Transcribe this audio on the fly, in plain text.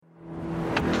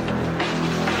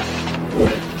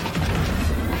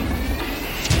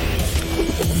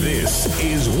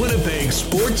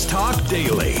Sports Talk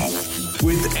Daily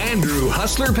with Andrew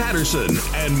Hustler Patterson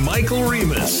and Michael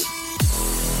Remus.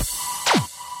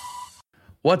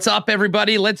 What's up,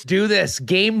 everybody? Let's do this.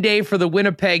 Game day for the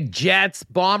Winnipeg Jets.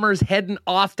 Bombers heading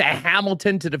off to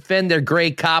Hamilton to defend their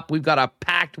Grey Cup. We've got a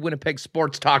packed Winnipeg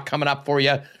Sports Talk coming up for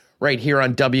you right here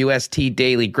on WST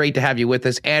Daily. Great to have you with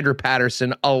us. Andrew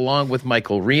Patterson along with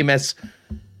Michael Remus.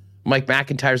 Mike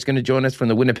McIntyre is going to join us from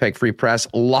the Winnipeg Free Press.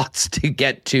 Lots to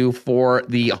get to for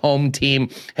the home team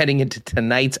heading into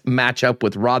tonight's matchup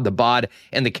with Rod the Bod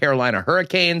and the Carolina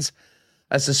Hurricanes.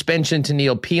 A suspension to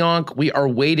Neil Pionk. We are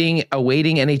awaiting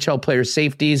NHL player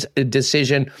safety's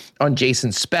decision on Jason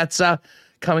Spezza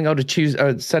coming out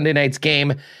to Sunday night's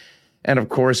game. And of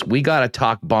course, we got to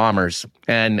talk Bombers.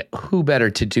 And who better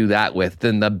to do that with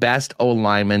than the best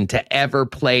O-lineman to ever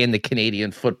play in the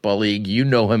Canadian Football League? You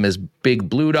know him as Big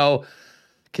Bluto,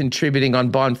 contributing on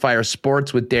Bonfire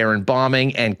Sports with Darren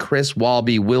Bombing. And Chris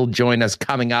Walby will join us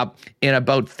coming up in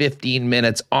about 15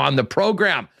 minutes on the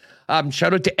program.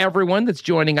 Shout out to everyone that's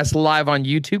joining us live on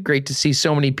YouTube. Great to see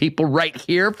so many people right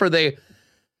here for the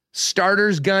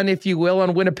starter's gun, if you will,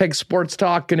 on Winnipeg Sports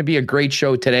Talk. Going to be a great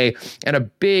show today. And a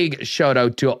big shout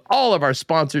out to all of our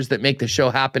sponsors that make the show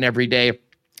happen every day,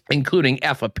 including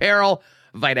F Apparel,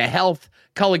 Vita Health,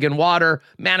 Culligan Water,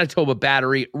 Manitoba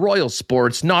Battery, Royal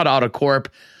Sports, Not Autocorp,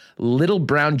 Little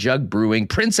Brown Jug Brewing,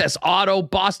 Princess Auto,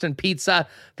 Boston Pizza,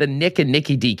 the Nick and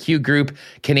Nicky DQ Group,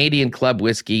 Canadian Club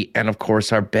Whiskey, and of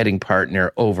course our betting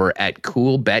partner over at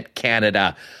Cool Bet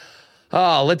Canada.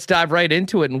 Oh, let's dive right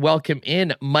into it and welcome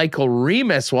in Michael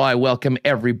Remus while I welcome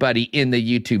everybody in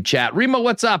the YouTube chat. Remo,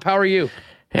 what's up? How are you?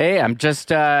 Hey, I'm just,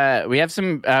 we have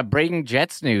some breaking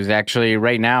Jets news actually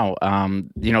right now.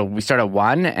 We start at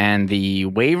 1 and the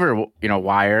waiver,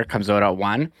 wire comes out at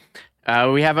 1.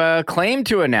 We have a claim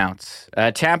to announce.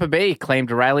 Tampa Bay claimed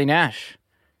Riley Nash.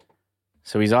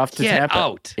 So he's off to Tampa.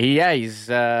 Out. He's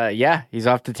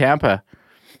off to Tampa.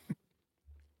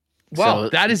 Wow,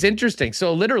 that is interesting.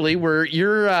 So literally,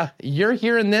 you're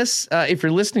hearing this. If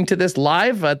you're listening to this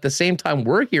live at the same time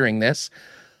we're hearing this,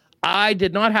 I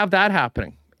did not have that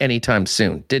happening anytime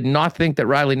soon. Did not think that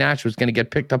Riley Nash was going to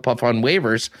get picked up on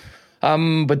waivers.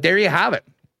 But there you have it.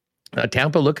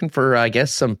 Tampa looking for, I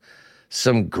guess,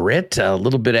 some grit, a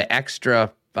little bit of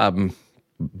extra,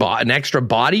 an extra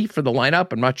body for the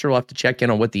lineup. I'm not sure. We'll have to check in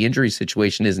on what the injury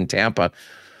situation is in Tampa.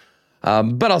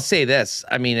 But I'll say this,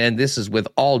 and this is with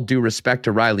all due respect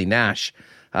to Riley Nash.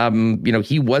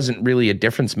 He wasn't really a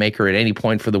difference maker at any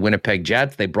point for the Winnipeg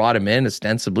Jets. They brought him in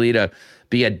ostensibly to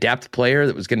be a depth player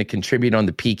that was going to contribute on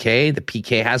the PK. The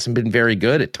PK hasn't been very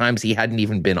good. At times he hadn't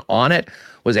even been on it.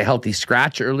 Was a healthy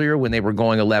scratch earlier when they were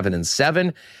going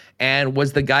 11-7. And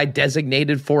was the guy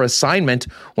designated for assignment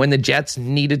when the Jets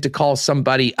needed to call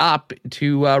somebody up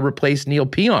to replace Neil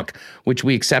Pionk, which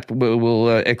we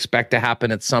will expect to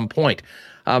happen at some point.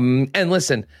 And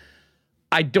listen,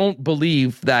 I don't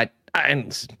believe that.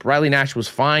 And Riley Nash was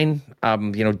fine,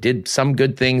 did some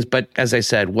good things, but as I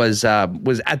said, was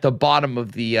at the bottom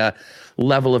of the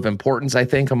level of importance, I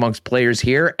think, amongst players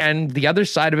here. And the other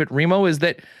side of it, Remo, is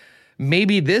that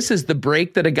maybe this is the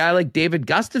break that a guy like David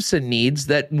Gustafson needs,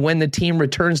 that when the team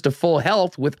returns to full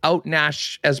health without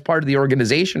Nash as part of the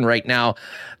organization right now,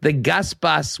 the Gus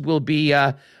bus will be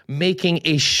making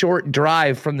a short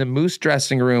drive from the Moose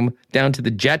dressing room down to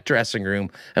the Jet dressing room,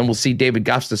 and we'll see David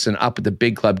Gustafson up at the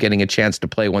big club getting a chance to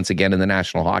play once again in the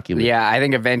National Hockey League. Yeah, I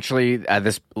think eventually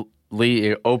this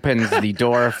opens the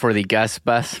door for the Gus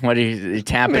bus.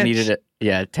 Tampa needed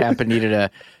a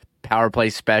power play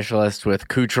specialist with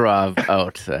Kucherov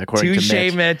out, according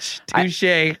to Mitch.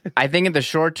 Touche. I think in the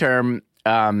short term,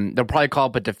 they'll probably call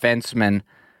up a defenseman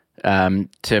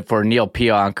for Neil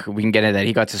Pionk. We can get into that.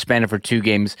 He got suspended for 2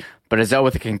 games, but is out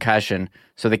with a concussion,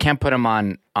 so they can't put him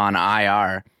on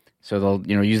IR. So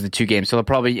they'll use the 2 games. So they'll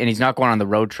probably, and he's not going on the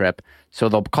road trip, so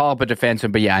they'll call up a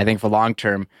defenseman. But yeah, I think for long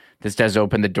term, this does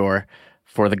open the door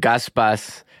for the Gus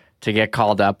bus to get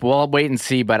called up. We'll wait and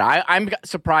see, but I'm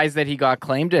surprised that he got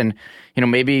claimed. And,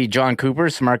 maybe John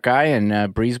Cooper, smart guy, and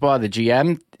Breezeball, the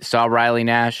GM, saw Riley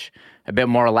Nash a bit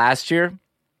more last year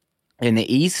in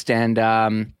the East. And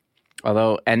they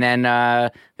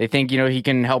think, he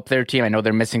can help their team. I know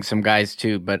they're missing some guys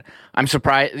too, but I'm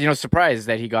surprised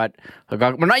that he got.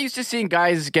 We're not used to seeing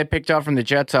guys get picked up from the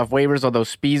Jets off waivers, although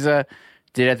Spezza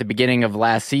did at the beginning of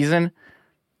last season.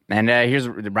 And here's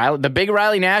the big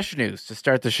Riley Nash news to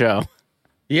start the show.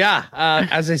 Yeah,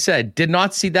 as I said, did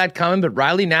not see that coming, but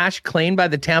Riley Nash claimed by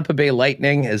the Tampa Bay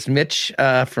Lightning, as Mitch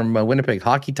from Winnipeg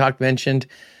Hockey Talk mentioned.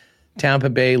 Tampa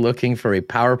Bay looking for a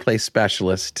power play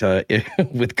specialist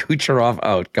with Kucherov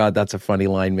out. God, that's a funny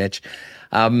line, Mitch.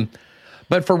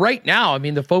 But for right now, I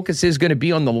mean, the focus is going to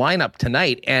be on the lineup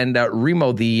tonight. And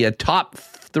Remo, the top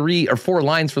 3 or 4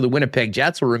 lines for the Winnipeg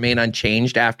Jets will remain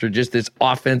unchanged after just this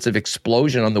offensive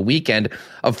explosion on the weekend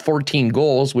of 14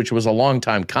 goals, which was a long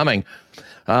time coming.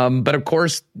 But of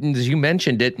course, as you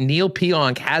mentioned it, Neil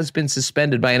Pionk has been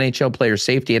suspended by NHL player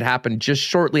safety. It happened just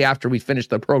shortly after we finished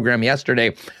the program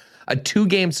yesterday. A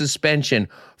 2-game suspension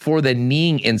for the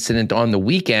kneeing incident on the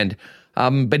weekend.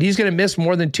 But he's going to miss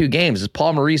more than 2 games. As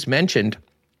Paul Maurice mentioned,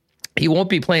 he won't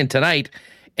be playing tonight,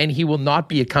 and he will not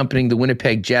be accompanying the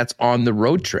Winnipeg Jets on the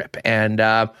road trip. And,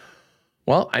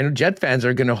 well, I know Jet fans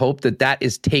are going to hope that that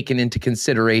is taken into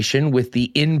consideration with the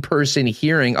in-person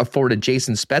hearing afforded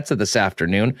Jason Spezza this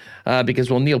afternoon, because,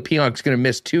 well, Neil Pionk's going to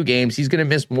miss 2 games. He's going to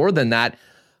miss more than that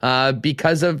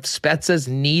because of Spezza's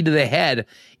knee to the head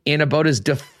in about as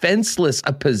defenseless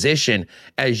a position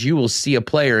as you will see a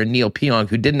player in Neil Pionk,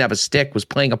 who didn't have a stick, was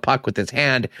playing a puck with his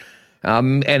hand.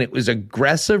 And it was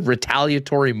aggressive,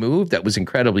 retaliatory move that was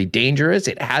incredibly dangerous.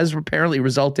 It has apparently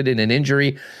resulted in an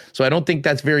injury. So I don't think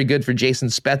that's very good for Jason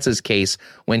Spezza's case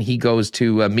when he goes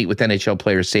to meet with NHL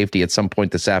player safety at some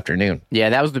point this afternoon.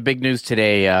 Yeah, that was the big news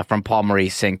today from Paul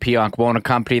Maurice, saying Pionk won't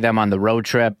accompany them on the road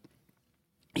trip.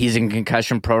 He's in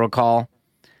concussion protocol.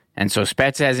 And so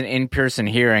Spezza has an in-person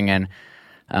hearing, and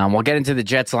we'll get into the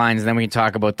Jets lines, and then we can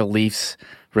talk about the Leafs'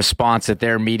 response at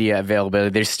their media availability.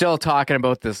 They're still talking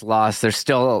about this loss. They're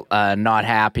still not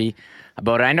happy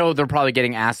about it. I know they're probably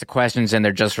getting asked the questions, and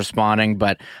they're just responding,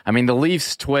 but, I mean, the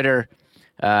Leafs' Twitter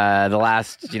the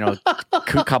last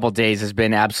couple days has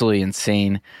been absolutely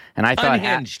insane. And I thought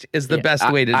unhinged is the best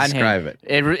way to describe it.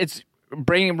 It's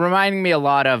reminding me a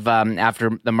lot of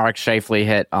after the Mark Scheifele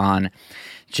hit on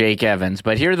Jake Evans.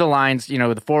 But here are the lines,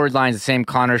 the forward lines, the same: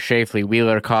 Connor Scheifele,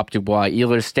 Wheeler, Kopp, Dubois,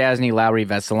 Ehlers, Stasny, Lowry,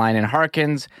 Vesalainen,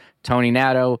 Harkins, Tony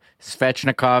Nato,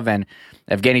 Svechnikov, and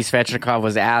Evgeny Svechnikov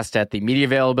was asked at the media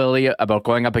availability about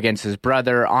going up against his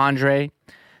brother, Andre.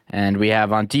 And we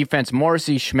have on defense,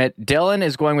 Morrissey, Schmidt. Dylan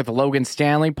is going with Logan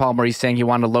Stanley. Paul Maurice saying he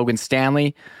wanted Logan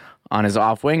Stanley on his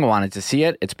off wing, wanted to see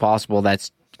it. It's possible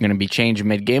that's going to be changed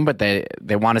mid-game, but they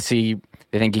want to see.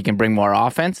 They think he can bring more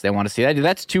offense. They want to see that.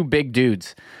 That's 2 big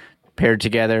dudes paired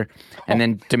together. And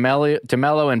then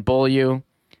DeMello and Beaulieu,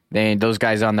 those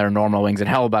guys on their normal wings, and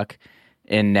Hellbuck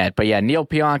in net. But yeah, Neil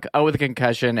Pionk out with a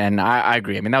concussion, and I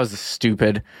agree. I mean, that was a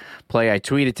stupid play. I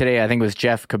tweeted today, I think it was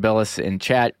Jeff Kabilis in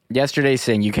chat yesterday,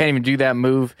 saying you can't even do that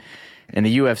move in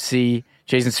the UFC.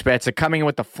 Jason Spezza coming in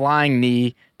with the flying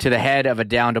knee to the head of a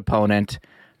downed opponent.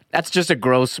 That's just a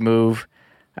gross move.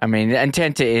 I mean,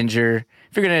 intent to injure.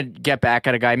 If you're gonna get back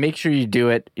at a guy, make sure you do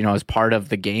it, as part of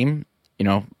the game.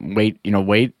 Wait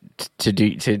to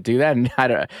do that, and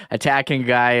not attacking a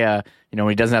guy, when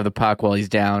he doesn't have the puck while he's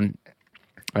down.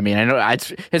 I mean, I know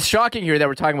it's shocking here that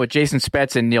we're talking about Jason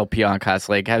Spezza and Neil Pionk.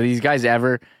 Like, have these guys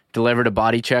ever delivered a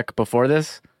body check before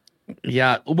this?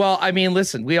 Yeah, well, I mean,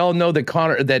 listen, we all know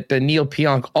that Neil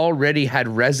Pionk already had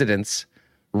residence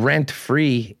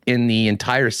rent-free in the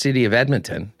entire city of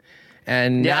Edmonton.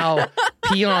 And now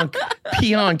Pionk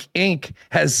Inc.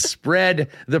 has spread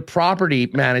the property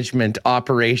management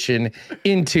operation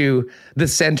into the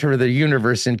center of the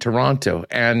universe in Toronto.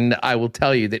 And I will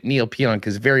tell you that Neil Pionk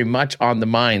is very much on the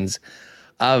minds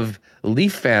of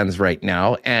Leaf fans right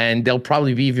now. And they'll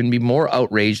probably even be more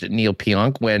outraged at Neil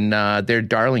Pionk when their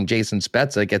darling Jason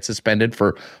Spezza gets suspended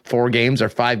for 4 games or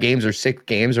 5 games or 6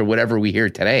 games or whatever we hear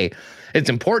today. It's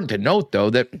important to note, though,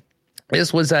 that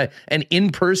this was an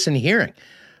in-person hearing.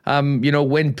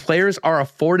 When players are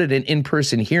afforded an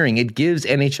in-person hearing, it gives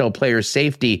NHL player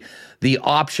safety the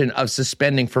option of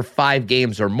suspending for 5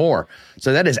 games or more.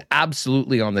 So that is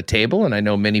absolutely on the table, and I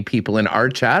know many people in our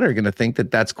chat are going to think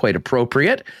that that's quite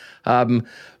appropriate.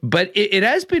 But it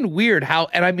has been weird how,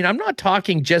 and I mean, I'm not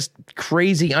talking just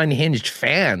crazy unhinged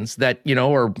fans that,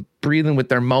 are breathing with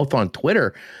their mouth on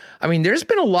Twitter. I mean, there's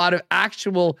been a lot of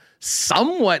actual,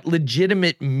 somewhat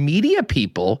legitimate media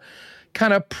people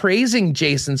kind of praising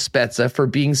Jason Spezza for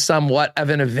being somewhat of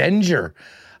an avenger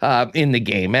in the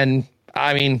game. And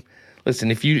I mean, listen,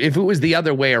 if it was the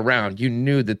other way around, you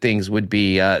knew that things would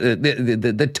be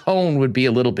the tone would be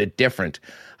a little bit different.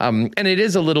 And it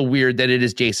is a little weird that it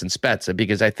is Jason Spezza,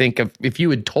 because I think if you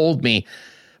had told me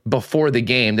before the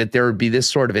game that there would be this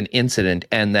sort of an incident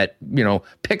and that,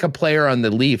 pick a player on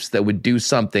the Leafs that would do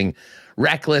something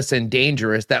reckless and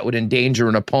dangerous that would endanger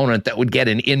an opponent that would get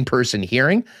an in-person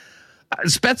hearing,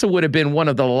 Spezza would have been one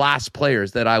of the last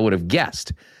players that I would have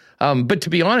guessed. But to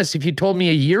be honest, if you told me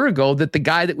a year ago that the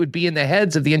guy that would be in the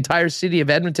heads of the entire city of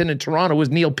Edmonton and Toronto was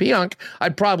Neil Pionk,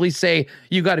 I'd probably say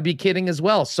you got to be kidding as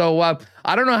well. So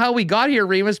I don't know how we got here,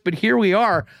 Remus, but here we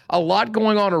are. A lot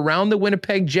going on around the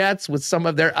Winnipeg Jets with some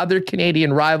of their other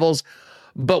Canadian rivals.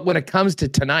 But when it comes to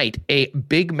tonight, a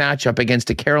big matchup against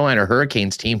a Carolina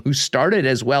Hurricanes team who started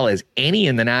as well as any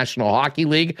in the National Hockey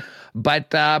League,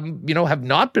 but, have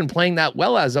not been playing that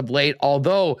well as of late,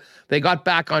 although they got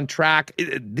back on track.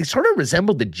 They sort of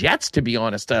resembled the Jets, to be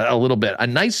honest, a little bit. A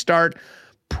nice start,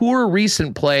 poor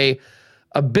recent play,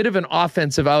 a bit of an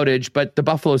offensive outage, but the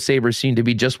Buffalo Sabres seem to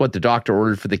be just what the doctor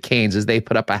ordered for the Canes as they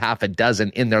put up a half a dozen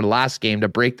in their last game to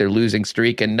break their losing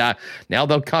streak. And now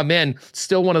they'll come in,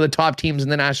 still one of the top teams in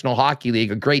the National Hockey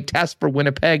League. A great test for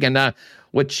Winnipeg and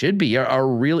what should be a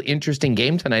real interesting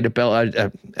game tonight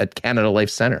at Canada Life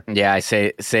Center. Yeah, I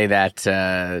say that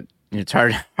it's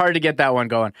hard to get that one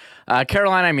going.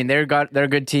 Carolina, I mean, they're a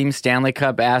good team, Stanley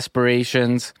Cup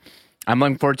aspirations. I'm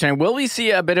looking forward to it. Will we see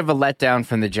a bit of a letdown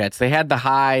from the Jets? They had the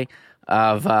high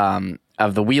of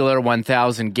the Wheeler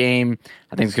 1000 game.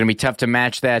 I think it's going to be tough to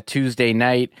match that Tuesday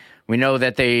night. We know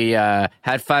that they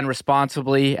had fun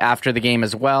responsibly after the game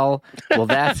as well. Will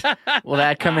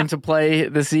that come into play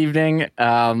this evening?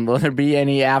 Will there be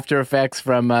any after effects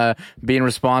from being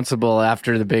responsible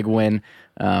after the big win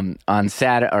on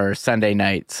Saturday or Sunday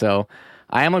night? So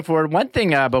I am looking forward. One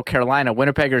thing about Carolina,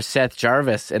 Winnipegger's Seth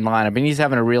Jarvis in the lineup. I mean, he's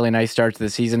having a really nice start to the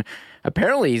season.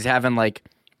 Apparently, he's having like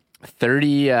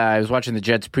 30. I was watching the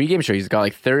Jets pregame show. He's got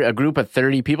like a group of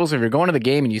 30 people. So if you're going to the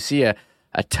game and you see a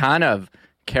ton of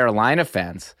Carolina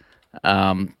fans,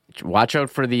 watch out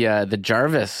for the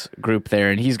Jarvis group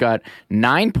there. And he's got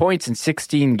 9 points in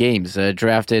 16 games,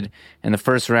 drafted in the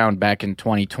first round back in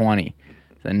 2020.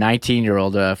 The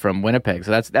 19-year-old from Winnipeg.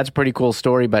 So that's a pretty cool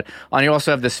story. But you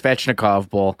also have the Svechnikov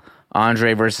Bowl,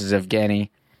 Andre versus Evgeny.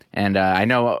 And I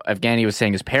know Evgeny was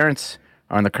saying his parents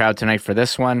are in the crowd tonight for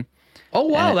this one. Oh,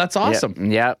 wow, that's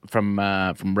awesome. Yeah, from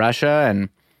Russia. And,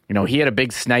 he had a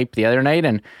big snipe the other night.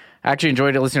 And I actually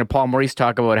enjoyed listening to Paul Maurice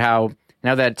talk about how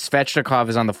now that Svechnikov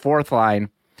is on the fourth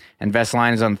line and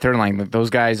Veselainen is on the third line,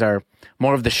 those guys are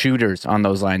more of the shooters on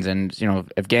those lines. And,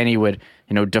 Evgeny would,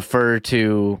 defer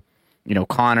to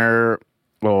Connor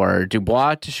or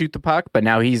Dubois to shoot the puck, but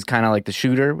now he's kind of like the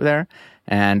shooter there.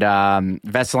 And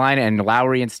Veselainen and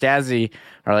Lowry and Stasi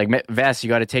are like, Ves, you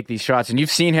got to take these shots. And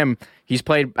you've seen him. He's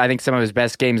played, I think, some of his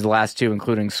best games the last two,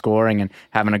 including scoring and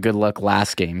having a good look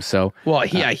last game. So, well,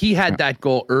 he had that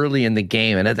goal early in the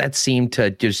game, and that seemed to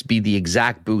just be the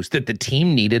exact boost that the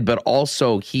team needed, but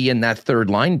also he and that third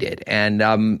line did. And,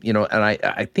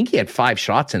 I think he had 5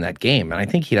 shots in that game, and I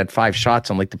think he had 5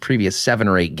 shots on like the previous 7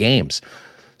 or 8 games.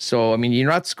 So, I mean, you're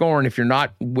not scoring if you're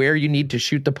not where you need to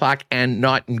shoot the puck and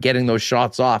not getting those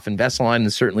shots off. And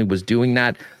Veselainen certainly was doing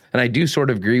that. And I do sort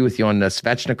of agree with you on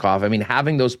Svechnikov. I mean,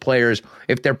 having those players,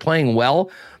 if they're playing well,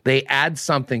 they add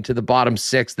something to the bottom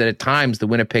 6 that at times the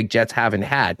Winnipeg Jets haven't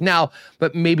had. Now,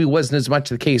 but maybe wasn't as much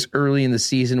the case early in the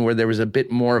season where there was a bit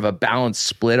more of a balanced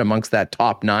split amongst that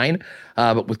top 9.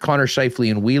 But with Connor Scheifele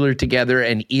and Wheeler together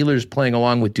and Ehlers playing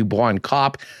along with Dubois and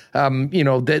Kopp,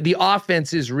 the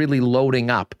offense is really loading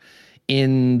up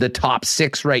in the top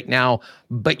 6 right now,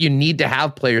 but you need to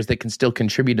have players that can still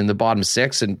contribute in the bottom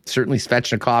 6, and certainly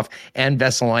Svechnikov and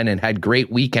Veselainen had great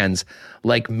weekends,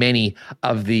 like many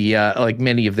of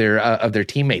their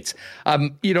teammates.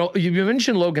 You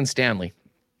mentioned Logan Stanley.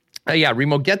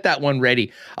 Remo, get that one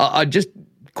ready. Just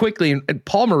quickly,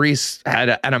 Paul Maurice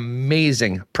had an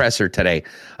amazing presser today.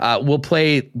 We'll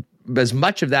play as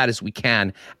much of that as we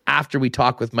can after we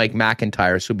talk with Mike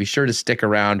McIntyre, so be sure to stick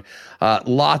around.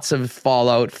 Lots of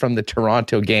fallout from the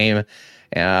Toronto game,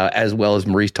 as well as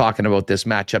Maurice talking about this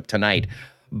matchup tonight.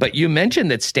 But you mentioned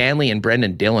that Stanley and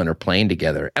Brendan Dillon are playing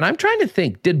together, and I'm trying to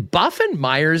think, did Buff and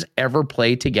Myers ever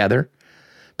play together?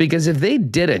 Because if they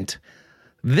didn't,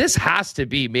 this has to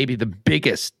be maybe the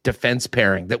biggest defense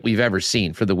pairing that we've ever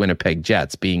seen for the Winnipeg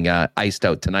Jets, being iced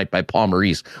out tonight by Paul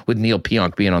Maurice with Neil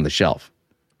Pionk being on the shelf.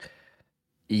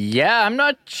 Yeah, I'm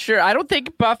not sure. I don't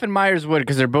think Buff and Myers would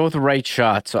because they're both right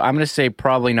shots. So I'm going to say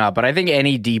probably not. But I think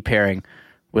any D pairing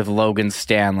with Logan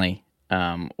Stanley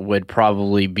would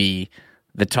probably be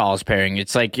the tallest pairing.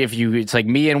 It's like it's like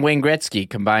me and Wayne Gretzky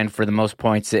combined for the most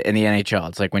points in the NHL.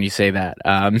 It's like when you say that.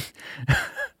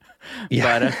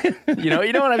 Yeah. But you know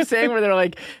what I'm saying? Where they're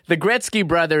like the Gretzky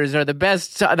brothers are the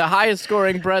best, the highest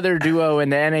scoring brother duo in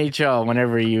the NHL.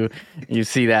 Whenever you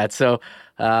see that, so.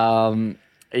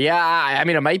 Yeah, I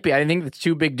mean, it might be. I think the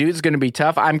 2 big dudes is going to be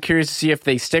tough. I'm curious to see if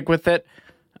they stick with it.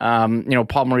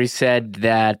 Paul Maurice said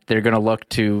that they're going to look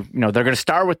to, they're going to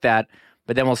start with that,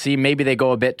 but then we'll see. Maybe they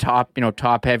go a bit top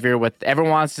heavier with.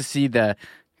 Everyone wants to see the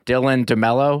Dylan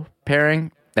DeMello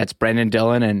pairing. That's Brendan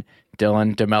Dillon and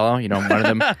Dylan DeMello.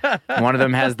 One of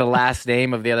them has the last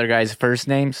name of the other guy's first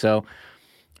name. So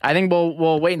I think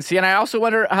we'll wait and see. And I also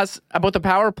wonder about the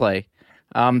power play.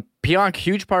 Pionk,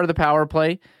 huge part of the power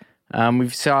play. We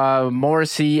saw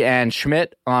Morrissey and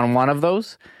Schmidt on one of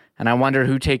those, and I wonder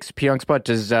who takes Pionk's spot.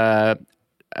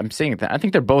 I'm seeing that. I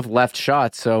think they're both left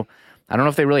shots, so I don't know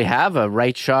if they really have a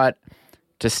right shot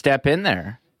to step in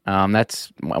there.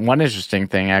 That's one interesting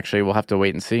thing. Actually, we'll have to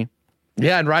wait and see.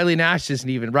 Yeah, and Riley Nash isn't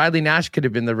even. Riley Nash could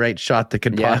have been the right shot that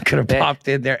could have popped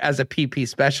in there as a PP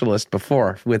specialist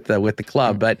before with the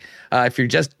club. But if you're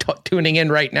just tuning in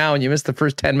right now and you missed the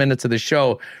first 10 minutes of the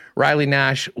show, Riley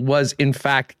Nash was, in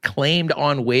fact, claimed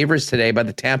on waivers today by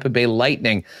the Tampa Bay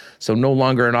Lightning, so no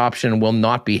longer an option, will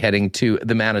not be heading to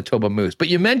the Manitoba Moose. But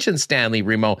you mentioned Stanley,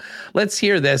 Remo. Let's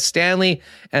hear this. Stanley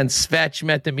and Svech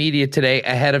met the media today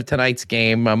ahead of tonight's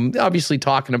game, obviously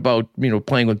talking about,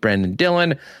 playing with Brendan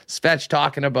Dillon. Svech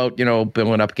talking about,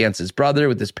 going up against his brother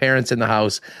with his parents in the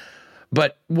house.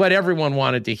 But what everyone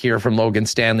wanted to hear from Logan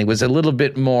Stanley was a little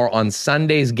bit more on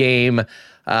Sunday's game,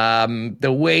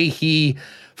 the way he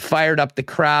fired up the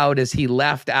crowd as he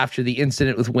left after the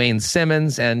incident with Wayne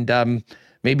Simmons, and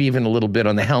maybe even a little bit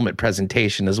on the helmet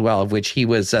presentation as well, of which he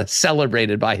was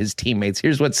celebrated by his teammates.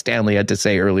 Here's what Stanley had to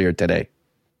say earlier today.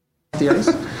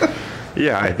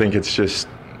 Yeah, I think it's just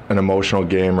an emotional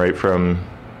game right from,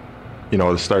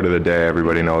 the start of the day.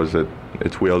 Everybody knows that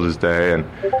it's Wheels' day, and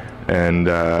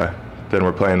then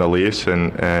we're playing the Leafs,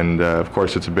 and of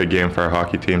course it's a big game for our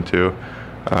hockey team too.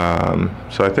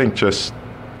 So I think just,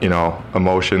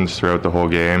 emotions throughout the whole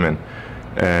game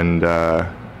and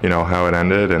how it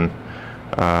ended. And,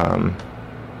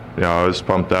 I was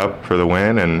pumped up for the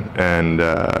win and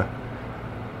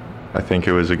I think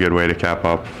it was a good way to cap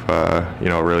up, a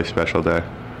really special day.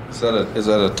 Is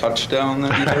that a touchdown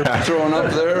that you're throwing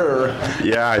up there? Or?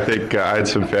 Yeah, I think I had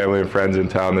some family and friends in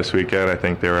town this weekend. I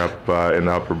think they were up in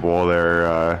the upper bowl there,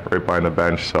 right behind the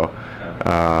bench. So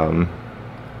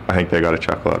I think they got a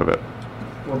chuckle out of it.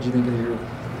 What did you think of your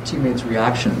teammates'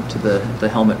 reaction to the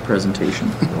helmet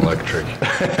presentation? Electric.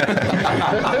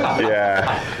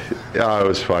 Yeah, it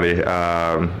was funny.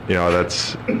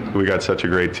 We got such a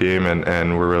great team,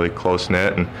 and we're really close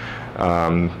knit, and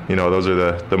those are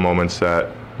the moments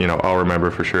that I'll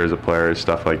remember for sure as a player,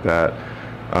 stuff like that.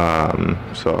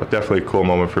 So definitely a cool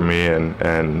moment for me,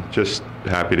 and just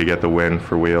happy to get the win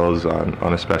for Wheels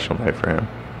on a special night for him.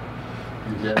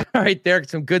 Yeah. All right, Derek,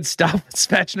 some good stuff.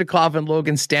 Svechnikov and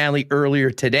Logan Stanley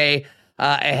earlier today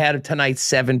ahead of tonight's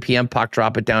 7 p.m. puck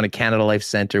drop it down at Canada Life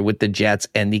Center with the Jets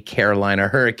and the Carolina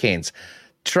Hurricanes.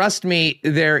 Trust me,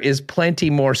 there is plenty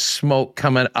more smoke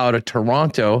coming out of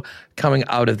Toronto, coming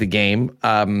out of the game.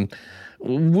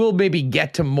 We'll maybe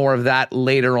get to more of that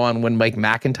later on when Mike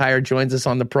McIntyre joins us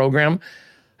on the program.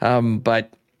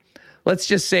 But let's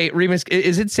just say, Remus,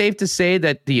 is it safe to say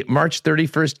that the March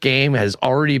 31st game has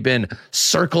already been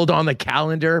circled on the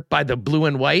calendar by the blue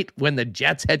and white when the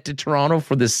Jets head to Toronto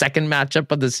for the second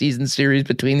matchup of the season series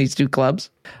between these two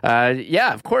clubs?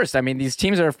 Yeah, of course. I mean, these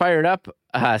teams are fired up.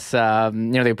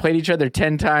 They played each other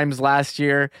 10 times last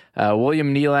year.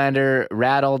 William Nylander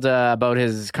rattled about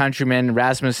his countryman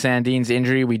Rasmus Sandin's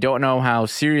injury. We don't know how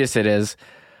serious it is.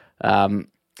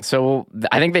 So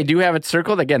I think they do have it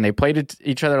circled. Again, they played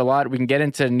each other a lot. We can get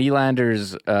into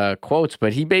Nylander's quotes,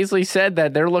 but he basically said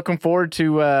that they're looking forward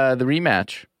to the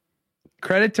rematch.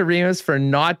 Credit to Remus for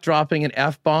not dropping an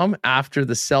F-bomb after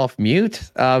the self-mute.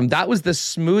 That was the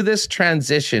smoothest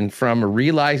transition from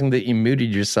realizing that you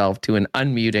muted yourself to an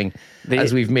unmuting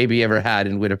as we've maybe ever had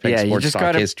in Winnipeg sports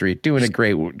talk history. Doing a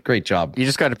great job. You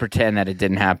just got to pretend that it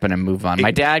didn't happen and move on. My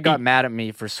dad got mad at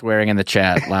me for swearing in the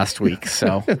chat last week,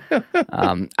 so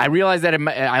I realized that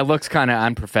I looked kind of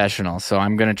unprofessional, so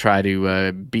I'm going to try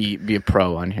to be a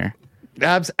pro on here.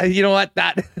 You know what?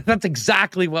 That's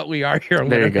exactly what we are here on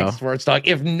Winnipeg Sports Talk.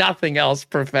 If nothing else,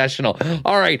 professional.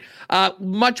 All right.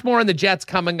 Much more on the Jets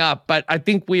coming up, but I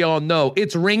think we all know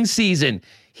it's ring season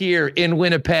here in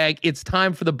Winnipeg. It's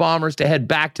time for the Bombers to head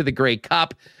back to the Grey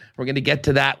Cup. We're going to get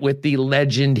to that with the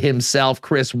legend himself,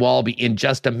 Chris Walby, in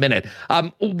just a minute.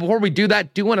 Before we do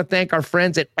that, do want to thank our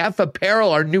friends at F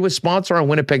Apparel, our newest sponsor on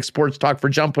Winnipeg Sports Talk, for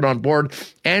jumping on board.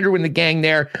 Andrew and the gang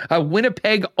there, a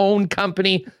Winnipeg-owned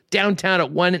company downtown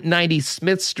at 190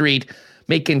 Smith Street,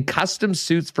 making custom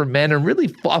suits for men and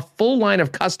really a full line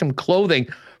of custom clothing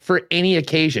for any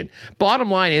occasion.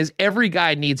 Bottom line is every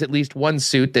guy needs at least one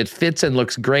suit that fits and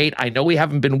looks great. I know we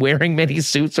haven't been wearing many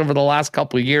suits over the last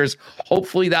couple of years.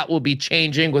 Hopefully that will be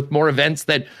changing with more events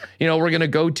that, we're going to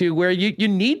go to where you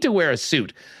need to wear a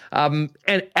suit. And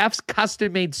F's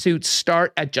custom-made suits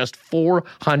start at just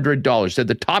 $400. They're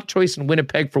the top choice in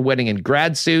Winnipeg for wedding and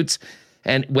grad suits.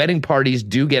 And wedding parties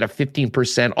do get a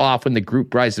 15% off when the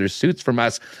group buys their suits from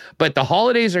us. But the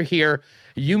holidays are here.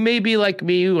 You may be like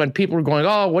me when people are going,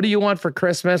 oh, what do you want for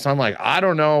Christmas? I'm like, I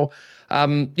don't know.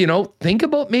 Think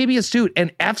about maybe a suit.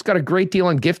 And F's got a great deal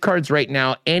on gift cards right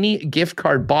now. Any gift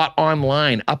card bought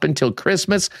online up until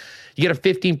Christmas, you get a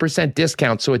 15%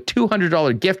 discount. So a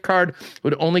 $200 gift card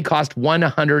would only cost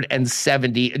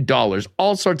 $170.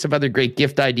 All sorts of other great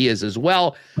gift ideas as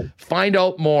well. Find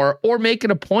out more or make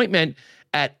an appointment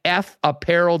at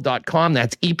fapparel.com.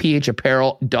 That's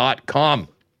EPHapparel.com.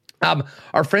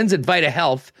 Our friends at Vita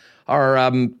Health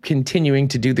are continuing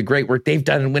to do the great work they've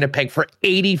done in Winnipeg for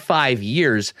 85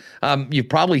 years. You've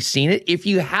probably seen it. If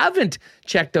you haven't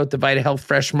checked out the Vita Health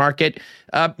Fresh Market,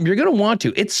 you're going to want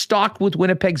to. It's stocked with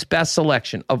Winnipeg's best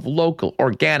selection of local,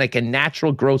 organic, and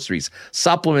natural groceries,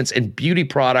 supplements, and beauty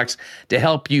products to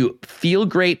help you feel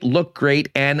great, look great,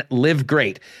 and live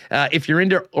great. If you're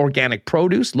into organic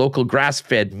produce, local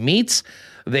grass-fed meats,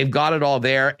 they've got it all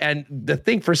there. And the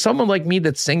thing for someone like me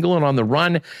that's single and on the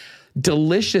run,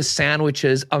 delicious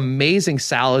sandwiches, amazing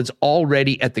salads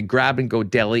already at the Grab and Go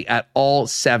Deli at all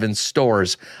 7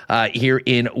 stores here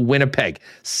in Winnipeg.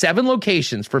 7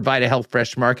 locations for Vita Health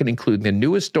Fresh Market, including the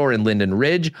newest store in Linden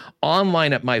Ridge,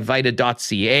 online at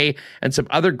myvita.ca, and some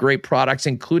other great products,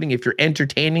 including if you're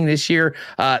entertaining this year,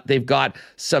 they've got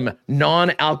some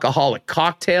non-alcoholic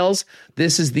cocktails.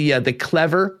 This is the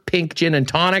Clever Pink Gin and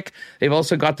Tonic. They've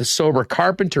also got the Sober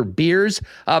Carpenter beers.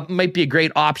 Might be a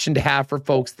great option to have for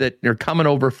folks that are coming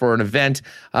over for an event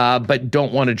but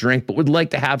don't want to drink but would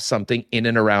like to have something in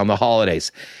and around the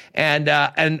holidays. And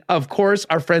of course,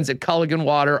 our friends at Culligan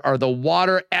Water are the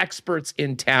water experts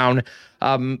in town.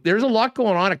 There's a lot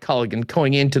going on at Culligan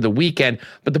going into the weekend,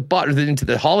 into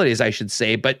the holidays, I should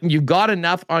say. But you've got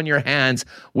enough on your hands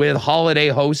with holiday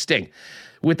hosting.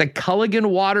 With the Culligan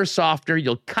water softener,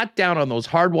 you'll cut down on those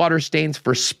hard water stains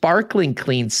for sparkling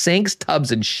clean sinks,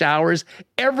 tubs, and showers.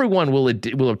 Everyone will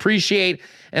appreciate,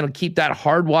 and it'll keep that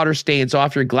hard water stains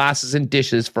off your glasses and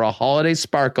dishes for a holiday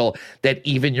sparkle that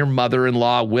even your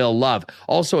mother-in-law will love.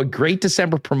 Also, a great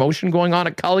December promotion going on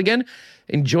at Culligan.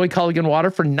 Enjoy Culligan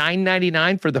water for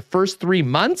 $9.99 for the first 3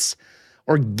 months.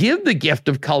 Or give the gift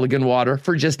of Culligan Water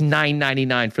for just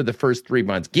 $9.99 for the first 3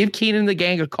 months. Give Keenan and the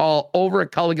gang a call over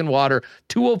at Culligan Water,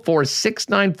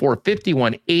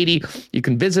 204-694-5180. You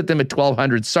can visit them at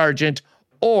 1200 Sargent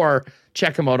or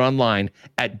check them out online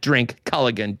at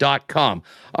drinkculligan.com.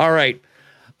 All right,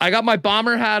 I got my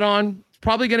bomber hat on. It's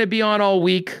probably going to be on all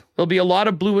week. There'll be a lot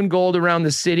of blue and gold around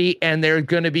the city, and there's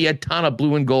going to be a ton of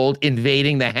blue and gold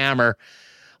invading the Hammer.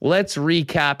 Let's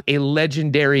recap a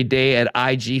legendary day at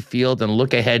IG Field and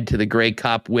look ahead to the Grey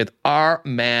Cup with our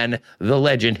man, the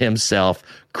legend himself,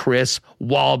 Chris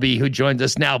Walby, who joins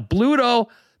us now. Bluto,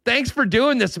 thanks for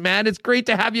doing this, man. It's great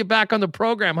to have you back on the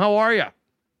program. How are you?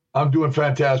 I'm doing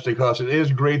fantastic, Huss. It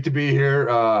is great to be here.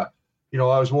 I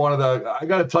was I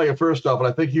got to tell you first off, and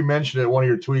I think you mentioned it in one of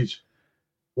your tweets,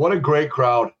 what a great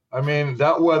crowd. I mean,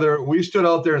 that weather, we stood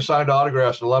out there and signed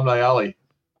autographs in Alumni Alley.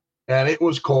 And it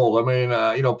was cold. I mean,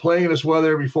 playing in this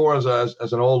weather before as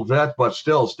an old vet, but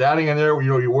still standing in there,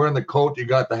 you're wearing the coat, you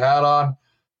got the hat on,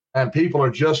 and people are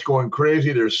just going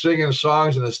crazy. They're singing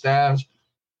songs in the stands.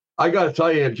 I got to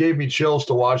tell you, it gave me chills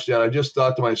to watch that. I just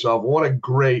thought to myself, what a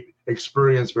great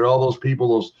experience for all those people,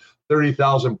 those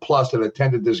 30,000 plus that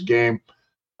attended this game.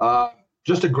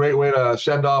 Just a great way to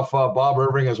send off Bob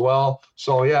Irving as well.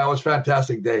 So, yeah, it was a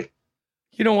fantastic day.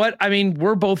 You know what? I mean,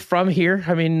 we're both from here.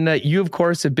 I mean, you, of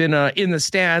course, have been in the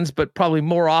stands, but probably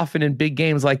more often in big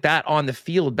games like that on the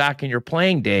field back in your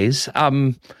playing days.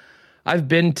 I've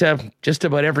been to just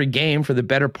about every game for the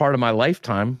better part of my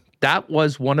lifetime. That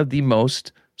was one of the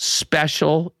most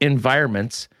special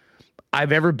environments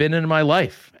I've ever been in my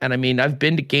life. And I mean, I've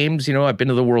been to games, I've been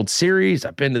to the World Series,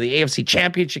 I've been to the AFC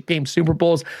Championship game, Super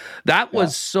Bowls. That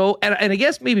was so, and I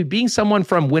guess maybe being someone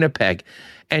from Winnipeg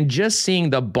and just seeing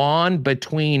the bond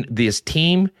between this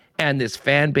team and this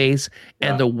fan base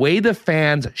and the way the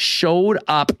fans showed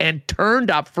up and turned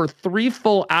up for 3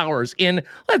 full hours in,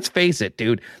 let's face it,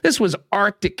 dude, this was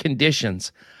Arctic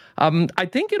conditions. I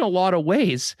think in a lot of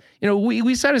ways,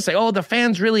 we sort of say, oh, the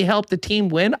fans really helped the team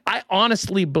win. I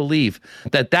honestly believe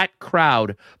that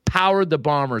crowd powered the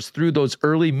Bombers through those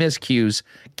early miscues,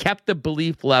 kept the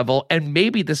belief level, and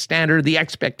maybe the standard, the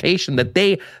expectation that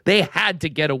they had to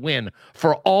get a win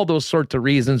for all those sorts of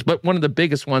reasons. But one of the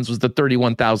biggest ones was the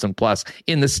 31,000 plus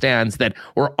in the stands that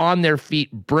were on their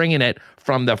feet, bringing it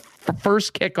from the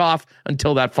first kickoff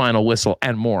until that final whistle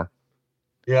and more.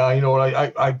 Yeah, you know what?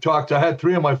 I had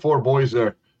 3 of my 4 boys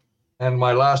there, and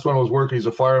my last one was working. He's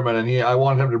a fireman, and I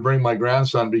wanted him to bring my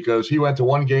grandson because he went to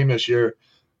one game this year,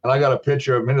 and I got a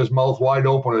picture of him in his mouth wide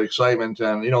open with excitement.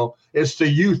 And it's the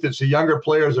youth, it's the younger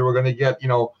players that we're going to get,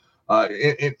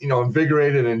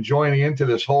 invigorated and joining into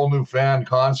this whole new fan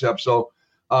concept. So,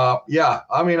 yeah,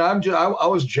 I mean, I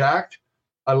was jacked.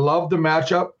 I love the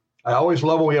matchup. I always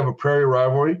love when we have a Prairie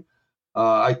rivalry.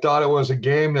 I thought it was a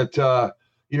game that.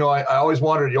 I always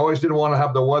wondered, you always didn't want to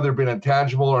have the weather being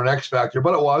intangible or an X factor,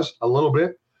 but it was a little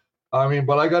bit. I mean,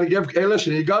 but I got to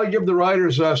you got to give the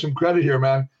Riders some credit here,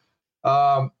 man.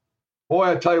 Boy,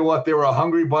 I tell you what, they were a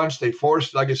hungry bunch. They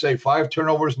forced, like I say, 5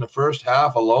 turnovers in the first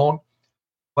half alone.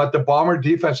 But the Bomber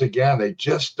defense, again, they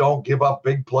just don't give up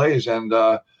big plays. And,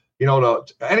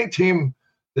 any team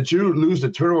that you lose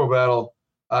the turnover battle,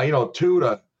 they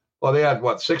had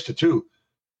 6-2.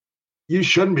 You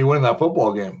shouldn't be winning that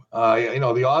football game.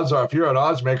 The odds are, if you're an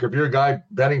odds maker, if you're a guy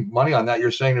betting money on that,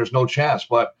 you're saying there's no chance.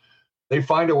 But they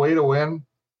find a way to win,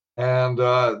 and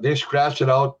they scratched it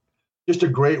out. Just a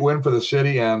great win for the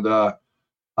city, and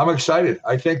I'm excited.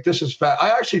 I think this is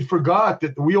I actually forgot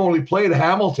that we only played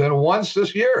Hamilton once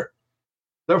this year.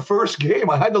 Their first game.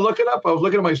 I had to look it up. I was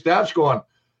looking at my stats going,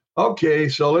 okay,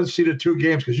 so let's see the 2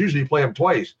 games, because usually you play them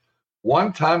twice.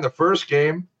 One time, the first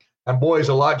game, and boys,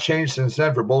 a lot changed since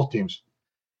then for both teams.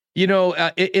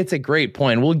 It's a great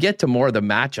point. We'll get to more of the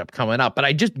matchup coming up,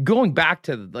 but going back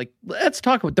to let's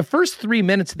talk about the first 3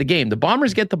 minutes of the game. The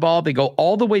Bombers get the ball. They go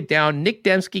all the way down. Nick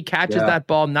Dembski catches that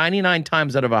ball 99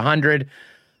 times out of 100.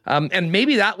 And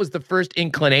maybe that was the first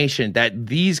inclination that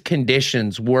these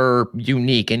conditions were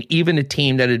unique. And even a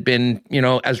team that had been,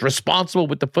 as responsible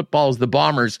with the football as the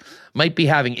Bombers might be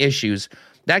having issues.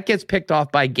 That gets picked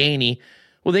off by Gainey.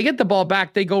 Well, they get the ball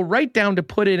back. They go right down to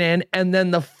put it in. And then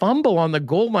the fumble on the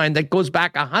goal line that goes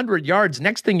back 100 yards.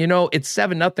 Next thing you know, it's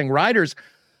 7-0 Riders.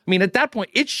 I mean, at that point,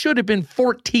 it should have been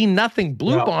 14-0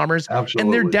 Blue Bombers. Absolutely.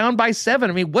 And they're down by 7.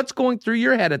 I mean, what's going through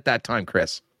your head at that time,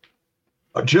 Chris?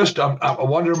 Just a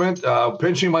wonderment,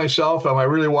 pinching myself. Am I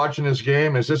really watching this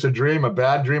game? Is this a dream, a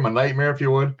bad dream, a nightmare, if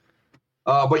you would?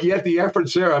 But yet the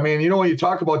effort's there. I mean, when you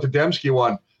talk about the Dembski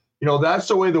one, that's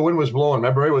the way the wind was blowing.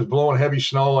 Remember, it was blowing heavy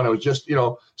snow, and it was just,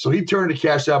 so he turned to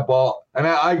catch that ball. And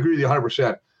I agree with you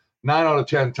 100%. 9 out of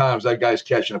 10 times that guy's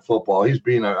catching a football. He's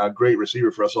been a great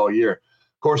receiver for us all year.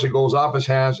 Of course, it goes off his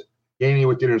hands, Gainey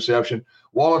with the interception.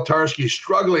 Wolotarski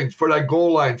struggling for that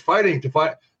goal line, fighting to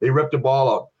fight. They ripped the ball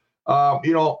out. I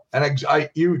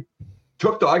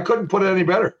couldn't put it any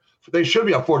better. They should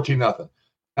be up 14-0.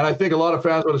 And I think a lot of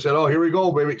fans would have said, oh, here we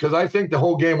go, baby, because I think the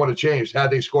whole game would have changed had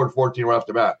they scored 14 right off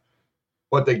the bat.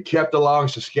 But they kept allowing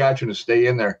Saskatchewan to stay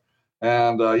in there.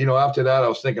 And, after that, I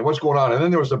was thinking, what's going on? And then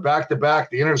there was the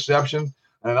back-to-back, the interception,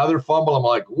 and another fumble. I'm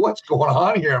like, what's going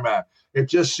on here, man? It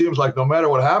just seems like no matter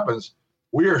what happens,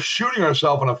 we are shooting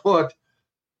ourselves in the foot.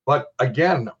 But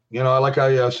again, like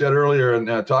I said earlier in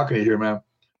talking to you here, man,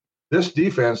 this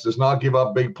defense does not give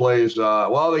up big plays.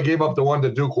 They gave up the one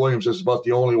to Duke Williams. This is about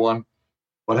the only one.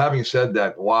 But having said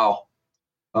that, wow,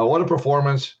 what a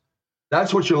performance.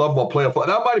 That's what you love about playoff.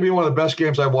 That might be one of the best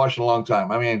games I've watched in a long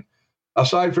time. I mean,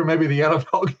 aside from maybe the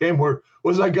NFL game where,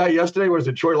 was that guy yesterday where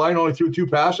Detroit Lion only threw 2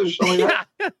 passes or something like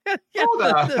that? How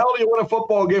the hell do you win a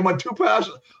football game on 2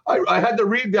 passes? I had to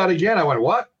read that again. I went,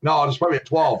 what? No, it's probably at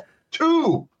 12.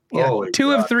 2. Yeah, Holy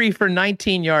 2 God. of 3 for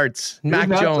 19 yards. Mac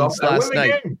Jones last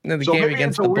night in the game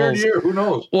against the Bulls. Year. Who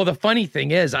knows? Well, the funny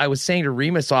thing is, I was saying to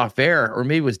Remus off air, or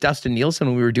maybe it was Dustin Nielsen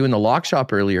when we were doing the lock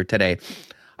shop earlier today.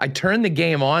 I turned the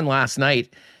game on last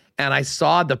night, and I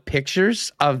saw the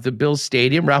pictures of the Bills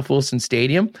Stadium, Ralph Wilson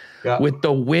Stadium, with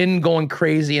the wind going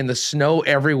crazy and the snow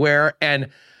everywhere. And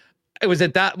it was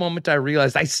at that moment I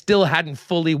realized I still hadn't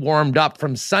fully warmed up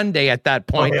from Sunday at that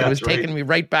point. It was taking me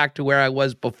right back to where I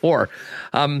was before.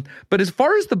 But as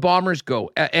far as the Bombers go,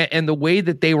 and the way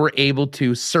that they were able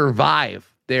to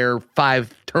survive their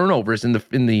 5 turnovers in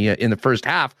the first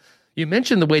half, you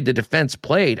mentioned the way the defense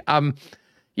played.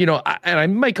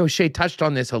 Mike O'Shea touched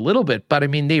on this a little bit, but I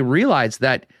mean, they realized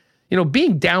that,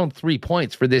 being down 3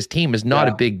 points for this team is not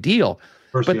a big deal.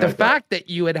 But the fact that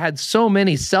you had so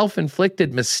many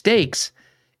self-inflicted mistakes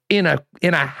in a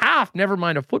half, never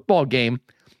mind a football game,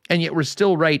 and yet we're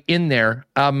still right in there.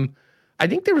 I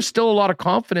think there was still a lot of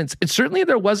confidence. And certainly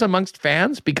there was amongst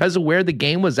fans because of where the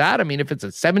game was at. I mean, if it's a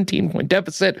 17-point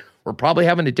deficit, we're probably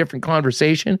having a different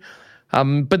conversation.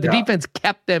 But the defense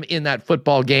kept them in that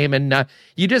football game, and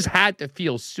you just had to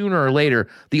feel sooner or later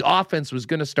the offense was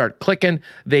going to start clicking.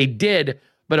 They did,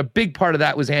 but a big part of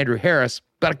that was Andrew Harris.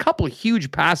 But a couple of huge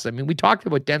passes. I mean, we talked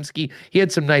about Dembski. He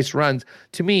had some nice runs.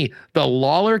 To me, the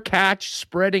Lawler catch,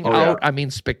 spreading out, I mean,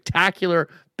 spectacular.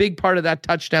 Big part of that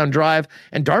touchdown drive.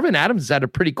 And Darvin Adams has had a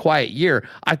pretty quiet year.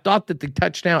 I thought that the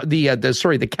touchdown,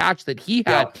 the catch that he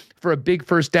had for a big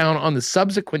first down on the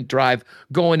subsequent drive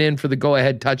going in for the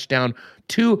go-ahead touchdown,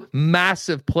 two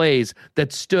massive plays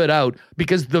that stood out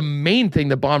because the main thing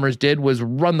the Bombers did was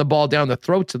run the ball down the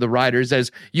throats of the Riders,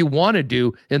 as you want to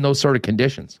do in those sort of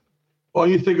conditions. Well,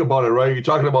 you think about it, right? You're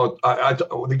talking about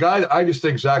the guy. I just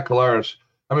think Zach Collaros.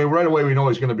 I mean, right away we know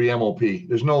he's going to be MOP.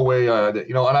 There's no way, and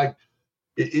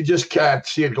you just can't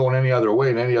see it going any other way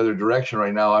in any other direction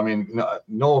right now. I mean,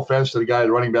 no offense to the guy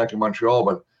running back in Montreal,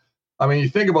 but I mean, you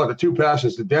think about the two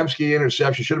passes. The Dembski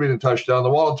interception should have been a touchdown. The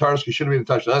Wolodarski should have been a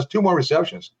touchdown. That's two more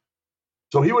receptions.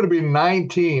 So he would have been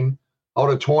 19 out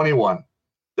of 21.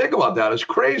 Think about that. It's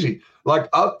crazy. Like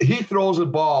he throws the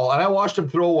ball, and I watched him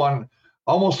throw one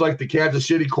almost like the Kansas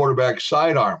City quarterback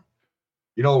sidearm,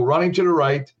 running to the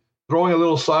right, throwing a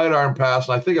little sidearm pass.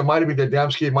 And I think it might have been to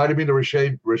Dembski. It might have been to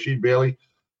Rasheed Bailey.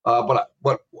 But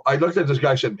I looked at this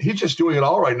guy and said, he's just doing it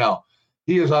all right now.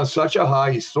 He is on such a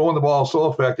high. He's throwing the ball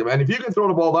so effective. And if you can throw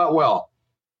the ball that well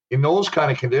in those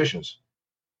kind of conditions,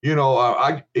 I'm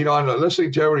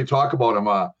listening to everybody talk about him.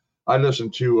 I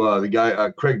listened to the guy,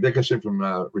 Craig Dickinson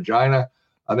from Regina,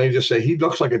 and they just say he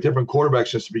looks like a different quarterback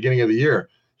since the beginning of the year.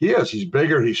 He is. He's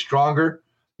bigger. He's stronger.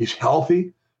 He's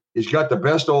healthy. He's got the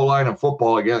best O-line in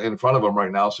football again in front of him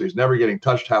right now, so he's never getting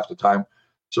touched half the time.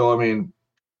 So, I mean,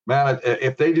 man,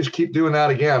 if they just keep doing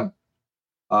that again,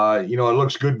 it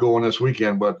looks good going this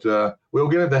weekend. But we'll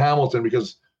get into Hamilton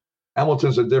because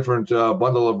Hamilton's a different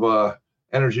bundle of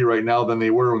energy right now than they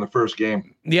were in the first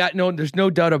game. Yeah, no, there's no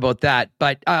doubt about that.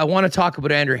 But I want to talk about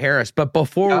Andrew Harris. But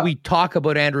before we talk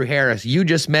about Andrew Harris, you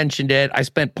just mentioned it. I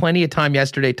spent plenty of time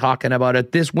yesterday talking about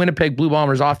it. This Winnipeg Blue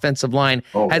Bombers offensive line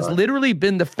has literally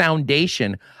been the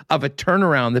foundation of a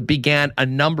turnaround that began a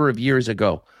number of years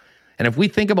ago. And if we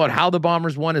think about how the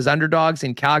Bombers won as underdogs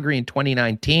in Calgary in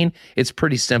 2019, it's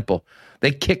pretty simple.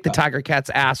 They kicked the Tiger Cats'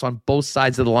 ass on both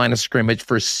sides of the line of scrimmage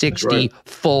for 60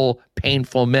 full,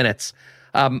 painful minutes.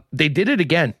 They did it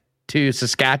again to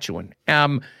Saskatchewan.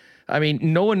 I mean,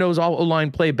 no one knows all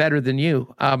O-line play better than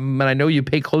you. And I know you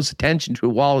pay close attention to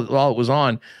it while it was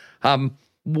on.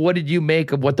 What did you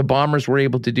make of what the Bombers were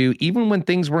able to do? Even when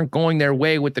things weren't going their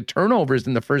way with the turnovers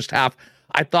in the first half,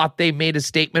 I thought they made a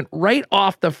statement right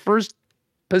off the first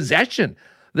possession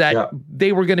that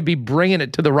they were going to be bringing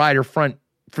it to the Rider front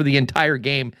for the entire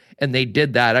game, and they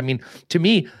did that. I mean, to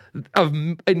me,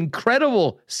 an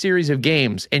incredible series of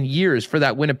games and years for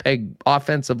that Winnipeg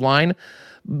offensive line.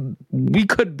 We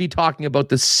could be talking about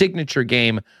the signature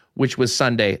game, which was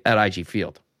Sunday at IG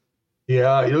Field.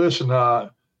 Yeah, you listen,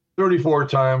 34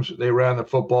 times they ran the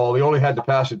football. They only had to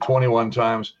pass it 21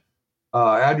 times.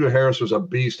 Andrew Harris was a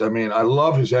beast. I mean, I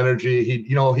love his energy.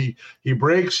 He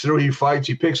breaks through, he fights,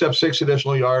 he picks up 6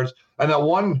 additional yards. And that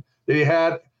one that he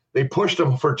had, they pushed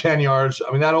him for 10 yards.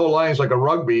 I mean, that old line is like a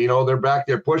rugby, they're back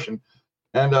there pushing.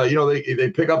 And,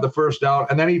 they pick up the first down,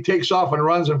 and then he takes off and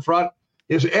runs in front.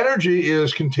 His energy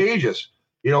is contagious.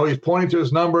 He's pointing to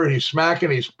his number, he's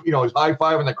smacking, he's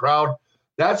high-fiving the crowd.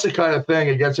 That's the kind of thing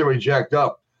that gets everybody jacked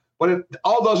up. But it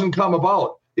all doesn't come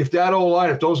about if that O-line,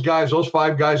 if those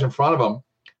 5 guys in front of him,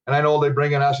 and I know they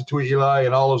bring in Asatui Eli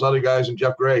and all those other guys and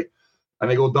Jeff Gray,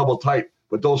 and they go double tight.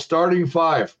 But those starting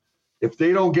 5, if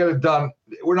they don't get it done,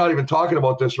 we're not even talking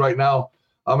about this right now.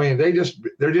 I mean, they're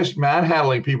just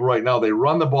manhandling people right now. They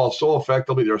run the ball so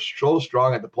effectively. They're so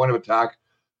strong at the point of attack.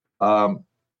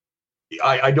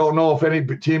 I don't know if any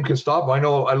team can stop them. I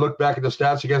know I look back at the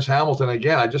stats against Hamilton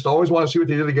again. I just always want to see what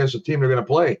they did against the team they're going to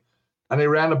play. And they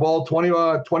ran the ball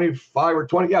 25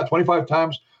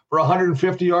 times for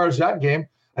 150 yards that game.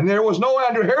 And there was no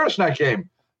Andrew Harris in that game.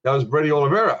 That was Brady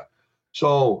Oliveira.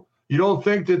 So you don't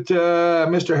think that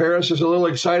Mr. Harris is a little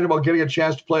excited about getting a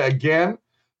chance to play again,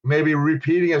 maybe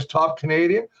repeating as top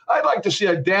Canadian? I'd like to see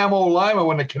a damn old lineman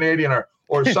win the Canadian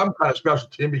or some kind of special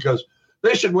team because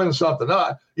they should win something.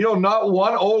 Not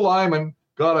one old lineman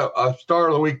got a star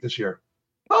of the week this year.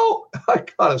 Oh, I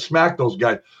got to smack those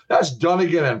guys. That's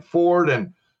Dunnigan and Ford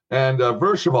and And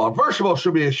Versatile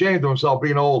should be ashamed of himself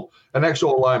being an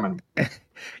ex-old lineman.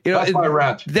 That's my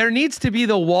rant. There needs to be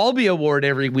the Walby Award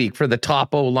every week for the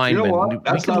top O lineman. You know what?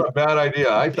 That's not a bad idea.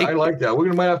 I like that. We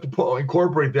might have to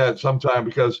incorporate that sometime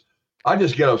because I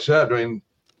just get upset. I mean,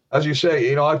 as you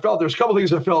say, I felt there's a couple things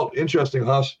that felt interesting,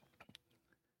 Huss.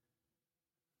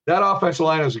 That offensive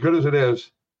line, as good as it is,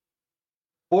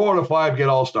 4 out of 5 get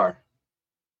all-star.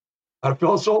 I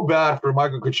felt so bad for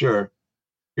Michael Couture.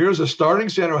 Here's a starting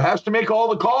center who has to make all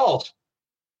the calls.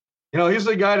 He's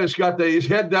the guy that's got his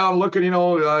head down looking, he's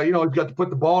got to put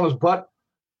the ball in his butt.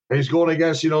 And he's going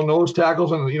against, nose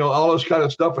tackles and, all this kind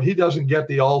of stuff. And he doesn't get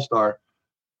the all-star.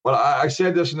 But I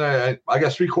said this, I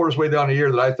guess 3/4 way down the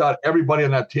year that I thought everybody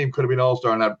on that team could have been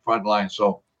all-star on that front line.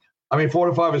 So, 4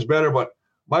 to 5 is better, but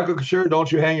Michael Couture,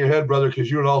 don't you hang your head, brother, because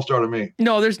you're an all-star to me.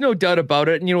 No, there's no doubt about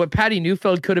it. And you know what? Patty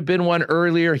Neufeld could have been one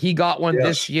earlier. He got one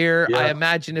this year. Yeah. I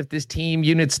imagine if this team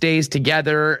unit stays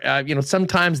together,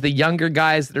 sometimes the younger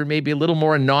guys that are maybe a little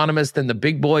more anonymous than the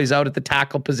big boys out at the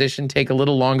tackle position take a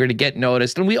little longer to get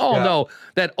noticed. And we all know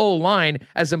that O-line,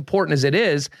 as important as it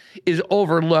is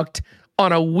overlooked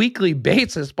on a weekly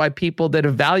basis by people that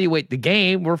evaluate the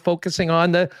game. We're focusing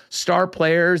on the star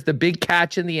players, the big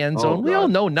catch in the end zone. We all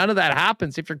know none of that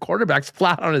happens if your quarterback's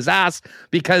flat on his ass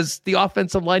because the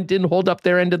offensive line didn't hold up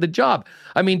their end of the job.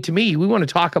 To me, we want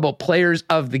to talk about players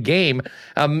of the game.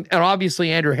 And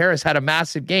obviously, Andrew Harris had a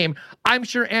massive game. I'm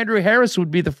sure Andrew Harris would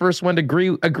be the first one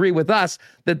to agree with us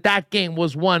that game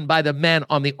was won by the men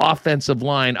on the offensive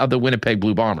line of the Winnipeg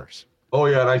Blue Bombers. Oh,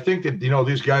 yeah, and I think that,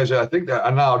 these guys, I think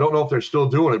that now I don't know if they're still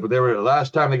doing it, but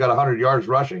last time they got 100 yards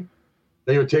rushing,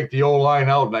 they would take the O-line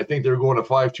out, and I think they were going to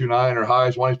 5.29 or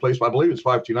highest one place. I believe it's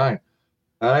 5.29.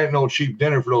 And I ain't no cheap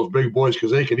dinner for those big boys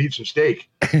because they can eat some steak.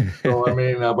 So,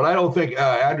 but I don't think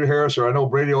Andrew Harris or I know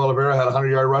Brady Oliveira had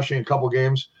 100-yard rushing in a couple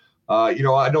games. I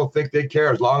don't think they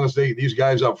care as long as these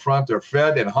guys up front, they're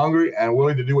fed and hungry and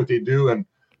willing to do what they do. And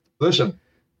listen,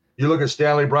 you look at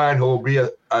Stanley Bryan, who will be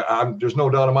there's no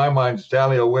doubt in my mind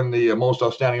Stanley will win the most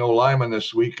outstanding O-lineman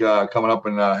this week coming up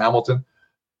in Hamilton.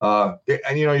 And,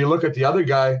 you look at the other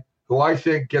guy who I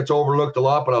think gets overlooked a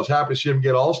lot, but I was happy to see him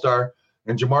get all-star,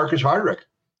 and Jamarcus Hardrick,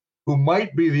 who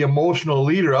might be the emotional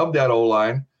leader of that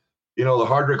O-line. The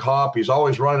Hardrick hop, he's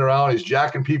always running around. He's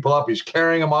jacking people up. He's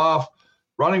carrying them off,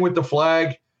 running with the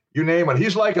flag, you name it.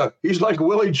 He's like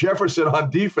Willie Jefferson on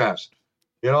defense.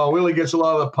 Willie gets a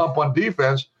lot of the pump on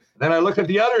defense. Then I look at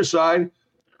the other side, and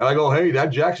I go, hey, that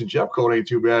Jackson Jeffcoat ain't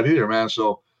too bad either, man.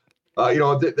 So,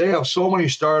 they have so many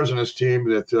stars in this team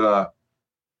that,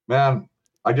 man,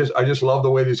 I just love the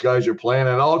way these guys are playing.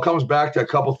 And it all comes back to a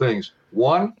couple things.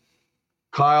 One,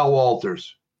 Kyle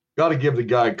Walters. Got to give the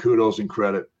guy kudos and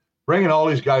credit. Bringing all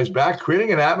these guys back,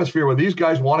 creating an atmosphere where these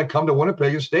guys want to come to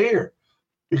Winnipeg and stay here.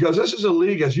 Because this is a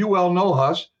league, as you well know,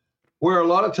 Huss, where a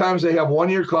lot of times they have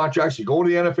one-year contracts. You go to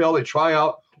the NFL, they try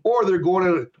out, or they're going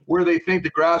to where they think the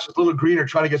grass is a little greener,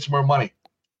 trying to get some more money.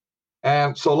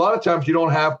 And so a lot of times you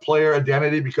don't have player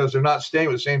identity because they're not staying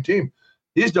with the same team.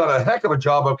 He's done a heck of a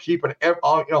job of keeping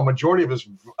majority of his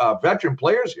veteran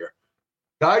players here.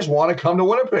 Guys want to come to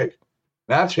Winnipeg.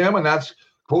 That's him, and that's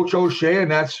Coach O'Shea, and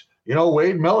that's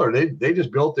Wade Miller. They're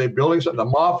building something. The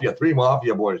Mafia, 3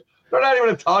 Mafia boys. They're not even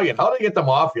Italian. How do they get the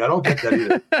Mafia? I don't get that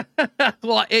either.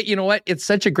 Well, you know what? It's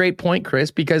such a great point,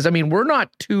 Chris, because, we're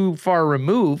not too far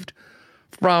removed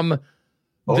from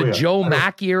the Joe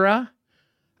Mack era.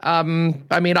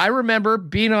 I remember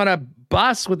being on a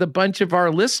bus with a bunch of our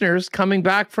listeners coming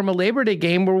back from a Labor Day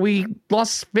game where we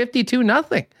lost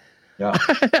 52-0. Yeah.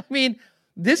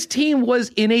 This team was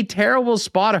in a terrible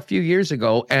spot a few years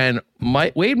ago, and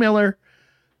Wade Miller,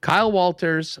 Kyle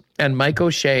Walters, and Mike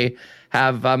O'Shea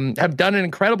have done an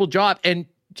incredible job. And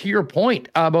to your point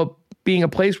about being a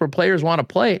place where players want to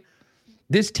play,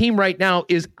 this team right now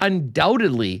is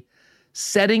undoubtedly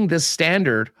setting the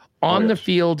standard on the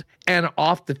field and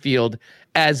off the field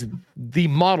as the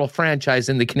model franchise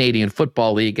in the Canadian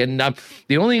Football League. And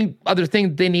the only other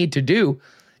thing they need to do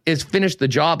is finish the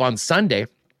job on Sunday.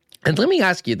 And let me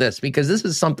ask you this, because this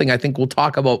is something I think we'll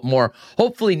talk about more,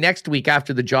 hopefully next week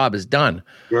after the job is done.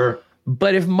 Sure.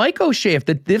 But if Mike O'Shea, if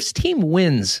this team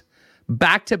wins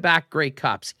back-to-back Grey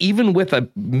Cups, even with a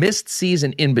missed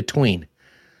season in between,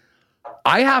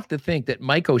 I have to think that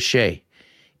Mike O'Shea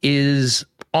is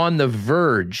on the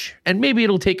verge, and maybe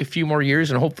it'll take a few more years,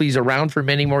 and hopefully he's around for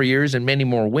many more years and many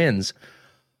more wins.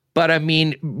 But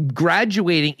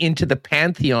graduating into the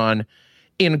pantheon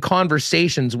in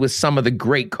conversations with some of the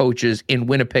great coaches in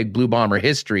Winnipeg Blue Bomber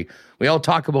history. We all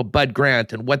talk about Bud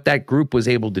Grant and what that group was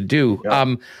able to do.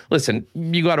 Yeah. Listen,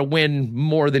 you got to win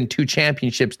more than 2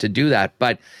 championships to do that,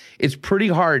 but it's pretty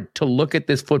hard to look at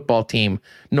this football team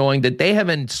knowing that they have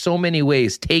in so many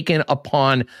ways taken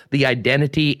upon the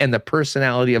identity and the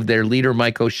personality of their leader,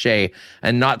 Mike O'Shea,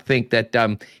 and not think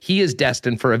that he is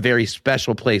destined for a very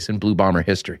special place in Blue Bomber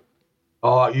history.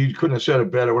 Oh, you couldn't have said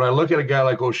it better. When I look at a guy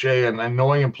like O'Shea and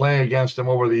knowing him, playing against him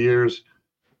over the years,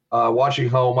 watching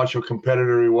how much of a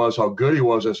competitor he was, how good he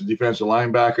was as a defensive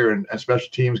linebacker and special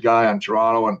teams guy on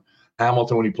Toronto and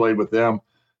Hamilton when he played with them,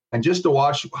 and just to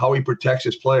watch how he protects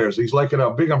his players. He's like a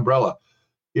big umbrella.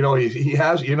 You know, he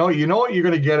has, you know what you're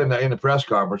going to get in the press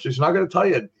conference. He's not going to tell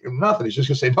you nothing. He's just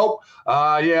going to say, nope,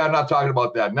 yeah, I'm not talking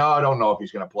about that. No, I don't know if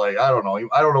he's going to play. I don't know.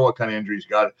 I don't know what kind of injury he's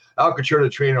got. Al Couture, the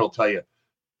trainer, will tell you.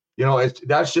 You know,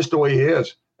 that's just the way he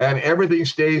is. And everything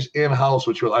stays in-house,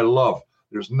 which I love.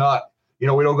 There's not, we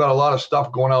don't got a lot of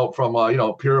stuff going out from,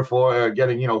 Purifoy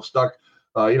getting, stuck,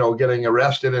 getting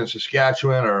arrested in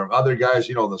Saskatchewan or other guys,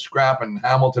 the scrap in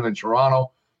Hamilton and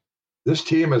Toronto. This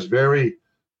team is very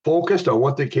focused on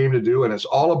what they came to do. And it's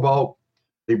all about,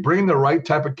 they bring the right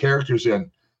type of characters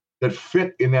in that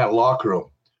fit in that locker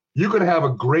room. You could have a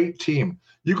great team.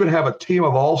 You could have a team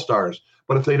of all-stars.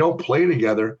 But if they don't play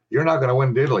together, you're not going to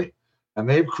win diddly. And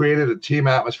they've created a team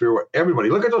atmosphere where everybody,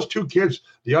 look at those 2 kids,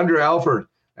 DeAndre Alford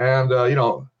and,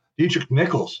 Dietrich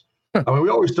Nichols. I mean, we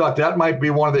always thought that might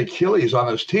be one of the Achilles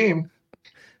on this team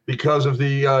because of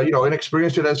the,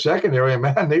 inexperience in that secondary. And,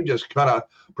 man, they've just kind of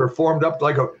performed up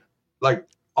like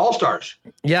all-stars.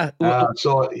 Yeah.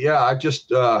 I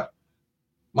just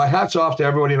my hat's off to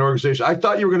everybody in the organization. I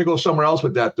thought you were going to go somewhere else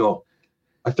with that, though.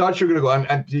 I thought you were going to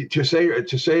go, and to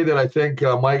say that I think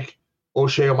Michael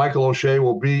O'Shea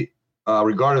will be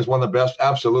regarded as one of the best,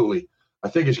 absolutely. I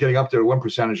think he's getting up there to win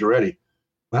percentage already.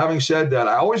 But having said that,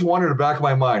 I always wondered in the back of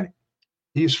my mind,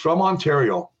 he's from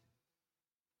Ontario.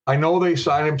 I know they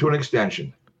signed him to an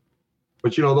extension,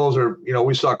 but those are,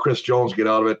 we saw Chris Jones get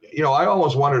out of it. I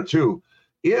almost wondered too,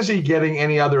 is he getting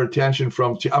any other attention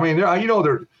from?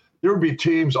 There would be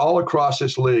teams all across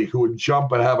this league who would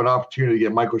jump and have an opportunity to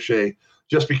get Mike O'Shea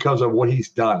just because of what he's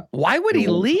done. Why would he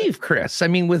leave, Chris? I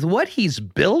mean, with what he's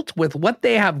built, with what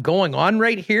they have going on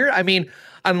right here, I mean,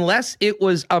 unless it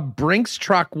was a Brinks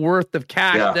truck worth of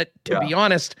cash be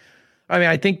honest, I mean,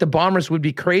 I think the Bombers would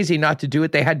be crazy not to do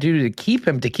what they had to do to keep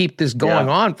him, to keep this going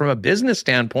on from a business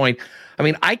standpoint. I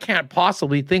mean, I can't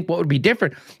possibly think what would be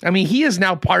different. I mean, he is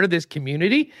now part of this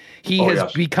community. He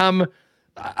has become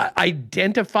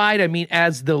identified,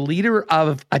 as the leader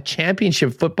of a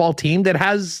championship football team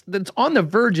that's on the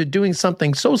verge of doing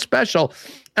something so special.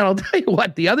 And I'll tell you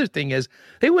what, the other thing is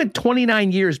they went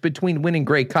 29 years between winning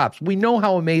Grey Cups. We know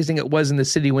how amazing it was in the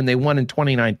city when they won in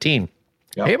 2019.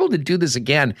 Yep. Able to do this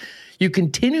again. You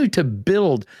continue to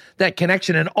build that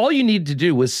connection, and all you need to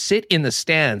do was sit in the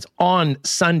stands on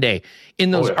Sunday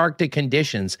in those Arctic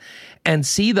conditions and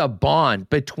see the bond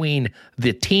between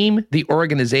the team, the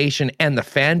organization, and the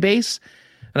fan base.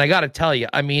 And I got to tell you,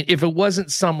 I mean, if it wasn't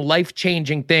some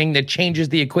life-changing thing that changes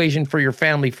the equation for your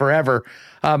family forever,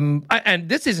 and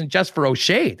this isn't just for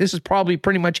O'Shea, this is probably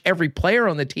pretty much every player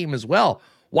on the team as well.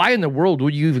 Why in the world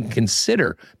would you even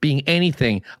consider being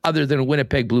anything other than a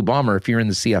Winnipeg Blue Bomber if you're in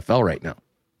the CFL right now?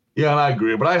 Yeah, and I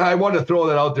agree. But I wanted to throw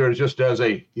that out there just as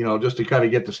a, just to kind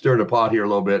of get to stir the pot here a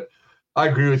little bit. I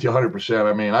agree with you 100%.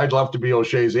 I mean, I'd love to be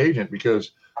O'Shea's agent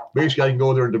because basically I can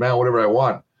go there and demand whatever I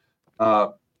want.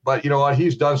 But you know what?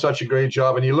 He's done such a great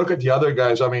job. And you look at the other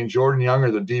guys. I mean, Jordan Younger,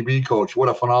 the DB coach, what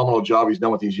a phenomenal job he's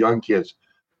done with these young kids.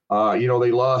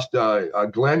 They lost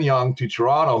Glenn Young to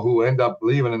Toronto, who ended up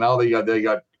leaving, and now they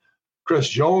got Chris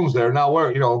Jones there. Now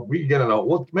we can get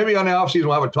into maybe on the offseason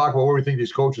we'll have a talk about where we think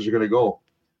these coaches are going to go.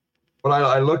 But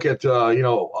I look at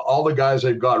all the guys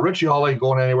they've got. Richie Hall ain't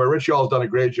going anywhere. Richie Hall's done a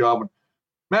great job.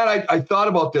 Man, I thought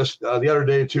about this the other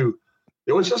day too.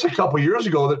 It was just a couple years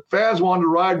ago that fans wanted to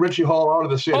ride Richie Hall out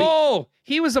of the city. Oh,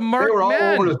 he was a marked man. They were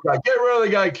all over this guy. Get rid of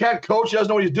the guy. Can't coach. He doesn't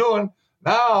know what he's doing.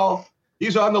 Now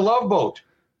he's on the Love Boat.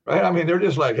 Right? I mean, they're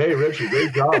just like, hey, Richie,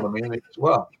 great job. I mean, a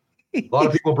lot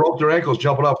of people broke their ankles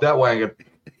jumping off that wagon.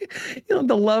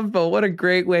 The Love Boat, what a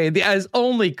great way. As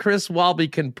only Chris Walby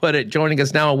can put it, joining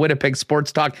us now on Winnipeg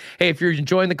Sports Talk. Hey, if you're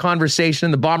enjoying the conversation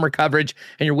and the Bomber coverage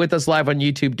and you're with us live on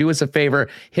YouTube, do us a favor,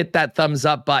 hit that thumbs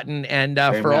up button. And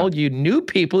for all you new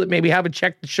people that maybe haven't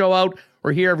checked the show out,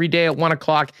 We're here every day at 1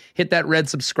 o'clock. Hit that red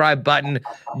subscribe button.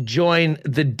 Join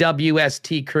the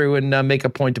WST crew and make a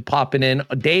point to popping in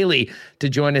daily to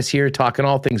join us here, talking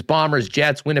all things Bombers,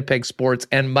 Jets, Winnipeg sports,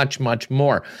 and much, much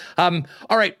more. All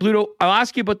right, Bluto, I'll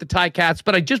ask you about the Ticats,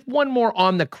 but I just one more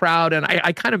on the crowd, and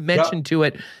I kind of mentioned to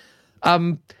it.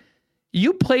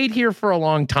 You played here for a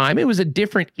long time. It was a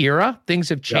different era. Things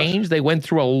have changed. Yes. They went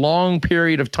through a long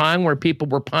period of time where people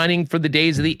were pining for the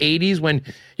days of the 80s when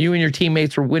you and your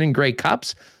teammates were winning Grey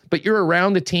Cups. But you're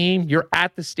around the team. You're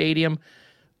at the stadium.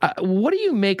 What do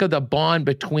you make of the bond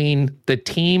between the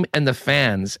team and the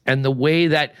fans and the way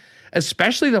that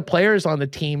especially the players on the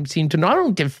team seem to not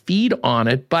only to feed on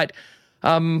it, but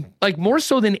like more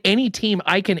so than any team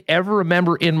I can ever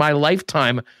remember in my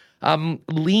lifetime,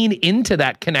 lean into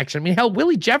that connection. I mean, hell,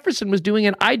 Willie Jefferson was doing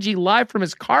an IG live from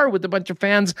his car with a bunch of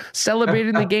fans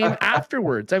celebrating the game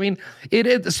afterwards. I mean,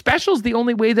 special is the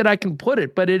only way that I can put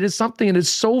it, but it is something that is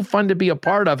so fun to be a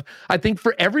part of, I think,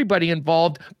 for everybody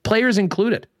involved, players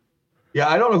included. Yeah,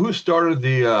 I don't know who started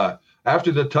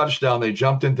after the touchdown, they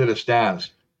jumped into the stands.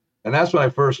 And that's when I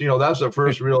first, that's the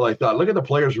first real, I thought, look at the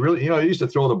players really, he used to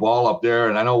throw the ball up there.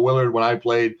 And I know Willard, when I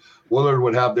played, Willard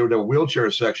would have, there was a wheelchair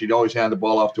section. He'd always hand the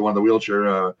ball off to one of the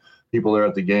wheelchair people there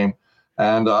at the game.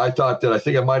 And I thought I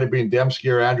think it might have been Dembski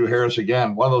or Andrew Harris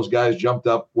again. One of those guys jumped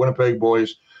up, Winnipeg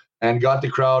boys, and got the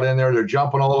crowd in there. They're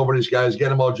jumping all over these guys,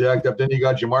 getting them all jacked up. Then you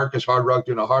got Jamarcus Hardrock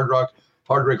doing a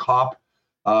Hardrick hop.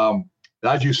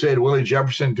 As you said, Willie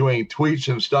Jefferson doing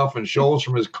tweets and stuff and shows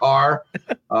from his car.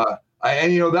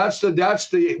 That's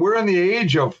the we're in the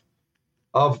age of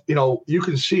you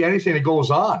can see anything that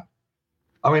goes on.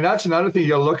 I mean, that's another thing you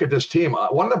got to look at this team.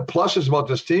 One of the pluses about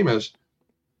this team is,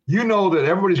 that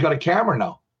everybody's got a camera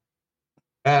now.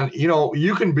 And,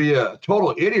 you can be a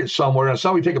total idiot somewhere and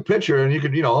somebody take a picture and you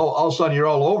could, all of a sudden you're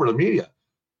all over the media.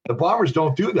 The Bombers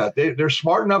don't do that. They're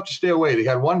smart enough to stay away. They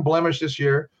had one blemish this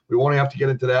year. We won't have to get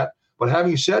into that. But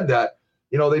having said that,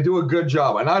 they do a good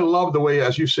job. And I love the way,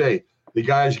 as you say, the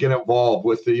guys get involved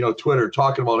with the, Twitter,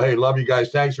 talking about, hey, love you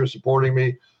guys. Thanks for supporting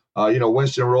me.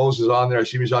 Winston Rose is on there. I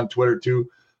see he's on Twitter too.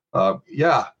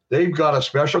 They've got a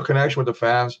special connection with the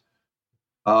fans.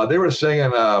 They were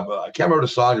singing, I can't remember the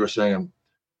song they were singing.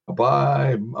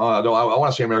 Bye. No, I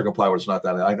want to say American Pie, but it's not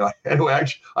that. I know. Anyway,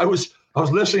 actually, I was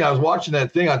listening. I was watching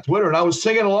that thing on Twitter, and I was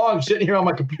singing along, sitting here on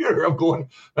my computer. I'm going,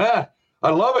 man, I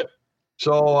love it.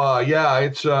 So,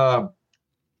 it's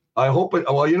I hope it.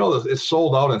 Well, it's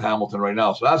sold out in Hamilton right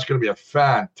now, so that's going to be a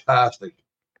fantastic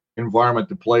environment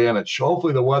to play in.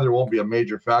 Hopefully the weather won't be a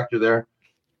major factor there.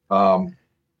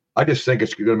 I just think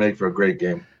it's going to make for a great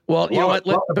game. Well, you know what?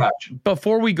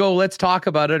 Before we go, let's talk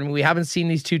about it. I mean, we haven't seen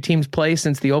these two teams play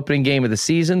since the opening game of the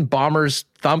season. Bombers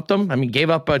thumped them. I mean, gave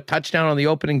up a touchdown on the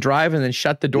opening drive and then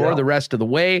shut the door the rest of the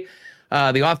way.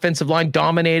 The offensive line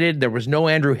dominated. There was no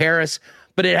Andrew Harris.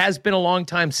 But it has been a long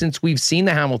time since we've seen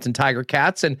the Hamilton Tiger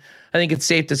Cats, and I think it's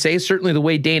safe to say, certainly the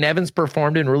way Dane Evans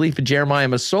performed in relief of Jeremiah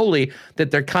Masoli,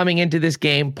 that they're coming into this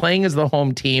game playing as the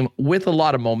home team with a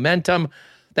lot of momentum.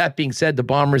 That being said, the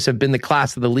Bombers have been the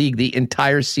class of the league the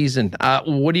entire season.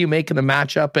 What do you make of the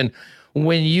matchup? And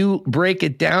when you break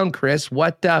it down, Chris,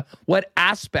 what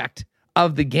aspect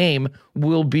of the game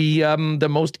will be the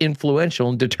most influential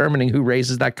in determining who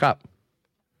raises that cup?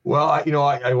 Well,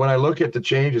 I when I look at the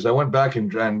changes, I went back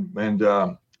and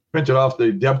printed off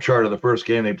the depth chart of the first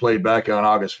game they played back on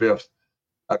August 5th.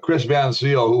 Chris Van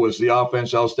Zyl, who was the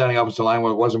outstanding offensive line,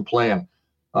 wasn't playing.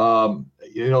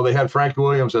 They had Frank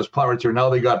Williams as punt return.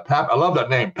 Now they got Pap. I love that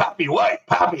name, Pappy White.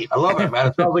 Pappy, I love it, man.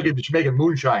 It sounds like it's making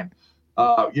moonshine.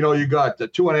 You got the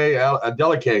 2-and-A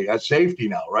Delicate at safety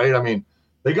now, right? I mean,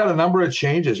 they got a number of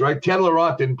changes, right? Ted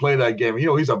Laurent didn't play that game.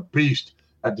 He's a beast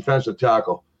at defensive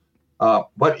tackle.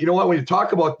 But you know what? When you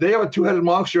talk about, they have a two-headed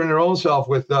monster in their own self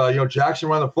with Jackson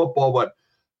running the football. But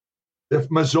if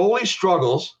Mazzoli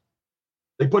struggles,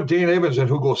 they put Dane Evans in,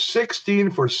 who goes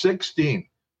 16 for 16.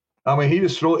 I mean, he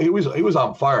was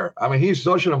on fire. I mean, he's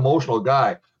such an emotional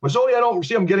guy. Mazzoli, I don't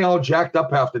see him getting all jacked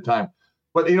up half the time.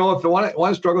 But if the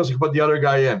one struggles, you can put the other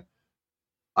guy in.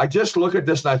 I just look at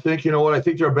this and I think, I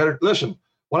think they're better. Listen,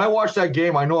 when I watch that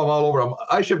game, I know I'm all over.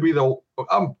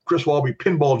 I'm Chris Walby,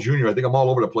 Pinball Jr. I think I'm all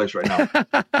over the place right now.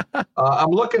 I'm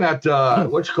looking at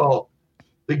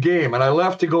the game, and I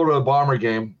left to go to a Bomber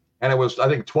game, and it was, I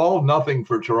think, 12-0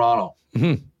 for Toronto.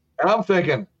 Mm-hmm. And I'm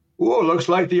thinking, ooh, looks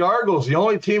like the Argos, the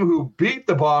only team who beat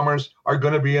the Bombers, are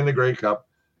going to be in the Grey Cup.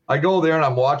 I go there, and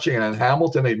I'm watching, and in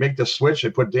Hamilton, they make the switch. They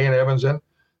put Dane Evans in,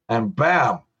 and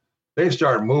bam, they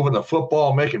start moving the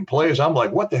football, making plays. I'm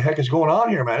like, what the heck is going on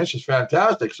here, man? This is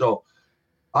fantastic. So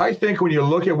I think when you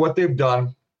look at what they've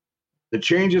done, the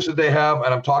changes that they have,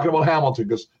 and I'm talking about Hamilton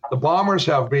because the Bombers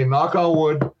have been, knock on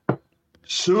wood,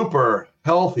 super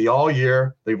healthy all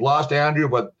year. They've lost Andrew,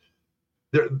 but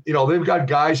they've got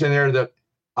guys in there that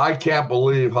I can't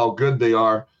believe how good they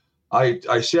are.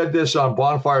 I said this on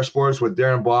Bonfire Sports with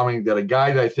Darren Bombing that a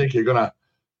guy that I think you're going to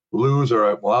lose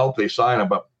or, well, I hope they sign him,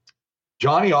 but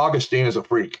Johnny Augustine is a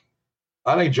freak.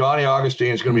 I think Johnny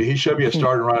Augustine is going to he should be a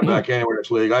starting running back anywhere in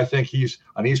this league. I think he's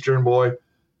an Eastern boy.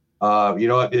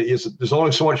 There's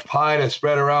only so much pie that's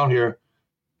spread around here.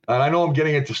 And I know I'm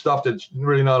getting into stuff that's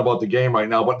really not about the game right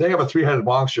now, but they have a three-headed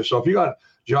monster. So if you got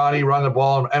Johnny run the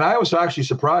ball, and I was actually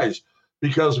surprised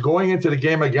because going into the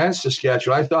game against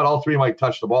Saskatchewan, I thought all three might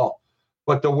touch the ball.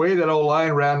 But the way that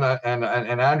O-line ran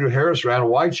and Andrew Harris ran,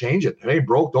 why change it? It ain't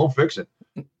broke, don't fix it.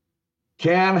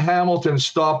 Can Hamilton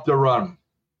stop the run?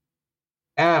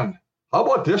 And how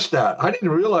about this stat? I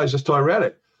didn't realize this till I read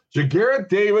it. Jagarrett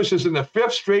Davis is in the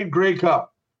 5th straight Grey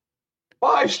Cup.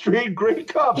 5 straight Grey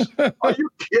Cups. Are you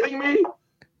kidding me?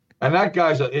 And that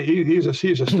guy's he's a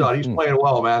stud. He's playing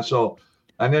well, man. So,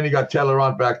 and then you got Ted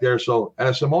Laurent back there. So, and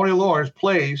if Simone Lawrence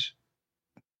plays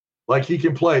like he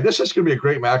can play, this is going to be a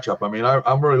great matchup. I mean,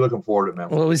 I'm really looking forward to it, man.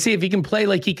 Well, we'll see if he can play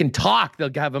like he can talk.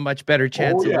 They'll have a much better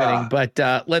chance of winning. But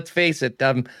let's face it,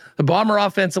 the Bomber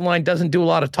offensive line doesn't do a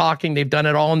lot of talking. They've done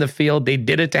it all in the field. They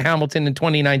did it to Hamilton in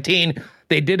 2019.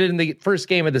 They did it in the first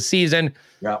game of the season.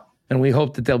 Yeah. And we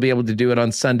hope that they'll be able to do it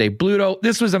on Sunday. Bluto,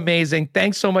 this was amazing.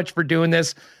 Thanks so much for doing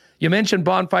this. You mentioned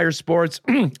Bonfire Sports.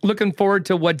 Looking forward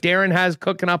to what Darren has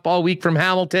cooking up all week from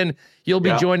Hamilton. You'll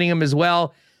be joining him as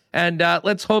well. And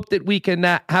let's hope that we can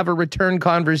have a return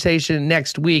conversation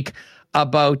next week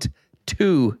about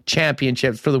 2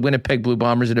 championships for the Winnipeg Blue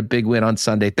Bombers and a big win on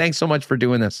Sunday. Thanks so much for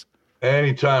doing this.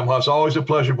 Anytime, Huss. Always a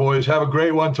pleasure, boys. Have a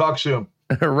great one. Talk soon.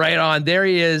 Right on. There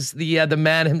he is, the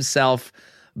man himself,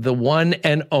 the one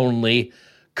and only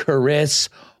Chris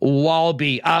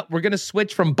Walby. We're going to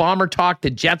switch from Bomber talk to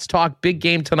Jets talk. Big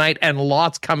game tonight and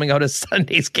lots coming out of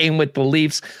Sunday's game with the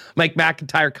Leafs. Mike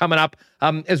McIntyre coming up.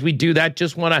 As we do that,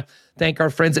 just want to thank our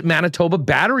friends at Manitoba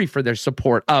Battery for their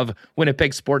support of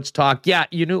Winnipeg Sports Talk. Yeah,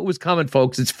 you knew it was coming,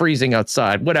 folks. It's freezing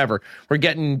outside. Whatever. We're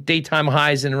getting daytime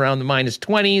highs in around the minus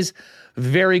 20s.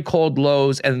 Very cold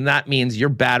lows, and that means your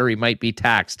battery might be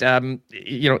taxed.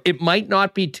 It might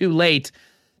not be too late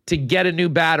to get a new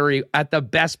battery at the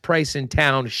best price in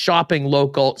town, shopping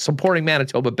local, supporting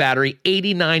Manitoba Battery,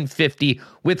 $89.50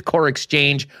 with Core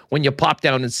Exchange when you pop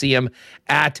down and see them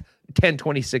at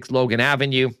 1026 Logan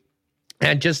Avenue.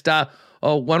 And just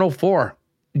 104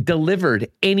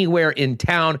 delivered anywhere in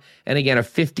town. And again, a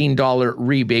 $15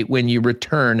 rebate when you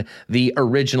return the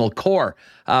original Core.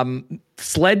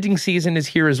 Sledding season is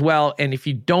here as well. And if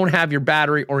you don't have your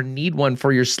battery or need one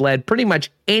for your sled, pretty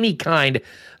much any kind,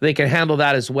 they can handle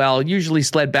that as well. Usually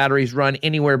sled batteries run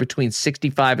anywhere between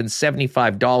 $65 and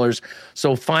 $75.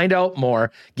 So find out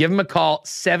more. Give them a call,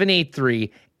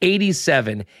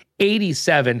 783-8787,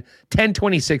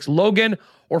 1026 Logan,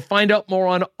 or find out more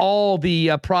on all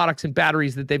the products and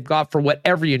batteries that they've got for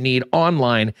whatever you need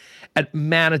online at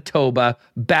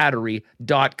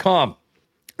manitobabattery.com.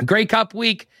 Grey Cup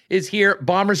week is here.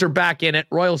 Bombers are back in it.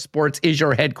 Royal Sports is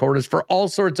your headquarters for all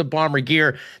sorts of Bomber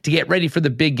gear to get ready for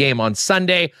the big game on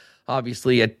Sunday.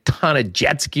 Obviously, a ton of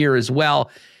Jets gear as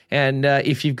well. And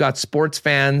if you've got sports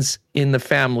fans in the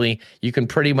family, you can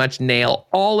pretty much nail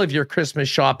all of your Christmas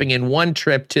shopping in one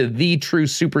trip to the true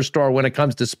superstore when it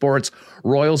comes to sports,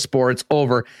 Royal Sports,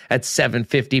 over at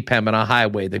 750 Pembina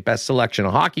Highway. The best selection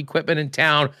of hockey equipment in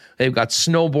town. They've got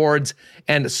snowboards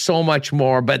and so much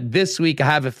more. But this week, I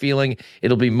have a feeling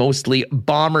it'll be mostly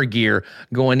Bomber gear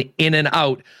going in and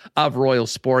out of Royal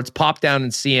Sports. Pop down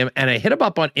and see him. And I hit him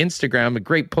up on Instagram. A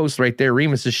great post right there.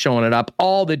 Remus is showing it up.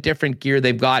 All the different gear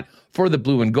they've got for the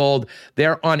blue and gold.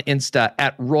 They're on Insta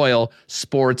at Royal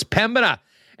Sports Pembina.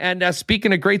 And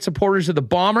speaking of great supporters of the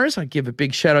Bombers, I give a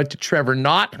big shout out to Trevor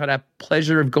Knott. Had a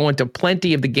pleasure of going to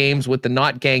plenty of the games with the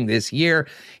Knott gang this year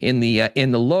in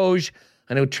the Loge.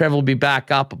 I know Trevor will be back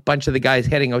up. A bunch of the guys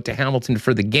heading out to Hamilton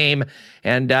for the game.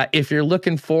 And if you're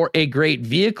looking for a great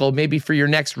vehicle, maybe for your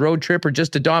next road trip or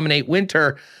just to dominate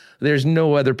winter, there's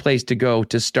no other place to go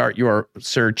to start your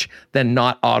search than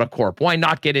Knott Autocorp. Why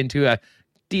not get into a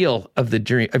deal of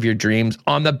your dreams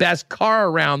on the best car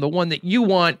around, the one that you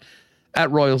want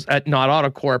at Knott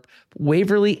Autocorp?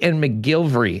 Waverly and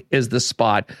McGillivray is the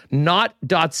spot.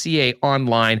 Knott.ca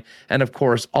online, and of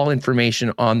course, all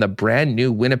information on the brand new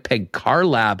Winnipeg Car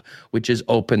Lab, which is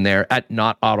open there at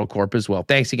Knott Autocorp as well.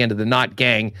 Thanks again to the Knott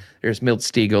gang. There's Milt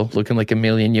Stiegel looking like $1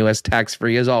 million US tax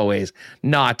free as always.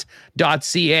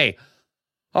 Knott.ca.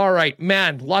 All right,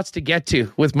 man, lots to get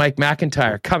to with Mike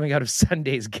McIntyre coming out of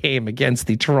Sunday's game against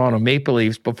the Toronto Maple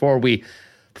Leafs before we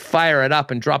fire it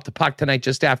up and drop the puck tonight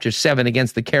just after 7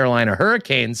 against the Carolina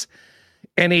Hurricanes.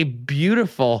 And a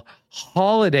beautiful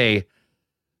holiday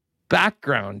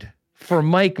background for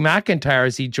Mike McIntyre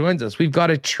as he joins us. We've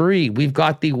got a tree. We've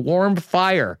got the warm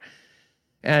fire.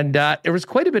 And there was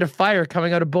quite a bit of fire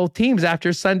coming out of both teams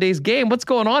after Sunday's game. What's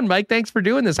going on, Mike? Thanks for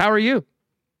doing this. How are you?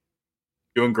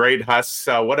 Doing great, Huss.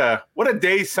 What a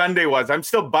day Sunday was. I'm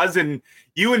still buzzing.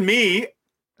 You and me,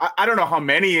 I don't know how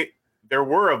many there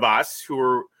were of us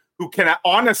who can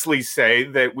honestly say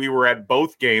that we were at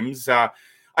both games.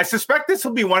 I suspect this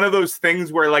will be one of those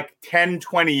things where like 10,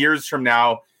 20 years from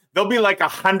now, there'll be like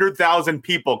 100,000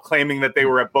 people claiming that they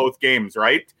were at both games,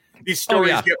 right? These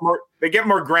stories get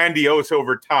more grandiose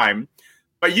over time.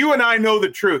 But you and I know the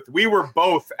truth. We were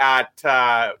both at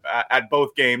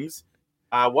both games.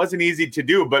 Wasn't easy to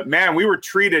do, but man, we were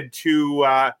treated to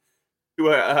a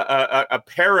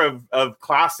pair of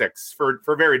classics for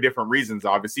very different reasons.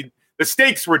 Obviously, the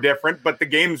stakes were different, but the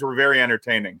games were very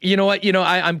entertaining. You know what?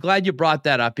 I'm glad you brought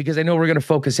that up because I know we're going to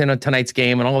focus in on tonight's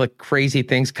game and all the crazy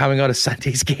things coming out of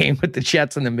Sunday's game with the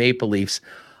Jets and the Maple Leafs.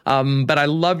 But I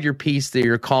love your piece,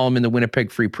 your column in the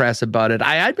Winnipeg Free Press about it.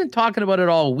 I'd been talking about it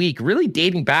all week, really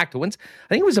dating back to once, I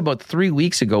think it was about 3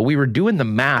 weeks ago, we were doing the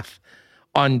math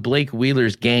on Blake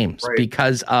Wheeler's games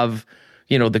because of,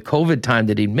 the COVID time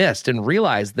that he missed and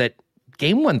realized that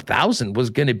game 1000 was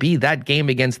going to be that game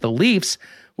against the Leafs,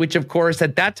 which of course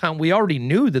at that time we already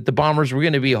knew that the Bombers were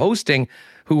going to be hosting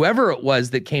whoever it was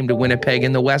that came to Winnipeg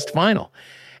in the West Final.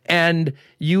 And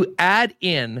you add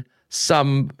in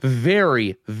some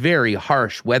very, very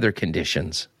harsh weather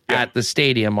conditions at the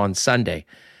stadium on Sunday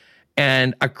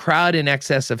and a crowd in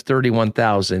excess of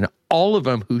 31,000, all of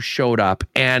them who showed up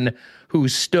and who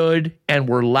stood and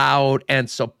were loud and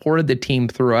supported the team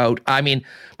throughout. I mean,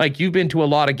 like you've been to a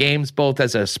lot of games, both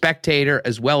as a spectator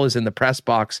as well as in the press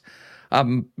box.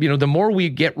 The more we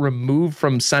get removed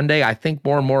from Sunday, I think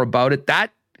more and more about it. The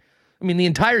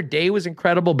entire day was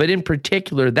incredible, but in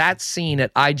particular, that scene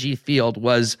at IG Field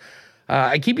was,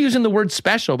 I keep using the word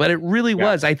special, but it really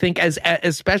was, I think, as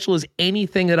special as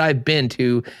anything that I've been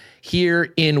to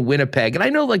here in Winnipeg. And I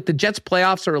know like the Jets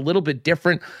playoffs are a little bit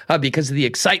different because of the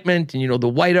excitement and,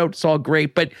 the whiteout, it's all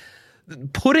great. But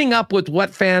putting up with what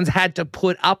fans had to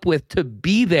put up with to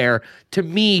be there, to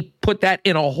me, put that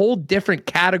in a whole different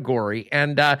category.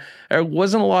 And there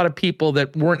wasn't a lot of people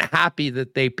that weren't happy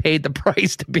that they paid the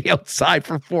price to be outside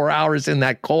for 4 hours in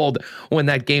that cold when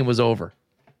that game was over.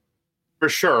 For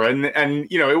sure. And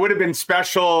it would have been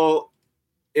special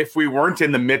if we weren't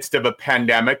in the midst of a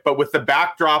pandemic, but with the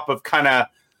backdrop of kind of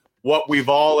what we've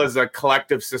all as a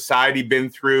collective society been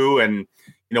through and,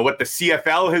 what the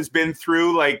CFL has been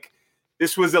through, like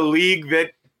this was a league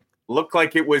that looked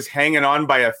like it was hanging on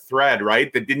by a thread,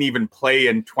 right? That didn't even play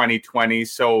in 2020.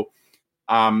 So,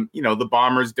 the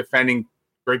Bombers defending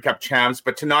Grey Cup champs,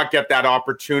 but to not get that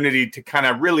opportunity to kind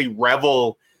of really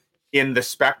revel in the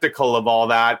spectacle of all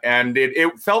that. And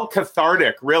it felt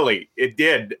cathartic, really. It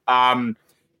did,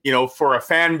 for a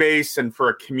fan base and for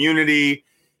a community.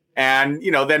 And,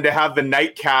 then to have the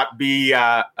nightcap be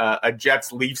a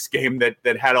Jets-Leafs game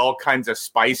that had all kinds of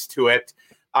spice to it.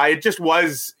 It just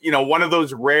was, one of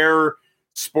those rare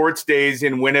sports days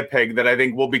in Winnipeg that I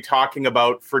think we'll be talking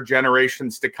about for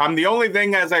generations to come. The only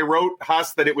thing, as I wrote,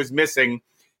 Huss, that it was missing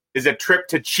is a trip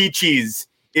to Chi-Chi's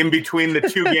in between the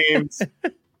two games.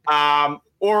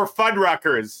 Or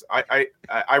Fuddruckers.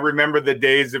 I remember the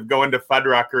days of going to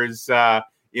Fuddruckers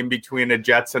in between a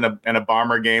Jets and a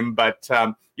Bomber game. But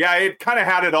it kind of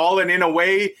had it all. And in a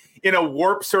way, in a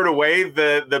warp sort of way,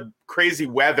 the crazy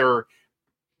weather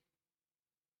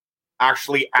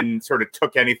actually sort of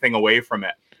took anything away from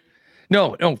it.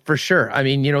 No, for sure. I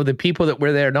mean, the people that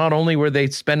were there, not only were they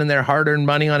spending their hard-earned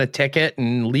money on a ticket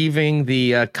and leaving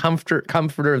the comfort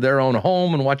of their own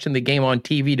home and watching the game on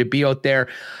TV to be out there,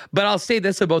 but I'll say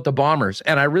this about the Bombers,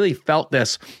 and I really felt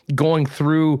this going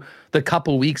through the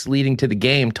couple weeks leading to the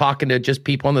game, talking to just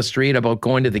people on the street about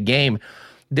going to the game.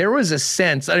 There was a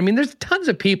sense, there's tons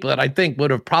of people that I think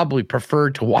would have probably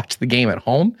preferred to watch the game at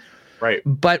home. Right.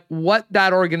 But what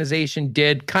that organization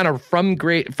did kind of from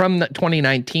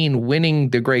 2019 winning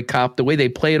the Grey Cup, the way they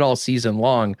played all season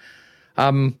long,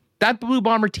 that Blue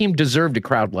Bomber team deserved a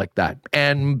crowd like that.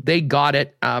 And they got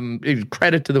it.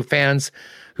 Credit to the fans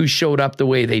who showed up the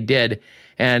way they did.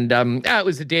 And it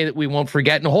was a day that we won't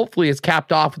forget. And hopefully it's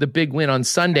capped off with a big win on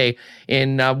Sunday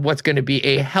in what's going to be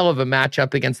a hell of a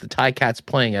matchup against the Ticats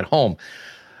playing at home.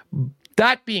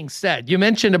 That being said, you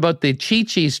mentioned about the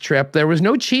Chi-Chi's trip. There was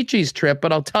no Chi-Chi's trip,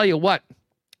 but I'll tell you what,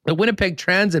 The Winnipeg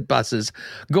Transit buses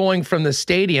going from the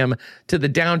stadium to the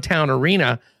downtown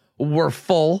arena were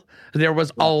full. There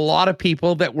was a lot of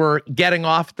people that were getting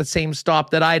off at the same stop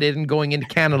that I did and going into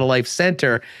Canada Life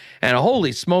Center. And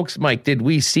holy smokes, Mike, did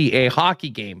we see a hockey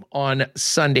game on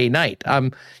Sunday night.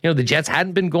 The Jets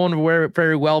hadn't been going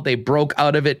very well. They broke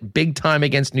out of it big time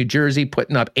against New Jersey,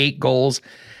 putting up 8 goals.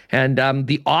 And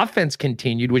the offense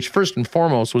continued, which first and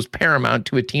foremost was paramount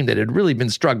to a team that had really been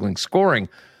struggling scoring.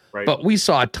 Right. But we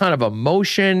saw a ton of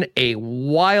emotion, a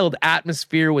wild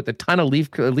atmosphere with a ton of Leaf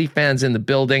fans in the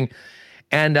building,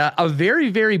 and a very,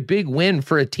 very big win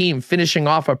for a team finishing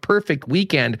off a perfect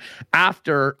weekend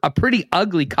after a pretty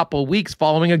ugly couple of weeks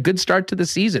following a good start to the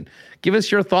season. Give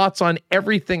us your thoughts on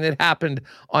everything that happened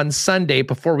on Sunday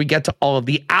before we get to all of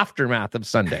the aftermath of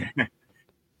Sunday.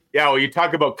 Yeah, well, you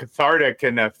talk about cathartic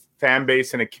and a fan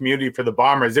base and a community for the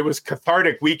Bombers. It was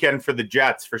cathartic weekend for the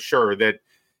Jets for sure. That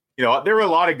there were a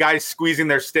lot of guys squeezing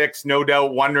their sticks, no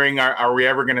doubt, wondering, are we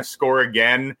ever going to score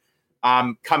again?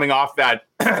 Coming off that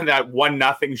 1-0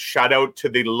 shutout to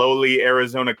the lowly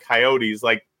Arizona Coyotes,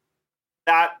 like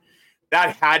that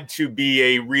had to be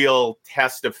a real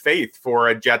test of faith for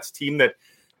a Jets team that,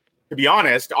 to be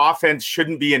honest, offense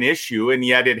shouldn't be an issue, and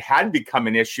yet it had become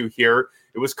an issue here.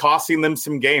 It was costing them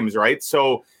some games, right?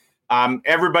 So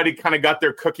everybody kind of got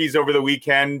their cookies over the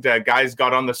weekend. Guys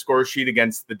got on the score sheet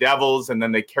against the Devils, and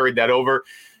then they carried that over.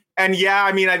 And yeah,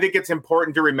 I mean, I think it's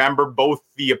important to remember both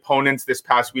the opponents this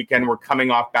past weekend were coming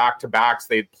off back-to-backs.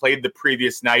 They had played the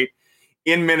previous night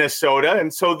in Minnesota.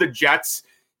 And so the Jets,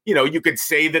 you could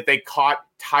say that they caught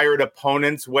tired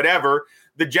opponents, whatever.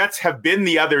 The Jets have been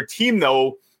the other team,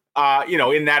 though,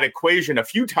 in that equation a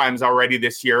few times already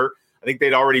this year. I think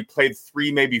they'd already played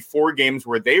 3, maybe 4 games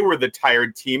where they were the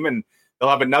tired team, and they'll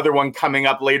have another one coming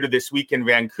up later this week in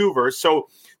Vancouver. So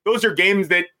those are games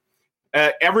that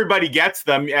everybody gets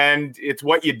them, and it's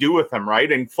what you do with them,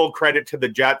 right? And full credit to the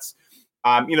Jets.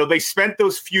 They spent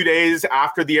those few days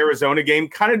after the Arizona game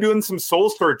kind of doing some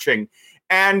soul searching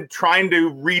and trying to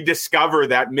rediscover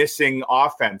that missing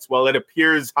offense. Well, it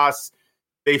appears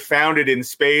they found it in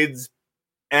spades.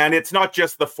 And it's not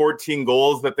just the 14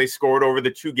 goals that they scored over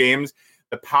the 2 games.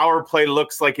 The power play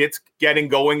looks like it's getting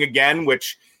going again,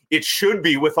 which it should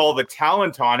be with all the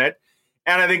talent on it.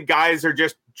 And I think guys are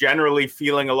just generally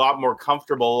feeling a lot more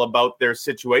comfortable about their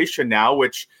situation now,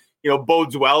 which,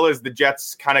 bodes well as the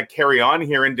Jets kind of carry on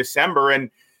here in December,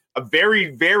 and a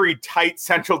very, very tight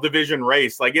Central Division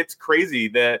race. Like, it's crazy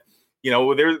that,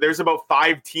 there's about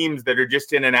 5 teams that are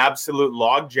just in an absolute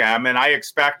logjam. And I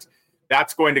expect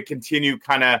that's going to continue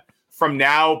kind of from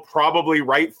now, probably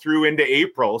right through into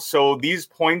April. So these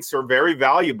points are very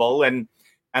valuable, and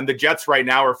the Jets right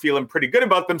now are feeling pretty good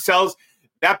about themselves.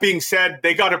 That being said,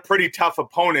 they got a pretty tough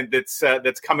opponent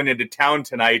that's coming into town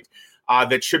tonight.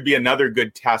 That should be another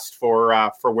good test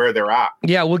for where they're at.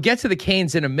 Yeah, we'll get to the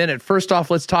Canes in a minute. First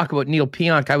off, let's talk about Neil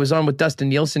Pionk. I was on with Dustin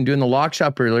Nielsen doing the Lock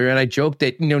Shop earlier, and I joked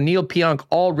that Neil Pionk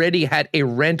already had a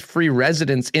rent-free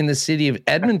residence in the city of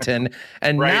Edmonton,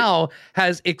 and right. Now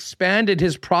has expanded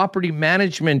his property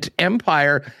management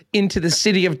empire into the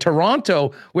city of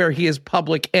Toronto, where he is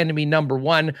public enemy number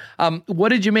 1. What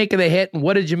did you make of the hit, and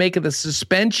what did you make of the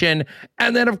suspension?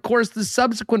 And then, of course, the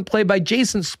subsequent play by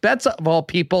Jason Spezza, of all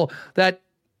people, that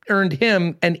earned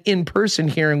him an in-person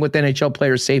hearing with NHL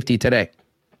player safety today.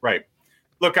 Right.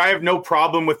 Look, I have no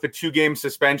problem with the 2-game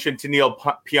suspension to Neil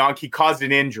Pionk. He caused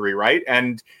an injury, right?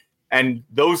 And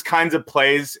those kinds of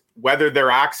plays, whether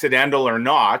they're accidental or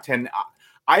not, and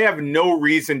I have no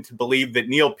reason to believe that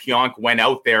Neil Pionk went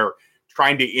out there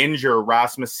trying to injure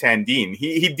Rasmus Sandin.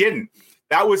 He didn't.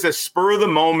 That was a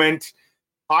spur-of-the-moment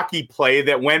hockey play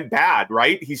that went bad,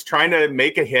 right? He's trying to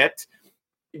make a hit.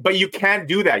 But you can't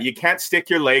do that. You can't stick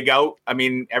your leg out. I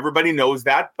mean, everybody knows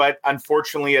that, but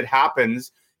unfortunately it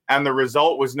happens, and the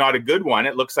result was not a good one.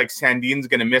 It looks like Sandin's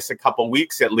going to miss a couple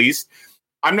weeks at least.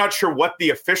 I'm not sure what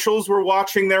the officials were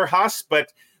watching there, Huss,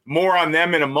 but more on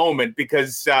them in a moment,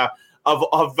 because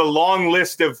of the long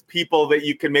list of people that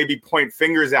you can maybe point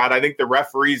fingers at, I think the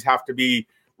referees have to be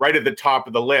right at the top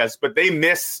of the list. But they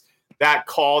miss that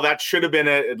call. That should have been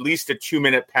at least a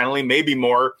 2-minute penalty, maybe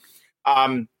more.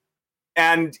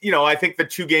 And, I think the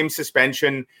 2-game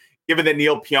suspension, given that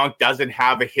Neil Pionk doesn't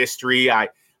have a history,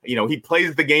 he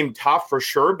plays the game tough for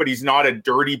sure, but he's not a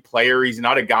dirty player. He's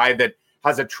not a guy that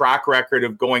has a track record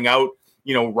of going out,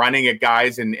 running at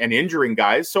guys and injuring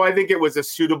guys. So I think it was a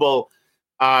suitable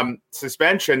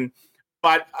suspension.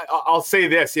 But I'll say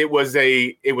this, it was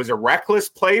a reckless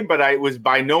play, but it was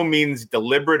by no means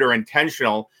deliberate or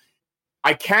intentional.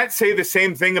 I can't say the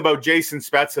same thing about Jason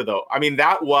Spezza, though. I mean,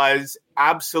 that was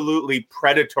absolutely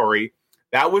predatory.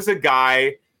 That was a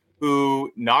guy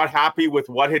who, not happy with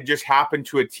what had just happened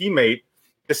to a teammate,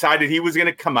 decided he was going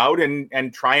to come out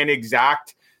and try and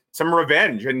exact some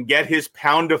revenge and get his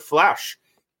pound of flesh.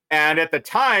 And at the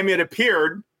time, it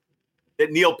appeared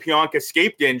that Neil Pionk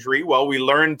escaped injury. Well, we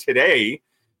learned today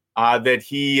that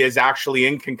he is actually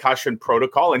in concussion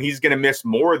protocol, and he's going to miss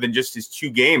more than just his 2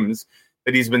 games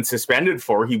that he's been suspended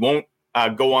for. He won't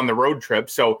go on the road trip.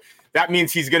 So that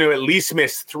means he's going to at least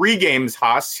miss 3 games,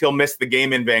 Huss. He'll miss the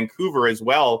game in Vancouver as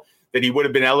well, that he would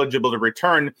have been eligible to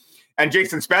return. And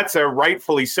Jason Spezza,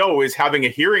 rightfully so, is having a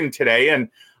hearing today. And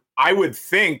I would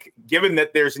think, given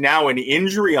that there's now an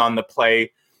injury on the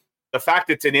play, the fact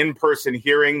it's an in-person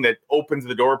hearing that opens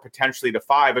the door potentially to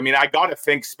 5. I mean, I got to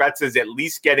think Spezza's at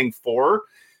least getting 4,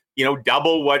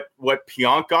 double what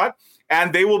Pionk got.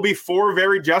 And they will be 4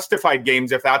 very justified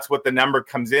games if that's what the number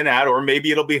comes in at, or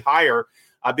maybe it'll be higher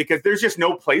because there's just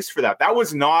no place for that. That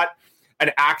was not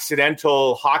an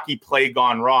accidental hockey play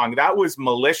gone wrong. That was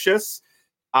malicious.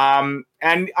 And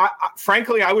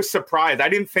frankly, I was surprised. I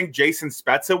didn't think Jason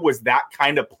Spezza was that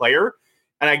kind of player.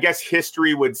 And I guess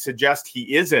history would suggest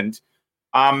he isn't.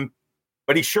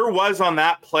 But he sure was on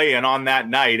that play and on that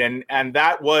night. And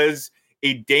that was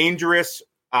a dangerous,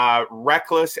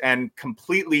 reckless, and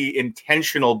completely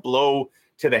intentional blow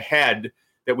to the head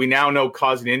that we now know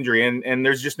caused an injury. And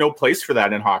there's just no place for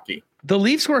that in hockey. The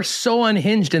Leafs were so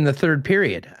unhinged in the third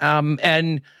period.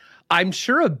 And I'm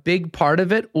sure a big part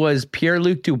of it was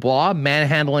Pierre-Luc Dubois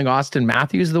manhandling Austin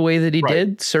Matthews the way that he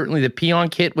did. Certainly the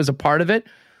Pionk hit was a part of it.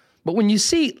 But when you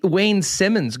see Wayne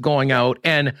Simmons going out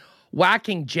and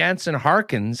whacking Jansen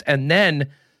Harkins and then,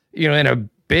 in a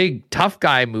big tough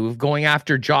guy move going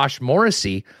after Josh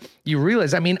Morrissey, you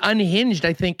realize, unhinged,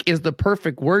 I think, is the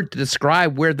perfect word to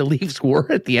describe where the Leafs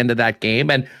were at the end of that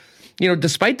game. And,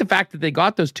 despite the fact that they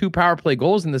got those 2 power play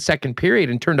goals in the second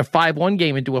period and turned a 5-1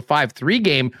 game into a 5-3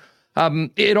 game,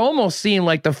 it almost seemed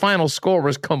like the final score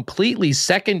was completely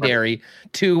secondary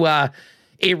to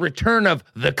a return of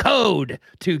the code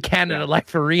to Canada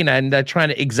Life Arena and trying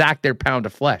to exact their pound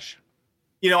of flesh.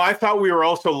 I thought we were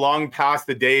also long past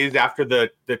the days after the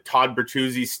Todd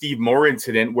Bertuzzi, Steve Moore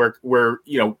incident where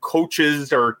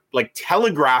coaches are like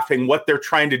telegraphing what they're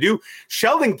trying to do.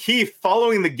 Sheldon Keefe,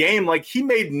 following the game, he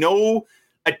made no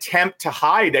attempt to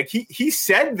hide. He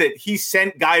said that he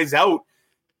sent guys out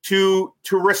to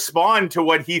respond to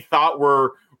what he thought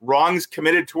were wrongs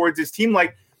committed towards his team.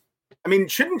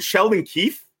 Shouldn't Sheldon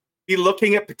Keefe be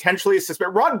looking at potentially a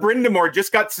suspension? Rod Brindamore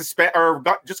just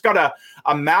got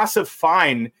a massive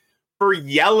fine for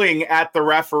yelling at the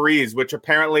referees, which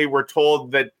apparently we're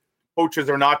told that coaches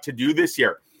are not to do this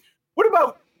year. What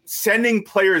about sending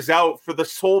players out for the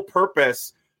sole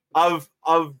purpose of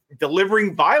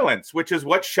delivering violence, which is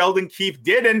what Sheldon Keefe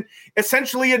did and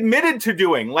essentially admitted to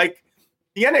doing?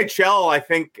 The NHL, I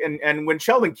think, and when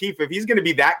Sheldon Keefe, if he's going to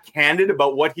be that candid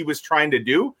about what he was trying to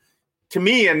do, to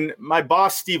me, and my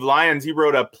boss, Steve Lyons, he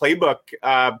wrote a playbook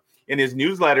in his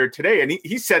newsletter today, and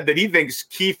he said that he thinks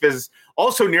Keefe is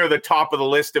also near the top of the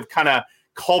list of kind of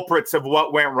culprits of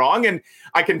what went wrong. And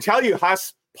I can tell you,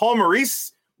 Huss, Paul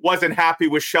Maurice wasn't happy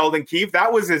with Sheldon Keefe.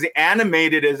 That was as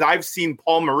animated as I've seen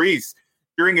Paul Maurice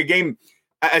during a game.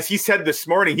 As he said this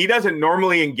morning, he doesn't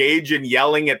normally engage in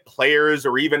yelling at players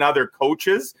or even other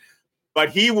coaches, but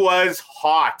he was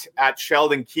hot at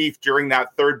Sheldon Keefe during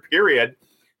that third period,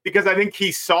 because I think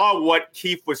he saw what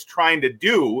Keefe was trying to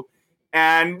do.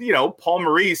 And, Paul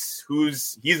Maurice,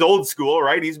 he's old school,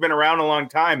 right? He's been around a long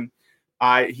time.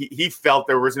 He felt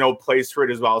there was no place for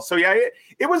it as well. So, yeah,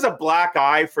 it was a black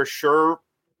eye for sure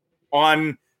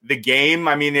on the game.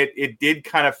 It did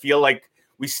kind of feel like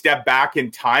we stepped back in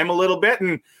time a little bit.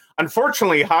 And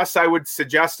unfortunately, Huss, I would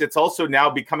suggest it's also now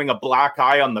becoming a black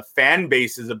eye on the fan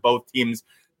bases of both teams.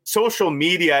 Social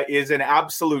media is an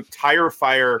absolute tire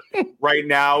fire right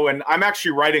now. And I'm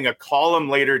actually writing a column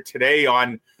later today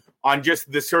on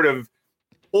just the sort of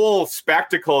whole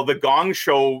spectacle, the gong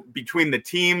show between the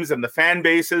teams and the fan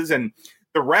bases and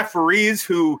the referees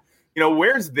who,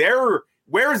 where's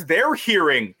their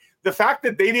hearing? The fact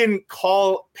that they didn't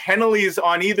call penalties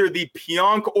on either the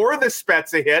Pionk or the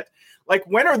Spezza hit,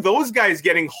 when are those guys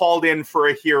getting hauled in for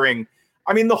a hearing?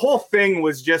 The whole thing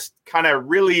was just kind of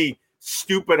really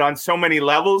stupid on so many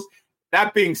levels.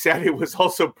 That being said, it was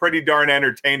also pretty darn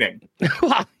entertaining.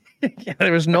 Yeah,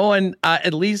 there was no one,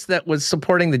 at least that was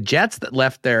supporting the Jets, that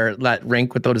left that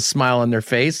rink without a smile on their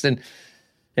face. And,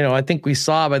 I think we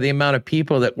saw by the amount of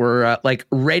people that were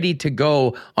ready to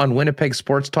go on Winnipeg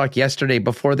Sports Talk yesterday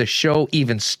before the show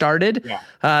even started,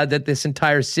 that this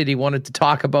entire city wanted to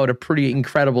talk about a pretty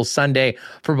incredible Sunday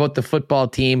for both the football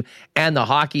team and the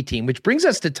hockey team, which brings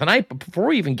us to tonight. But before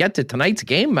we even get to tonight's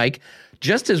game, Mike,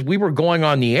 just as we were going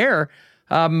on the air,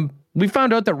 we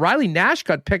found out that Riley Nash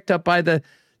got picked up by the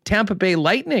Tampa Bay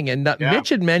Lightning, and Mitch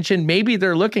had mentioned maybe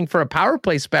they're looking for a power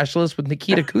play specialist with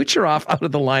Nikita Kucherov out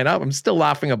of the lineup. I'm still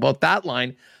laughing about that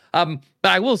line. But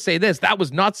I will say this, that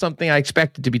was not something I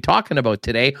expected to be talking about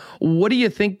today. What do you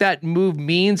think that move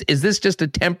means? Is this just a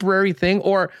temporary thing,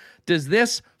 or does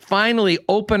this finally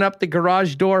open up the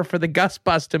garage door for the Gus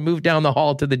Bus to move down the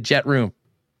hall to the Jet room?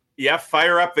 Yeah,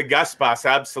 fire up the Gus Bus,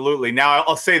 absolutely. Now,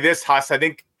 I'll say this, Huss, I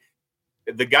think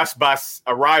the Gus Bus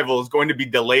arrival is going to be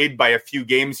delayed by a few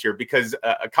games here because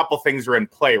a couple things are in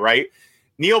play, right?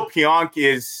 Neil Pionk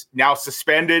is now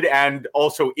suspended and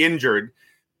also injured.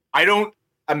 I don't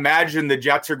imagine the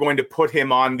Jets are going to put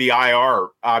him on the IR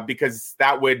because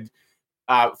that would,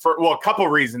 for a couple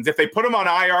reasons. If they put him on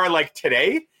IR like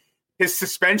today, his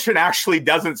suspension actually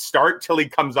doesn't start till he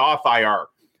comes off IR.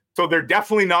 So they're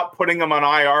definitely not putting him on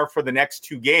IR for the next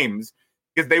 2 games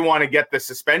because they want to get the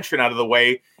suspension out of the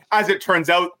way. As it turns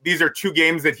out, these are 2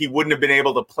 games that he wouldn't have been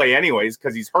able to play anyways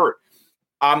because he's hurt.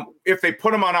 If they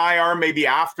put him on IR maybe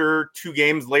after 2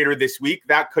 games later this week,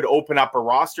 that could open up a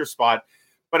roster spot.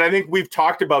 But I think we've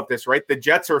talked about this, right? The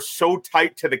Jets are so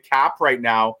tight to the cap right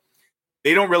now.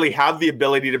 They don't really have the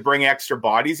ability to bring extra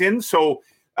bodies in. So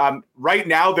right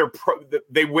now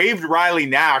they waived Riley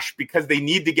Nash because they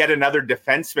need to get another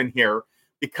defenseman here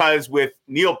because with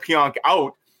Neil Pionk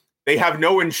out, they have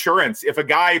no insurance. If a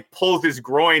guy pulls his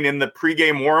groin in the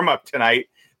pregame warm-up tonight,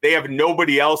 they have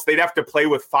nobody else. They'd have to play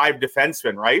with 5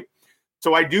 defensemen, right?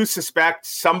 So I do suspect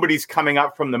somebody's coming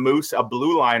up from the Moose, a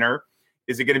blue liner.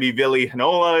 Is it going to be Ville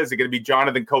Heinola? Is it going to be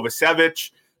Jonathan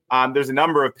Kovacevic? There's a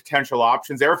number of potential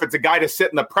options there. If it's a guy to sit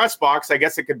in the press box, I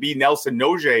guess it could be Nelson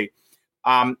Nogier.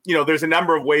 There's a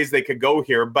number of ways they could go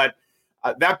here. But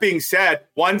that being said,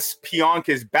 once Pionk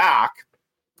is back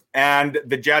and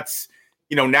the Jets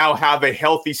now have a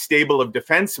healthy stable of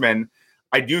defensemen,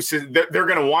 they're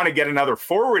going to want to get another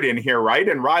forward in here, right?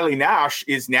 And Riley Nash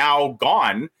is now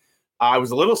gone. I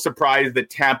was a little surprised that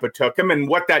Tampa took him. And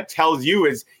what that tells you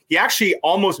is he actually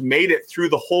almost made it through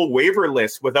the whole waiver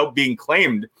list without being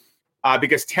claimed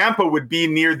because Tampa would be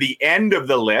near the end of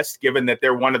the list, given that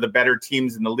they're one of the better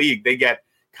teams in the league. They get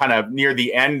kind of near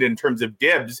the end in terms of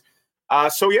dibs.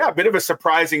 A bit of a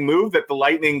surprising move that the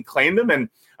Lightning claimed him. And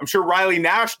I'm sure Riley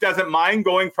Nash doesn't mind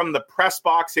going from the press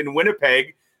box in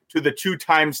Winnipeg to the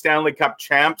 2-time Stanley Cup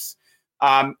champs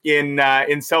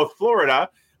in South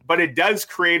Florida. But it does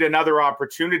create another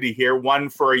opportunity here, one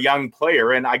for a young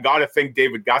player. And I got to think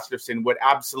David Gustafsson would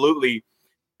absolutely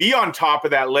be on top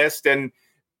of that list and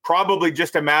probably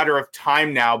just a matter of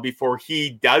time now before he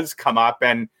does come up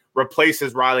and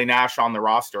replaces Riley Nash on the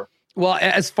roster. Well,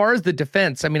 as far as the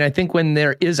defense, I mean, I think when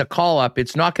there is a call-up,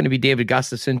 it's not going to be David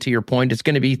Gustafsson, to your point. It's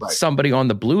going to be somebody on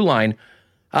the blue line.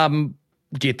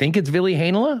 Do you think it's Ville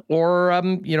Heinola? Or,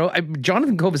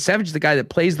 Jonathan Kovacevic is the guy that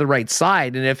plays the right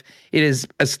side. And if it is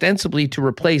ostensibly to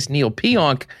replace Neil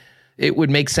Pionk, it would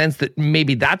make sense that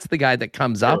maybe that's the guy that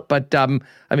comes up. But,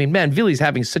 Ville's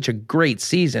having such a great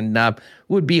season.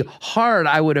 Would be hard,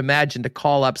 I would imagine, to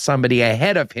call up somebody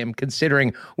ahead of him,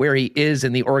 considering where he is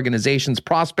in the organization's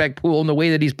prospect pool and the way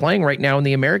that he's playing right now in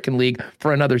the American League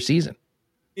for another season.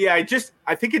 Yeah,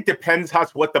 I think it depends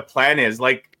what the plan is.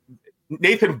 Like,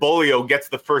 Nathan Beaulieu gets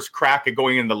the first crack at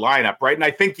going in the lineup, right? And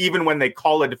I think even when they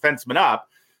call a defenseman up,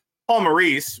 Paul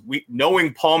Maurice,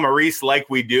 knowing Paul Maurice like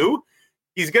we do,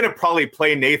 he's going to probably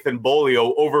play Nathan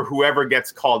Beaulieu over whoever gets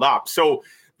called up. So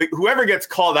whoever gets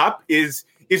called up is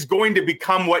going to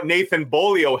become what Nathan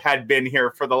Beaulieu had been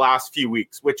here for the last few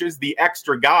weeks, which is the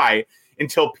extra guy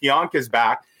until Pionk is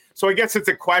back. So I guess it's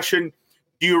a question,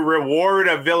 do you reward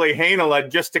a Ville Heinola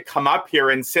just to come up here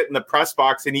and sit in the press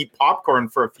box and eat popcorn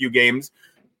for a few games?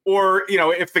 Or,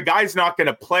 if the guy's not going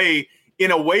to play, in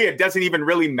a way, it doesn't even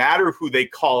really matter who they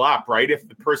call up, right? If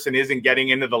the person isn't getting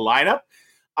into the lineup.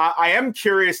 I am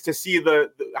curious to see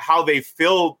how they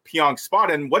fill Pionk's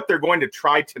spot, and what they're going to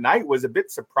try tonight was a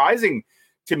bit surprising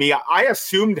to me. I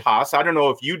assumed, Haas, I don't know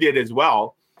if you did as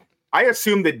well, I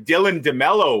assumed that Dylan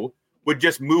DeMello would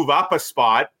just move up a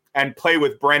spot and play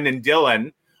with Brendan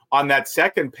Dillon on that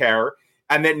second pair,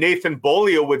 and that Nathan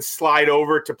Beaulieu would slide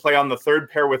over to play on the third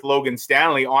pair with Logan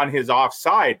Stanley on his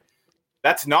offside.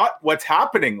 That's not what's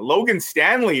happening. Logan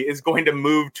Stanley is going to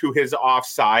move to his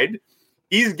offside.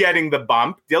 He's getting the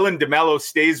bump. Dylan DeMello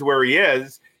stays where he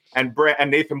is, and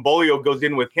Nathan Beaulieu goes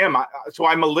in with him. So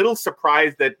I'm a little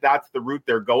surprised that that's the route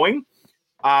they're going.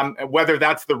 Whether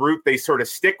that's the route they sort of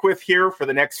stick with here for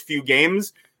the next few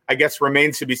games, I guess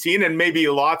remains to be seen. And maybe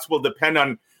lots will depend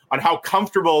on how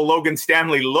comfortable Logan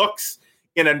Stanley looks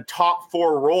in a top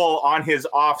 4 role on his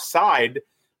offside.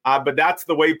 But that's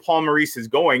the way Paul Maurice is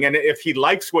going. And if he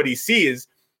likes what he sees,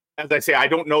 as I say, I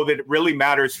don't know that it really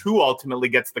matters who ultimately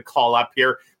gets the call up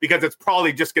here, because it's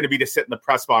probably just going to be to sit in the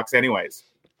press box anyways.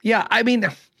 Yeah, I mean,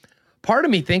 part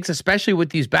of me thinks, especially with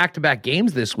these back-to-back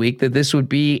games this week, that this would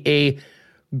be a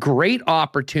great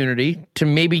opportunity to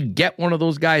maybe get one of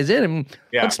those guys in. And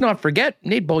let's not forget,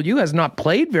 Nate Beaulieu has not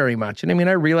played very much. And I mean,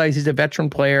 I realize he's a veteran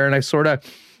player, and I sort of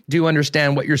do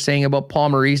understand what you're saying about Paul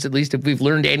Maurice, at least if we've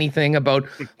learned anything about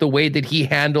the way that he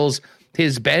handles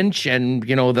his bench and,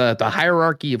 you know, the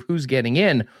hierarchy of who's getting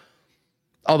in.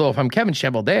 Although if I'm Kevin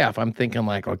Cheveldayoff, I'm thinking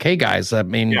like, okay, guys, I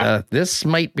mean, this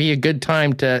might be a good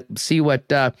time to see what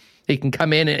he can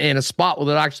come in a spot where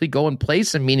they'll actually go and play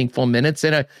some meaningful minutes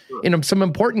in some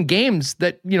important games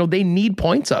that, you know, they need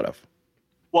points out of.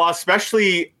 Well,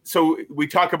 especially, so we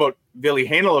talk about Ville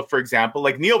Heinola, for example,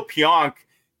 like Neil Pionk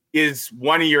is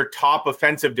one of your top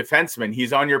offensive defensemen.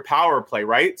 He's on your power play,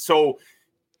 right? So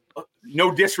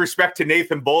no disrespect to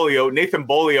Nathan Beaulieu. Nathan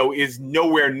Beaulieu is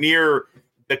nowhere near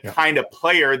the kind of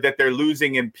player that they're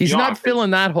losing in Pionk. He's not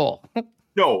filling that hole.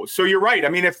 No. So you're right. I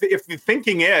mean, if the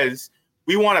thinking is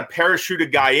we want to parachute a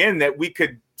guy in that we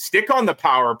could stick on the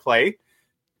power play,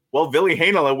 well, Ville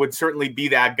Heinola would certainly be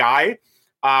that guy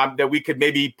that we could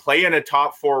maybe play in a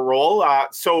top four role.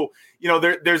 So, you know,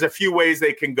 there's a few ways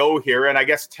they can go here. And I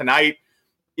guess tonight,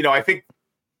 you know, I think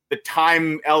the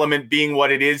time element being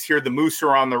what it is here, the Moose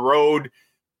are on the road.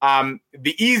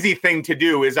 The easy thing to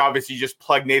do is obviously just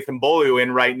plug Nathan Beaulieu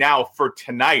in right now for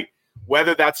tonight,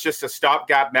 whether that's just a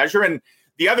stopgap measure. And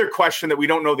the other question that we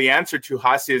don't know the answer to,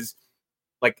 Huss, is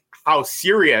like, how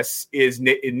serious is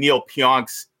Neil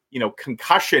Pionk's, you know,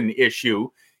 concussion issue?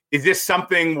 Is this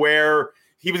something where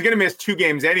he was going to miss 2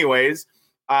 games anyways?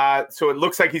 So it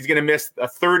looks like he's going to miss a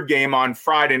 3rd game on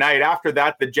Friday night. After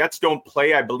that, the Jets don't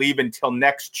play, I believe, until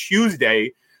next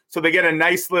Tuesday. So they get a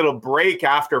nice little break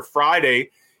after Friday.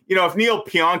 You know, if Neil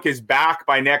Pionk is back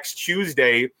by next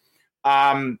Tuesday,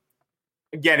 again,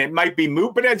 it might be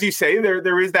moot. But as you say,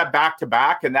 there is that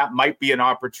back-to-back, and that might be an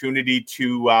opportunity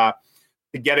to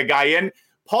get a guy in.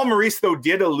 Paul Maurice, though,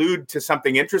 did allude to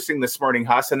something interesting this morning,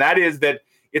 Huss, and that is that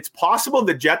it's possible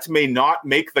the Jets may not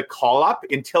make the call-up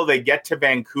until they get to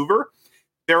Vancouver.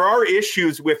 There are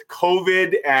issues with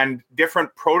COVID and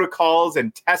different protocols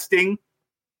and testing.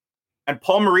 And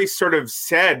Paul Maurice sort of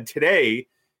said today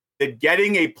that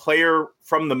getting a player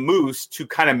from the Moose to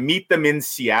kind of meet them in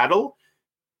Seattle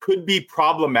could be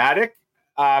problematic,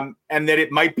 and that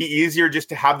it might be easier just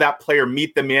to have that player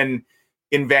meet them in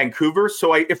Vancouver.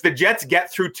 So if the Jets get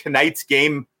through tonight's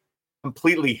game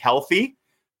completely healthy,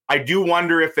 I do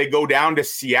wonder if they go down to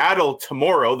Seattle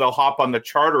tomorrow, they'll hop on the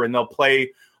charter and they'll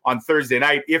play on Thursday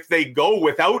night. If they go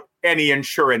without any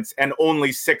insurance and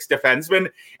only 6 defensemen,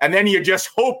 and then you just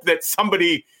hope that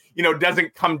somebody, you know,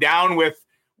 doesn't come down with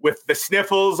the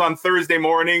sniffles on Thursday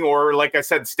morning, or like I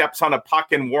said, steps on a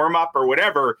puck in warm up or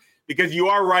whatever, because you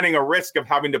are running a risk of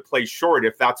having to play short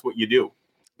if that's what you do.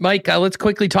 Mike, let's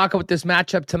quickly talk about this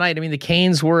matchup tonight. I mean, the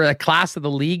Canes were a class of the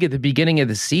league at the beginning of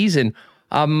the season.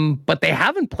 But they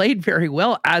haven't played very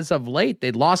well as of late.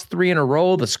 They'd lost 3 in a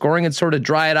row. The scoring had sort of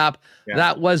dried up. Yeah.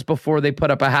 That was before they put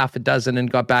up a half a dozen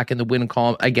and got back in the win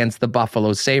column against the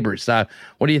Buffalo Sabres.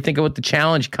 What do you think about the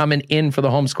challenge coming in for the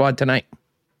home squad tonight?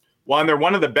 Well, and they're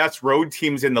one of the best road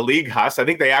teams in the league, Huss. I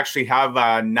think they actually have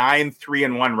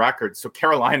 9-3-1 records. So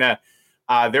Carolina,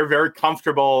 they're very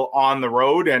comfortable on the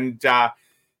road. And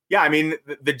yeah, I mean,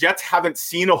 the Jets haven't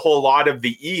seen a whole lot of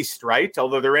the East, right?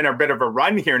 Although they're in a bit of a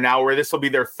run here now where this will be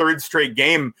their 3rd straight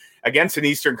game against an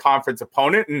Eastern Conference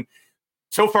opponent. And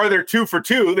so far, they're 2 for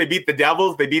 2. They beat the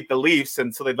Devils, they beat the Leafs,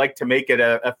 and so they'd like to make it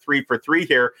a 3 for 3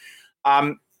 here.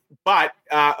 But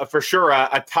for sure,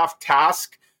 a tough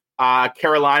task.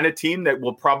 Carolina team that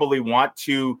will probably want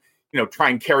to, you know, try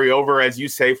and carry over, as you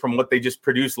say, from what they just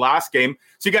produced last game.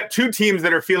 So you got 2 teams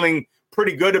that are feeling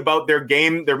pretty good about their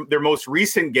game. Their most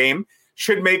recent game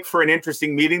should make for an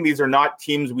interesting meeting. These are not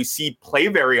teams we see play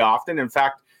very often. In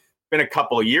fact, it's been a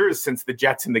couple of years since the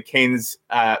Jets and the Canes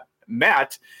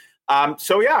met.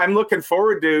 So yeah, I'm looking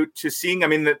forward to seeing. I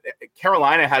mean,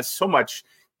 Carolina has so much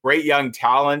great young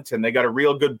talent, and they got a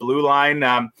real good blue line.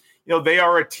 You know, they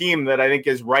are a team that I think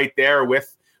is right there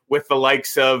with the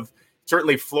likes of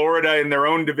certainly Florida in their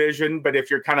own division. But if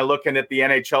you're kind of looking at the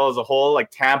NHL as a whole, like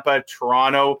Tampa,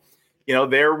 Toronto, you know,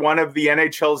 they're one of the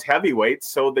NHL's heavyweights.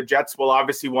 So the Jets will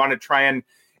obviously want to try and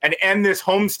end this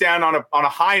homestand on a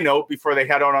high note before they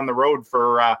head out on the road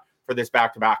for this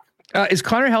back-to-back. Is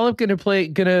Connor Hellip going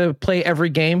to play every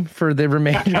game for the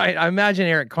remainder? I imagine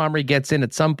Eric Comrie gets in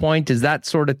at some point. Is that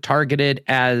sort of targeted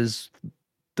as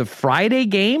the Friday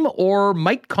game, or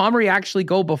might Comrie actually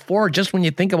go before? Just when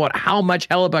you think about how much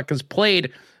Hellebuck has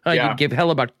played, you'd give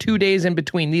Hellebuck 2 days in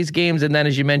between these games, and then,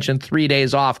 as you mentioned, 3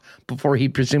 days off before he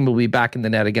presumably be back in the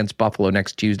net against Buffalo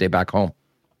next Tuesday back home.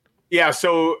 Yeah,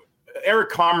 so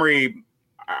Eric Comrie,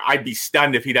 I'd be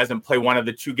stunned if he doesn't play one of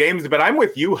the 2 games, but I'm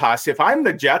with you, Huss. If I'm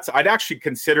the Jets, I'd actually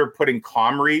consider putting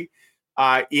Comrie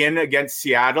in against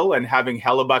Seattle and having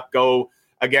Hellebuck go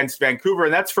against Vancouver.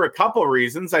 And that's for a couple of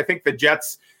reasons. I think the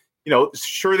Jets,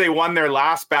 sure, they won their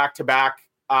last back-to-back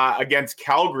against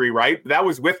Calgary, right? That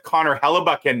was with Connor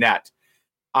Hellebuck in net.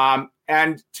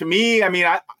 And to me,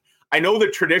 I know the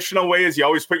traditional way is you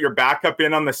always put your backup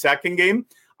in on the second game.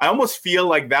 I almost feel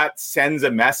like that sends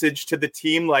a message to the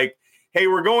team like, hey,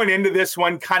 we're going into this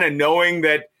one kind of knowing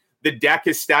that the deck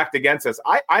is stacked against us.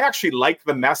 I actually like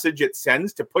the message it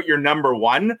sends to put your number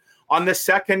one on the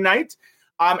second night.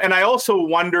 And I also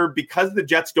wonder, because the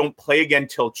Jets don't play again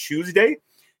till Tuesday,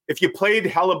 if you played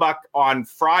Hellebuck on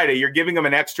Friday, you're giving him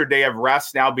an extra day of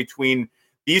rest now between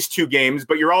these 2 games,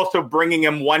 but you're also bringing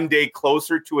him 1 day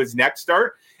closer to his next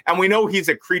start. And we know he's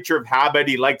a creature of habit.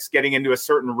 He likes getting into a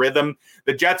certain rhythm.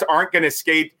 The Jets aren't going to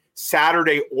skate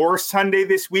Saturday or Sunday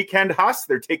this weekend, Huss.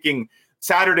 They're taking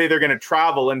Saturday, they're going to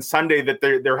travel, and Sunday that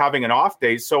they're having an off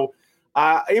day. So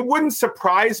it wouldn't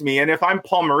surprise me. And if I'm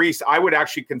Paul Maurice, I would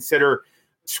actually consider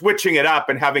switching it up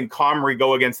and having Comrie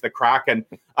go against the Kraken.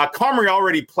 Comrie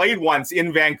already played once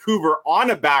in Vancouver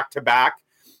on a back-to-back.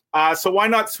 So why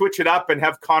not switch it up and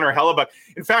have Connor Hellebuck?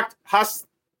 In fact, Huss,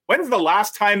 when's the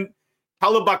last time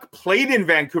Hellebuck played in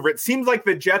Vancouver? It seems like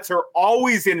the Jets are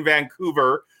always in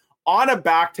Vancouver on a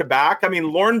back-to-back.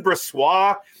 Lorne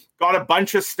Brossoit got a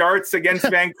bunch of starts against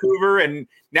Vancouver, and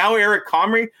now Eric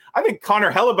Comrie. I think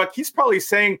Connor Hellebuck, he's probably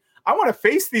saying, I want to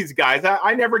face these guys.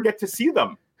 I never get to see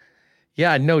them.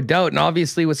 Yeah, no doubt. And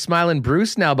obviously with Smiling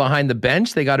Bruce now behind the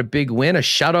bench, they got a big win, a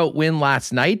shutout win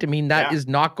last night. That is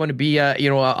not going to be a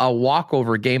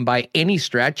walkover game by any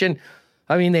stretch. And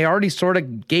they already sort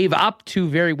of gave up 2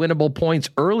 very winnable points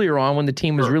earlier on when the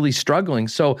team was really struggling.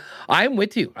 So I'm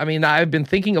with you. I've been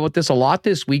thinking about this a lot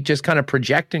this week, just kind of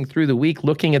projecting through the week,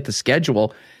 looking at the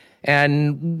schedule.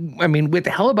 And with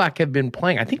Hellebuck have been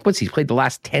playing, I think he's played the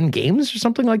last 10 games or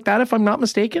something like that, if I'm not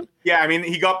mistaken. Yeah,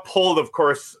 he got pulled, of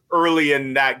course, early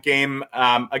in that game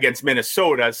against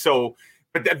Minnesota. So,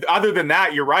 but other than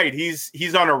that, you're right.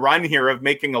 He's on a run here of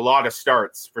making a lot of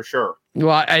starts for sure.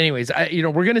 Well, anyways,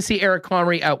 we're going to see Eric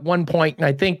Comrie at one point, and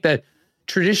I think the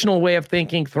traditional way of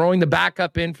thinking, throwing the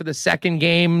backup in for the second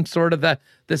game, sort of the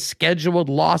scheduled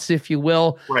loss, if you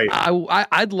will. Right.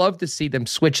 I'd love to see them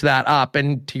switch that up,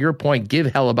 and to your point, give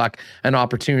Hellebuck an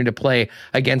opportunity to play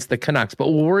against the Canucks. But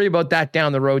we'll worry about that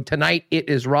down the road. Tonight, it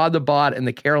is Rod the Bod and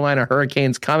the Carolina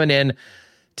Hurricanes coming in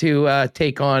to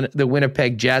take on the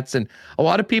Winnipeg Jets. And a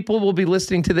lot of people will be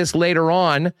listening to this later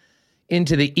on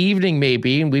into the evening,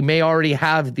 maybe, and we may already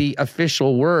have the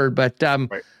official word, but right.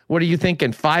 What are you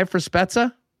thinking? 5 for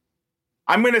Spezza?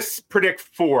 I'm going to predict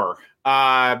 4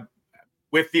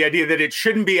 with the idea that it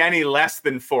shouldn't be any less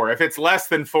than 4. If it's less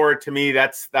than 4, to me,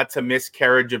 that's a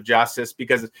miscarriage of justice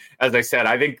because, as I said,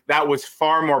 I think that was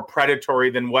far more predatory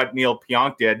than what Neil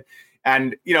Pionk did.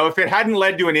 And, if it hadn't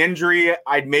led to an injury,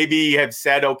 I'd maybe have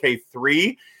said, okay,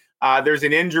 3. There's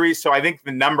an injury, so I think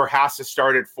the number has to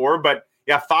start at 4. But,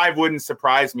 yeah, 5 wouldn't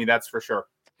surprise me, that's for sure.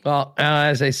 Well,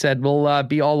 as I said, we'll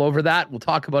be all over that. We'll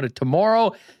talk about it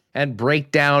tomorrow and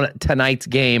break down tonight's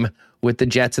game with the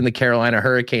Jets and the Carolina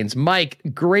Hurricanes. Mike,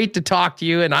 great to talk to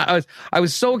you. And I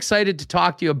was so excited to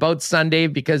talk to you about Sunday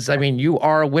because, you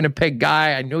are a Winnipeg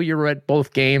guy. I know you were at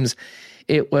both games.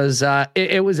 It was a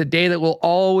day that we'll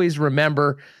always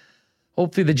remember.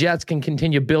 Hopefully the Jets can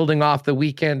continue building off the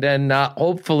weekend, and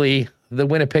hopefully the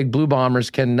Winnipeg Blue Bombers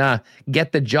can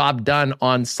get the job done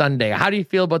on Sunday. How do you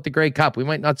feel about the Grey Cup? We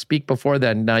might not speak before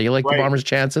then. You like the Bombers'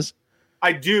 chances?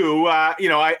 I do. I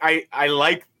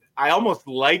almost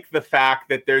like the fact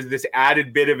that there's this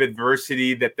added bit of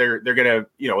adversity that they're going to,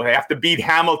 they have to beat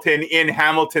Hamilton in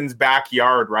Hamilton's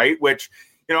backyard, right? Which,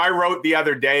 I wrote the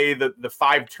other day the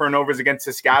 5 turnovers against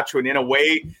Saskatchewan, in a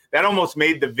way that almost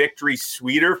made the victory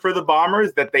sweeter for the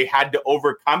Bombers that they had to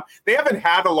overcome. They haven't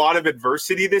had a lot of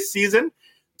adversity this season.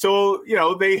 So,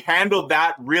 they handled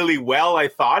that really well, I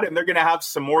thought, and they're going to have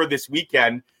some more this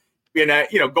weekend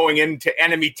going into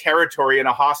enemy territory in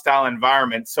a hostile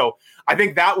environment. So I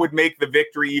think that would make the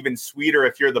victory even sweeter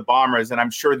if you're the Bombers, and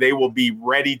I'm sure they will be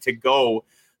ready to go.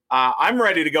 I'm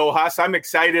ready to go, Huss. I'm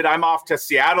excited. I'm off to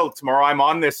Seattle tomorrow. I'm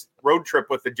on this road trip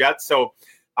with the Jets. So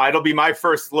it'll be my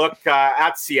first look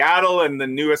at Seattle and the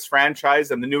newest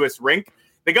franchise and the newest rink.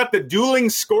 They got the dueling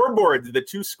scoreboards, the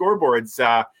 2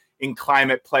 scoreboards in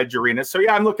Climate Pledge Arena. So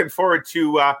yeah, I'm looking forward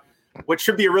to what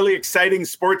should be a really exciting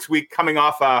sports week coming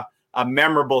off a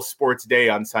memorable sports day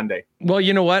on Sunday. Well,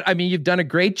 you know what? I mean, you've done a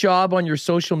great job on your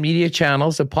social media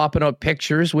channels of popping out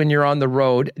pictures when you're on the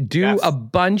road. Do a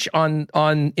bunch on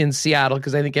in Seattle,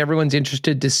 because I think everyone's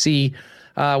interested to see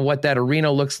what that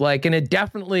arena looks like. And it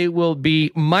definitely will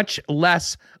be much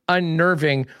less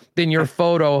unnerving than your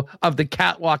photo of the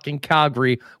catwalk in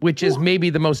Calgary, which is maybe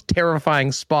the most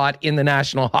terrifying spot in the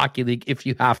National Hockey League if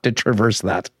you have to traverse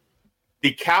that.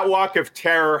 The catwalk of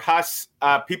terror. Huss,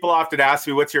 people often ask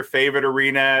me, what's your favorite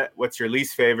arena? What's your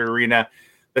least favorite arena?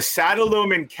 The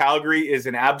Saddledome in Calgary is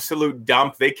an absolute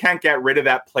dump. They can't get rid of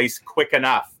that place quick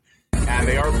enough. And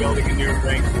they are building a new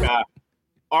rink.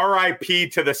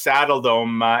 RIP to the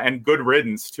Saddledome, and good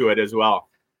riddance to it as well.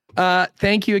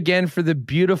 Thank you again for the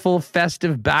beautiful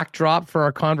festive backdrop for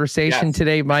our conversation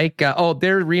today, Mike.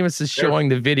 There Remus is showing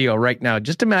the video right now.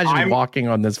 Just imagine walking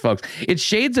on this, folks. It's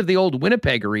shades of the old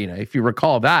Winnipeg Arena, if you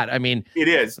recall that. I mean, it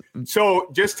is. So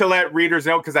just to let readers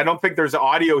know, because I don't think there's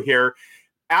audio here,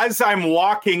 as I'm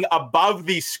walking above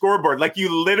the scoreboard, like you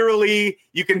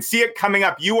can see it coming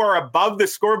up. You are above the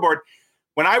scoreboard.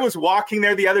 When I was walking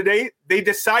there the other day, they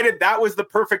decided that was the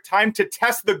perfect time to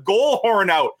test the goal horn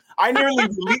out. I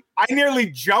nearly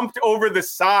jumped over the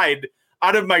side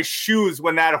out of my shoes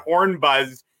when that horn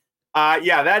buzzed.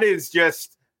 That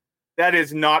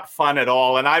is not fun at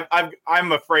all. And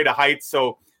I'm afraid of heights,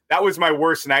 so that was my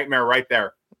worst nightmare right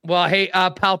there. Well, hey,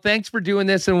 pal, thanks for doing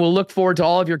this, and we'll look forward to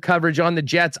all of your coverage on the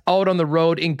Jets out on the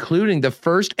road, including the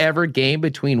first ever game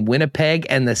between Winnipeg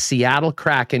and the Seattle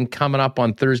Kraken coming up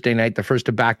on Thursday night, the first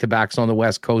of back-to-backs on the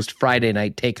West Coast, Friday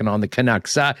night taking on the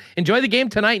Canucks. Enjoy the game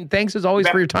tonight, and thanks as always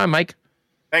for your time, Mike.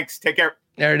 Thanks. Take care.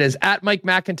 There it is, at Mike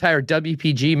McIntyre,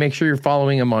 WPG. Make sure you're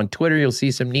following him on Twitter. You'll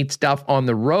see some neat stuff on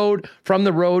the road, from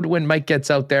the road when Mike gets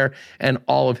out there, and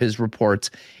all of his reports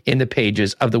in the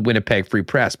pages of the Winnipeg Free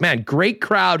Press. Man, great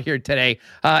crowd here today.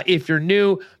 If you're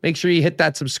new, make sure you hit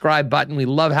that subscribe button. We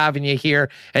love having you here.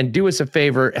 And do us a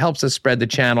favor, it helps us spread the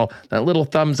channel. That little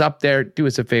thumbs up there, do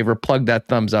us a favor, plug that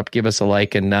thumbs up, give us a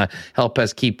like, and help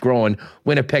us keep growing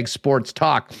Winnipeg Sports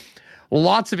Talk.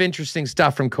 Lots of interesting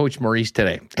stuff from Coach Maurice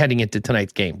today, heading into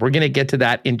tonight's game. We're going to get to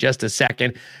that in just a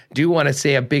second. Do want to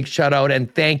say a big shout out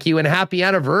and thank you and happy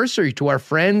anniversary to our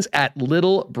friends at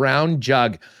Little Brown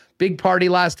Jug. Big party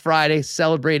last Friday,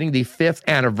 celebrating the 5th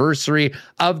anniversary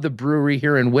of the brewery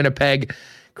here in Winnipeg,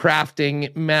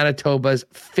 crafting Manitoba's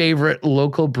favorite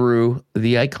local brew,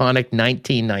 the iconic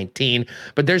 1919.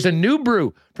 But there's a new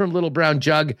brew from Little Brown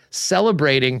Jug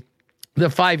celebrating the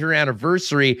 5-year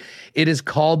anniversary. It is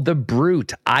called the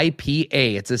Brute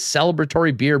IPA. It's a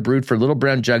celebratory beer brewed for Little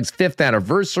Brown Jug's 5th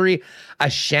anniversary, a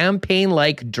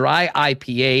champagne-like dry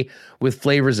IPA with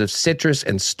flavors of citrus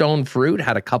and stone fruit.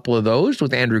 Had a couple of those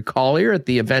with Andrew Collier at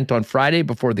the event on Friday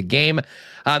before the game.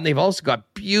 They've also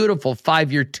got beautiful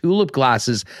 5-year tulip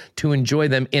glasses to enjoy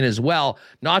them in as well.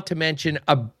 Not to mention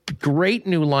a great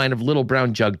new line of Little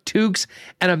Brown Jug toques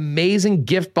and amazing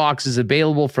gift boxes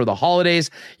available for the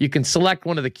holidays. You can select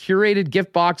one of the curated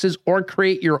gift boxes or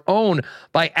create your own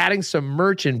by adding some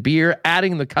merch and beer,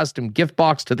 adding the custom gift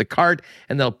box to the cart,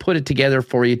 and they'll put it together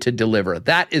for you to deliver.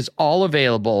 That is all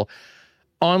available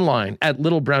online at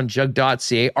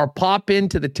littlebrownjug.ca, or pop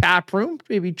into the tap room,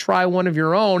 maybe try one of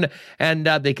your own, and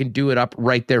they can do it up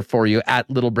right there for you at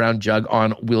Little Brown Jug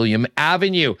on William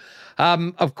Avenue.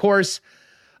 Of course,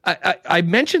 I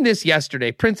mentioned this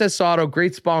yesterday. Princess Auto,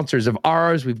 great sponsors of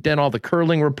ours. We've done all the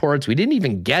curling reports. We didn't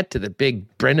even get to the big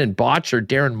Brendan Botcher,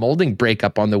 Darren Moulding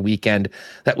breakup on the weekend.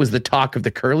 That was the talk of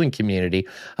the curling community.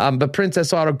 But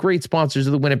Princess Auto, great sponsors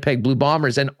of the Winnipeg Blue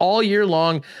Bombers. And all year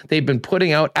long, they've been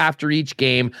putting out, after each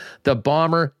game, the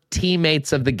Bomber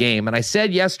teammates of the game. And I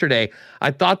said yesterday, I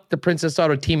thought the Princess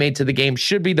Auto teammates of the game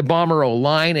should be the Bomber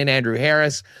O-line and Andrew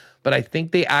Harris. But I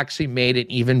think they actually made an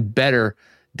even better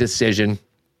decision.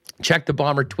 Check the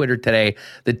Bomber Twitter today.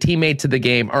 The teammates of the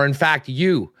game are, in fact,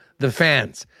 you, the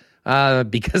fans,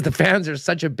 because the fans are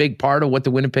such a big part of what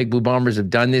the Winnipeg Blue Bombers have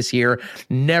done this year.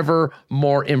 Never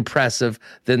more impressive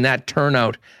than that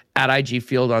turnout at IG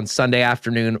Field on Sunday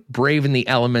afternoon, braving the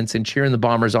elements and cheering the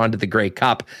Bombers on to the Grey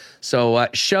Cup. So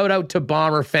shout out to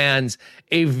Bomber fans,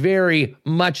 a very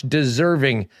much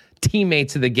deserving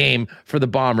teammates of the game for the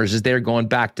Bombers as they're going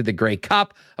back to the Grey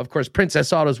Cup. Of course,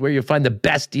 Princess Auto is where you'll find the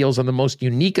best deals on the most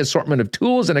unique assortment of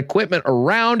tools and equipment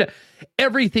around.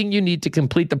 Everything you need to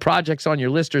complete the projects on your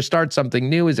list or start something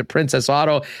new is at Princess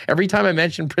Auto. Every time I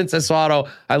mention Princess Auto,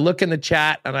 I look in the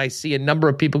chat and I see a number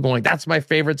of people going, that's my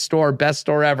favorite store, best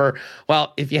store ever.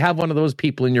 Well, if you have one of those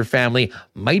people in your family,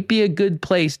 might be a good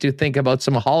place to think about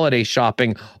some holiday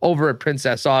shopping over at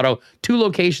Princess Auto. 2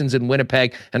 locations in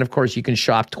Winnipeg. And of course, you can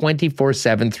shop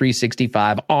 24/7,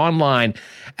 365 online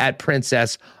at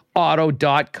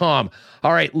princessauto.com.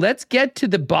 All right, let's get to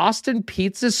the Boston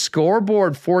Pizza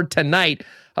scoreboard for tonight.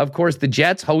 Of course, the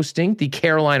Jets hosting the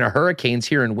Carolina Hurricanes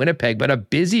here in Winnipeg, but a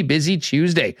busy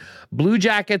Tuesday. Blue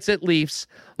Jackets at Leafs,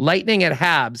 Lightning at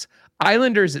Habs,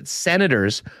 Islanders at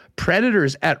Senators,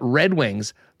 Predators at Red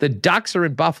Wings. The Ducks are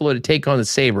in Buffalo to take on the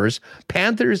Sabres.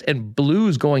 Panthers and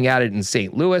Blues going at it in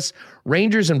St. Louis.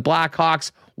 Rangers and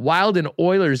Blackhawks. Wild and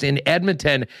Oilers in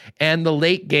Edmonton, and the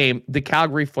late game, the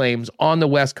Calgary Flames on the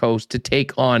West Coast to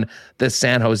take on the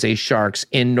San Jose Sharks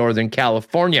in Northern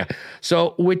California.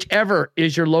 So whichever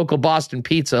is your local Boston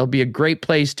Pizza, it'll be a great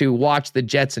place to watch the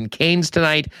Jets and Canes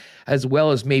tonight, as well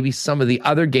as maybe some of the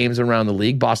other games around the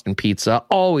league. Boston Pizza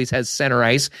always has center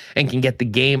ice and can get the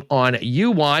game on you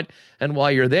want. And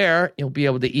while you're there, you'll be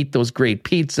able to eat those great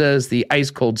pizzas, the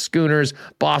ice-cold schooners,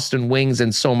 Boston wings,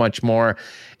 and so much more.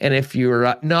 And if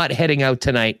you're not heading out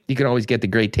tonight, you can always get the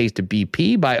great taste of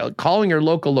BP by calling your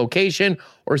local location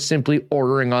or simply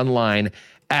ordering online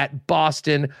at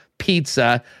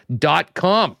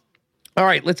bostonpizza.com. All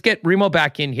right, let's get Remo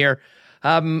back in here.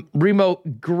 Remo,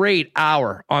 great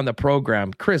hour on the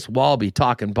program. Chris Walby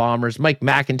talking Bombers, Mike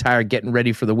McIntyre getting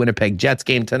ready for the Winnipeg Jets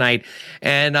game tonight,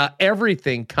 and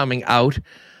everything coming out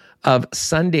of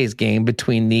Sunday's game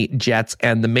between the Jets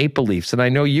and the Maple Leafs. And I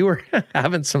know you were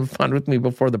having some fun with me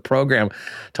before the program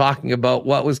talking about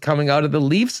what was coming out of the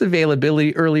Leafs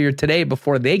availability earlier today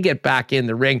before they get back in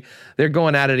the ring. They're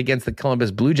going at it against the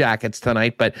Columbus Blue Jackets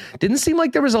tonight, but didn't seem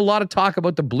like there was a lot of talk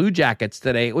about the Blue Jackets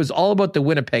today. It was all about the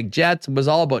Winnipeg Jets. It was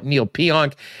all about Neil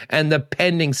Pionk and the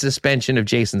pending suspension of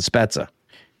Jason Spezza.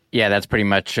 Yeah, that's pretty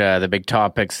much the big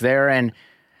topics there. And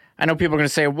I know people are going to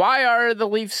say, why are the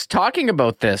Leafs talking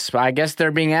about this? I guess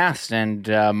they're being asked. And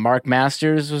Mark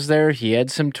Masters was there. He had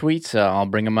some tweets. I'll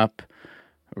bring him up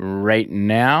right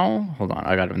now. Hold on.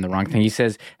 I got him in the wrong thing. He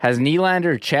says, has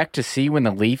Nylander checked to see when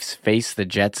the Leafs face the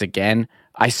Jets again?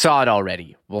 I saw it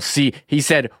already. We'll see. He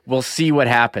said, we'll see what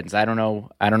happens. I don't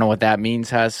know what that means,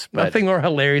 Huss. But nothing more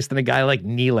hilarious than a guy like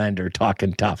Nylander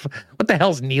talking tough. What the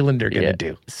hell's Nylander going to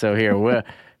do? So here,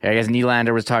 I guess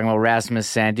Nylander was talking about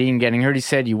Rasmus Sandin getting hurt. He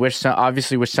said, you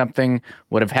obviously wish something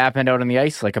would have happened out on the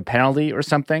ice, like a penalty or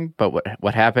something. But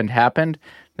what happened.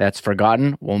 That's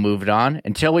forgotten. We'll move it on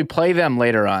until we play them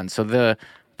later on. So the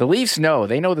Leafs know.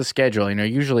 They know the schedule.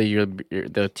 Usually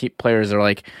the players are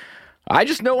like, I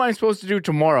just know what I'm supposed to do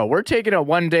tomorrow. We're taking it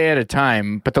one day at a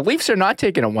time. But the Leafs are not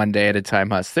taking it one day at a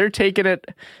time, Huss. They're taking it,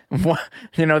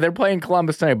 they're playing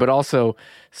Columbus tonight, but also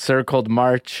circled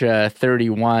March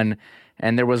 31.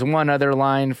 And there was one other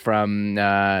line from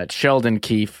Sheldon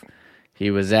Keefe. He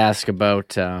was asked about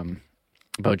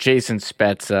Jason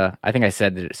Spezza. I think I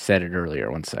said it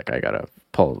earlier. One sec, I gotta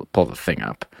pull the thing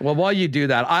up. Well, while you do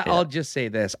that, I'll just say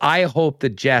this: I hope the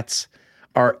Jets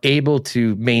are able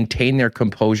to maintain their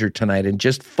composure tonight and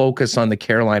just focus on the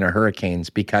Carolina Hurricanes,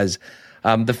 because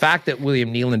the fact that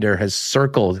William Nylander has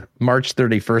circled March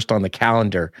 31st on the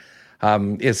calendar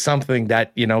is something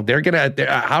that they're gonna.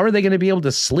 How are they going to be able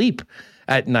to sleep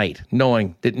at night,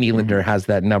 knowing that Nylander has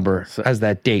that number, has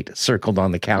that date circled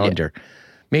on the calendar? Yeah.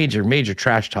 Major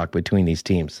trash talk between these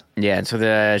teams. Yeah, and so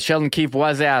the Sheldon Keefe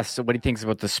was asked what he thinks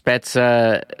about the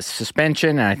Spezza suspension,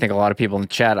 and I think a lot of people in the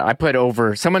chat, I put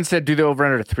over. Someone said do the over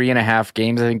under 3.5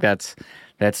 games. I think that's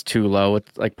too low.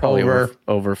 It's like probably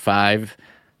over 5.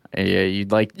 Yeah,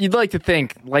 you'd like to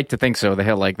think so. The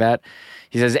hell like that.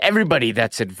 He says everybody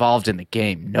that's involved in the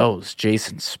game knows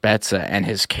Jason Spezza and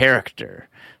his character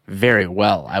very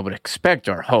well. I would expect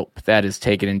or hope that is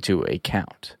taken into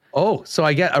account. Oh, so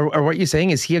I get, or what you're saying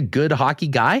is he a good hockey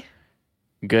guy?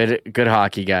 Good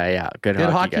hockey guy, yeah. Good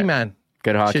hockey man.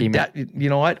 Good hockey man. You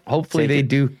know what? Hopefully they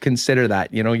do consider that.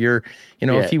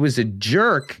 If he was a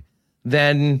jerk,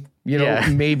 then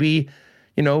maybe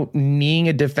kneeing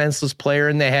a defenseless player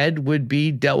in the head would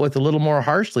be dealt with a little more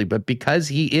harshly. But because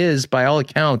he is, by all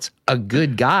accounts, a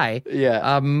good guy,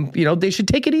 they should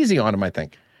take it easy on him, I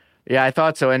think. Yeah, I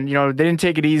thought so. And they didn't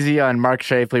take it easy on Mark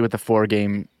Scheifele with the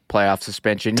 4-game playoff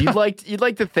suspension. You'd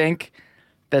like to think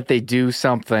that they do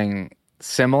something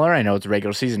similar. I know it's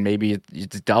regular season. Maybe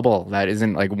it's double. That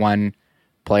isn't like one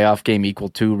playoff game equal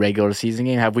 2 regular season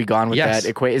game. Have we gone with that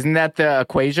equation? Isn't that the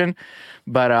equation?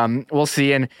 But we'll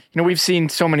see. And we've seen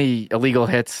so many illegal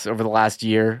hits over the last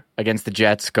year against the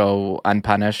Jets go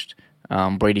unpunished.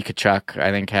 Brady Tkachuk,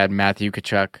 I think, had Matthew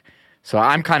Tkachuk. So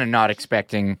I'm kind of not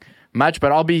expecting much,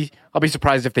 but I'll be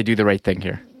surprised if they do the right thing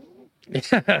here.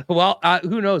 Well,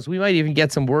 who knows? We might even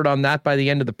get some word on that by the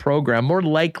end of the program. More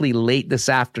likely late this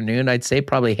afternoon. I'd say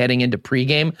probably heading into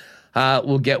pregame.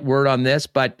 We'll get word on this,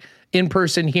 but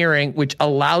in-person hearing, which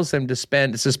allows them to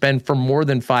suspend for more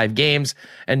than 5 games.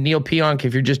 And Neil Pionk,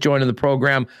 if you're just joining the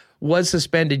program, was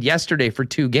suspended yesterday for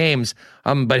 2 games,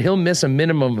 but he'll miss a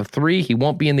minimum of 3. He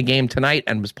won't be in the game tonight,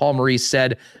 and as Paul Maurice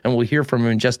said, and we'll hear from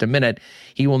him in just a minute,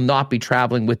 he will not be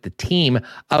traveling with the team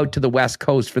out to the West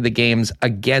Coast for the games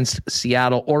against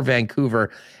Seattle or Vancouver,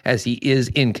 as he is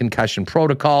in concussion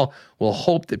protocol. We'll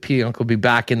hope that Pionk will be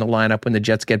back in the lineup when the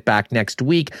Jets get back next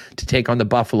week to take on the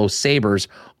Buffalo Sabres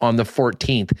on the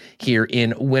 14th here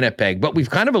in Winnipeg. But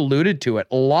we've kind of alluded to it.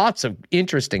 Lots of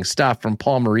interesting stuff from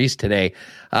Paul Maurice today.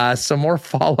 Some more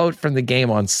fallout from the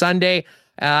game on Sunday,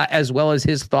 as well as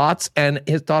his thoughts on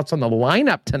the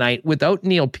lineup tonight without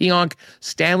Neil Pionk,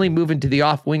 Stanley moving to the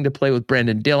off wing to play with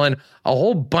Brendan Dillon, a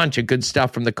whole bunch of good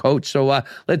stuff from the coach. So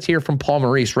let's hear from Paul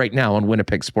Maurice right now on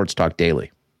Winnipeg Sports Talk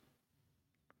Daily.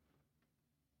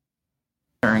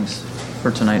 Pairings for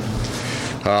tonight.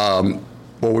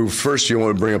 Well, first you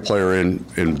want to bring a player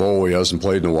in Bo. He hasn't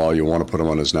played in a while. You want to put him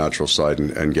on his natural side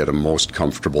and get him most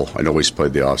comfortable. I know he's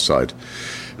played the offside.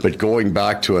 But going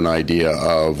back to an idea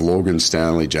of Logan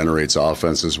Stanley generates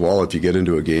offense as well, if you get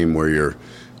into a game where you're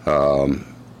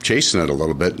chasing it a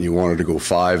little bit and you wanted to go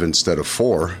 5 instead of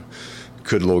 4,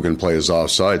 could Logan play his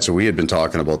offside? So we had been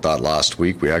talking about that last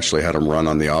week. We actually had him run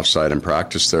on the offside in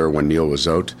practice there when Neil was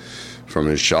out from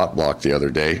his shot block the other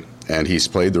day. And he's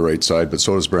played the right side, but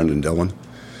so does Brendan Dillon.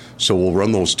 So we'll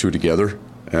run those 2 together,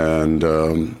 and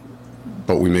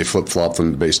but we may flip-flop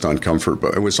them based on comfort.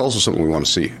 But it's also something we want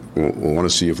to see. We want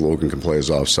to see if Logan can play his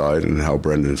offside and how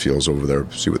Brendan feels over there,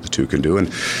 see what the 2 can do.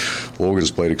 And Logan's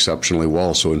played exceptionally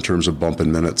well, so in terms of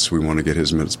bumping minutes, we want to get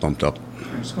his minutes bumped up.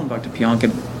 Just going back to Pionk,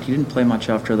 he didn't play much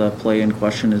after the play in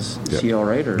question. Is he all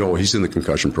right? Or? No, he's in the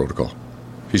concussion protocol.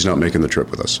 He's not making the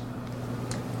trip with us.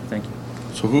 Thank you.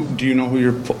 So do you know who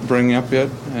you're bringing up yet?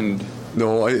 And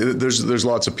no, there's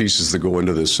lots of pieces that go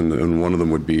into this, and one of them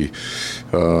would be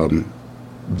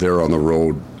they're on the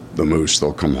road, the Moose,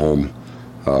 they'll come home.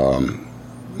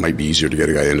 Might be easier to get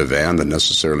a guy into Van than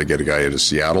necessarily get a guy into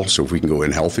Seattle. So if we can go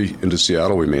in healthy into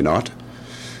Seattle, we may not.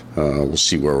 We'll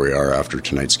see where we are after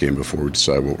tonight's game before we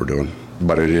decide what we're doing.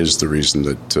 But it is the reason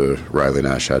that Riley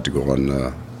Nash had to go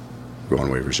on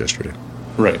waivers yesterday.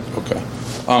 Right, okay.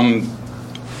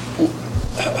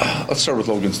 Let's start with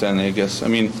Logan Stanley, I guess. I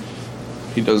mean,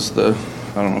 he does I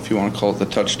don't know if you want to call it the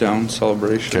touchdown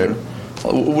celebration. Okay.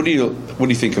 What do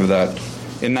you think of that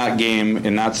in that game,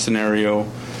 in that scenario?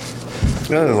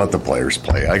 Let the players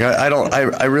play.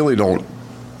 I really don't.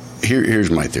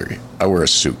 Here's my theory. I wear a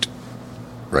suit,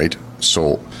 right?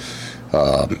 So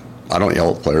I don't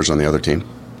yell at players on the other team.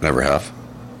 Never have.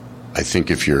 I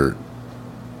think if you're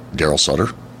Daryl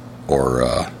Sutter or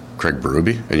Craig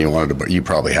Berube, and you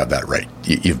probably have that right.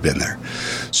 You've been there.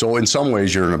 So in some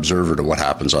ways, you're an observer to what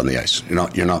happens on the ice.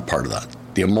 You're not part of that.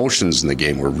 The emotions in the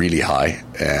game were really high,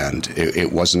 and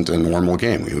it wasn't a normal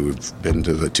game. We've been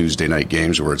to the Tuesday night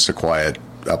games where it's a quiet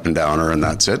up and downer, and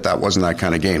that's it. That wasn't that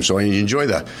kind of game. So you enjoy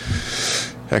the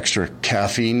extra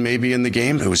caffeine maybe in the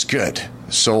game. It was good.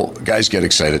 So guys, get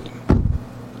excited.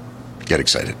 Get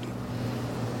excited.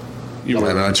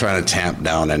 I'm not trying to tamp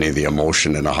down any of the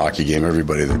emotion in a hockey game.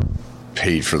 Everybody that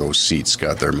paid for those seats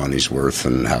got their money's worth,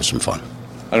 and have some fun.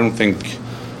 I don't think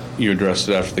you addressed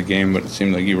it after the game, but it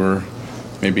seemed like you were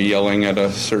maybe yelling at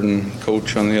a certain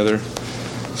coach on the other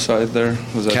side there.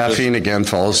 Was that caffeine again,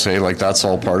 fellas? Say like that's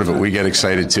all part of it. We get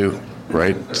excited too,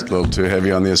 right? It's a little too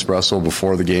heavy on the espresso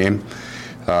before the game.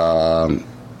 Yeah,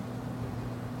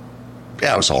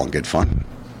 it was all in good fun.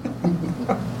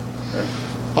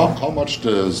 How much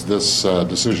does this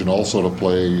decision also to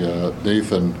play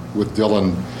Nathan with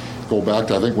Dillon go back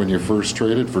to, I think, when you first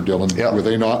traded for Dillon? Yeah. Were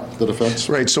they not the defense?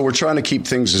 Right, so we're trying to keep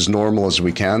things as normal as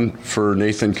we can for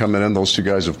Nathan coming in. Those 2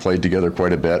 guys have played together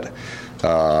quite a bit.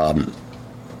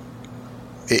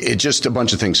 It just a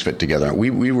bunch of things fit together.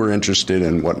 We were interested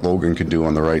in what Logan could do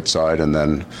on the right side, and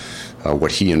then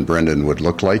what he and Brendan would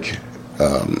look like.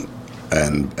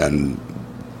 And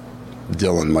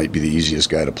Dillon might be the easiest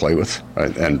guy to play with,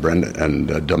 and Brendan and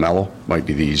DeMello might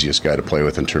be the easiest guy to play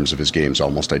with in terms of his game's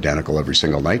almost identical every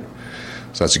single night.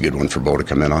 So that's a good one for Bo to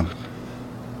come in on.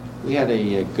 We had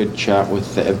a good chat with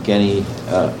Evgeny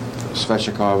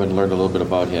Svechnikov and learned a little bit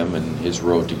about him and his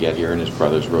road to get here and his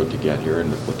brother's road to get here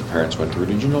and what the parents went through.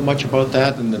 Did you know much about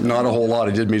that? Not a whole lot.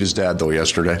 I did meet his dad, though,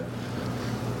 yesterday.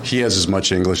 He has as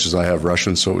much English as I have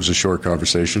Russian, so it was a short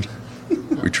conversation.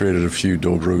 We traded a few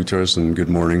Dobruters and good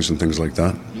mornings and things like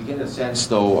that. You get a sense,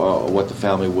 though, what the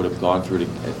family would have gone through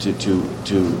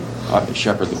to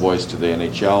shepherd the boys to the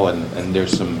NHL, and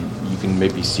there's some, you can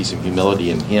maybe see some humility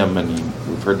in him, and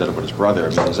we've heard that about his brother. I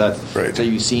mean, is that right? So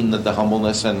you've seen the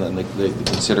humbleness and the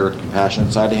considerate,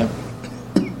 compassionate side of him?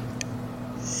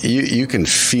 You can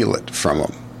feel it from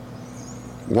him.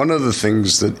 One of the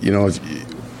things that,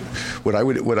 what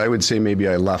I would say maybe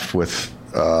I left with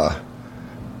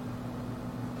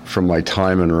from my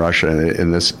time in Russia,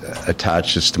 and this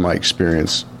attaches to my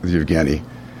experience with Evgeny.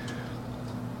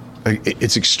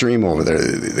 It's extreme over there.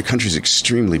 The country's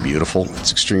extremely beautiful.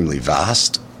 It's extremely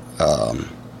vast.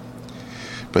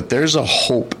 But there's a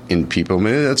hope in people. I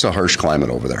mean, it's a harsh climate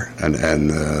over there. And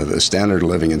the standard of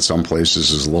living in some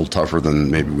places is a little tougher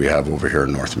than maybe we have over here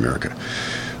in North America.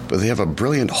 But they have a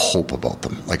brilliant hope about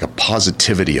them, like a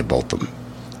positivity about them.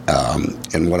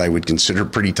 In what I would consider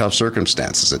pretty tough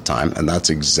circumstances at times, and that's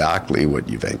exactly what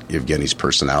Evgeny's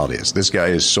personality is. This guy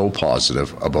is so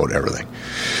positive about everything.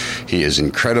 He is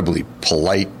incredibly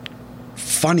polite,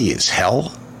 funny as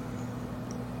hell,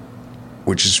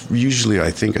 which is usually,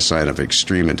 I think, a sign of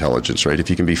extreme intelligence, right? If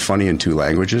you can be funny in two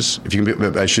languages, if you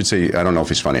can be, I should say, I don't know if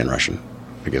he's funny in Russian,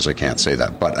 because I can't say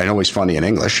that, but I know he's funny in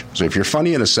English. So if you're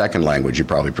funny in a second language, you're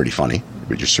probably pretty funny,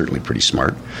 but you're certainly pretty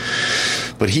smart.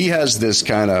 But he has this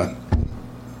kind of,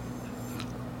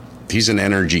 he's an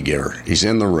energy giver. He's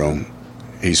in the room.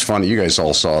 He's funny. You guys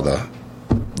all saw the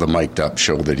mic'd up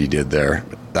show that he did there.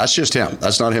 That's just him.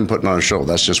 That's not him putting on a show.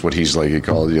 That's just what he's like. He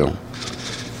called,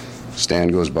 Stan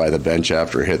goes by the bench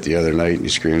after a hit the other night and he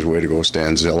screams, "Way to go,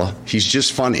 Stanzilla." He's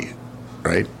just funny,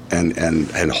 right?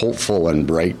 And hopeful and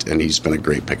bright, and he's been a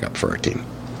great pickup for our team.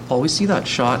 Paul, we see that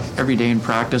shot every day in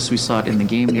practice. We saw it in the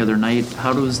game the other night.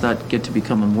 How does that get to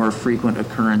become a more frequent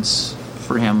occurrence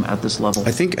for him at this level?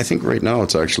 I think right now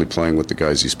it's actually playing with the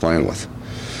guys he's playing with,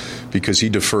 because he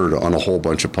deferred on a whole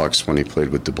bunch of pucks when he played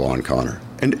with Dubois and Connor.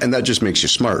 And that just makes you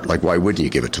smart. Like, why wouldn't you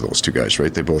give it to those two guys,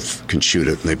 right? They both can shoot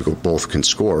it, and they both can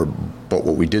score. But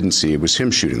what we didn't see was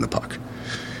him shooting the puck.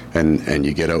 And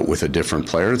you get out with a different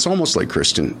player. It's almost like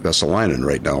Christian Vesalainen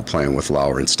right now playing with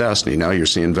Lauer and Stastny. Now you're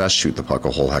seeing Vest shoot the puck a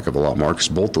whole heck of a lot more, because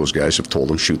both those guys have told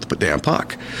him shoot the damn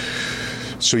puck.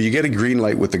 So you get a green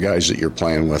light with the guys that you're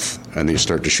playing with, and you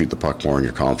start to shoot the puck more, and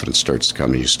your confidence starts to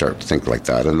come, and you start to think like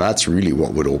that. And that's really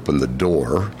what would open the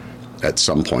door at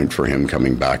some point for him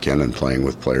coming back in and playing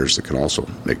with players that can also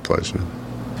make plays.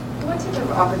 What type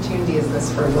of opportunity is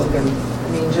this for Logan? I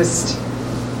mean, just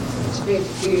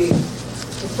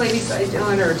to play beside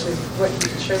Dylan, or to what he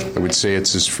can show you? I would say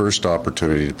it's his first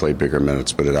opportunity to play bigger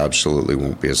minutes, but it absolutely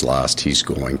won't be his last. He's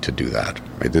going to do that.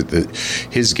 Right?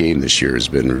 His game this year has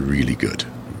been really good,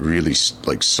 really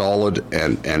solid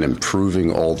and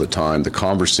improving all the time. The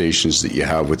conversations that you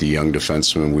have with the young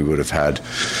defenseman we would have had,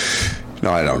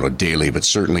 I don't know, daily, but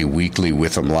certainly weekly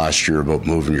with him last year about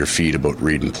moving your feet, about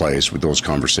reading plays, with those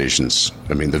conversations.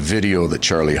 I mean, the video that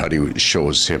Charlie Huddy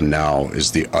shows him now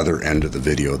is the other end of the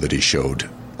video that he showed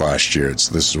last year.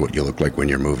 This is what you look like when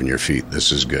you're moving your feet.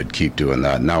 This is good. Keep doing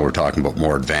that. Now we're talking about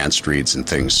more advanced reads and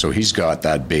things. So he's got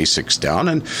that basics down,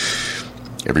 and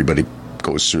everybody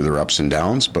goes through their ups and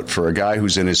downs, but for a guy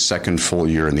who's in his second full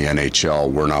year in the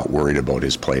NHL, we're not worried about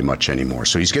his play much anymore.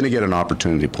 So he's going to get an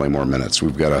opportunity to play more minutes.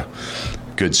 We've got a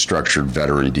good structured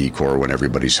veteran D-core when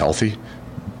everybody's healthy,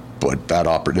 but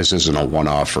this isn't a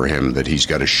one-off for him that he's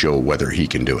got to show whether he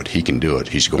can do it. He can do it.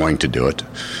 He's going to do it.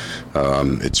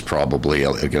 It's probably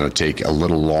going to take a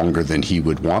little longer than he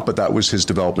would want, but that was his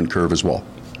development curve as well.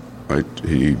 Right?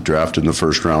 He drafted in the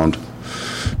first round,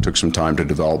 took some time to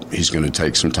develop. He's going to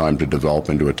take some time to develop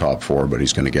into a top four, but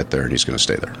he's going to get there, and he's going to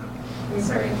stay there. I'm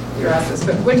sorry you asked this,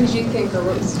 but what did you think, or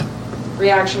what was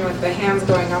reaction with the hands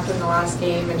going up in the last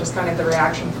game, and just kind of the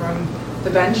reaction from the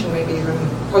bench and maybe even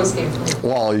post-game?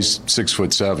 Well, he's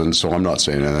 6'7", so I'm not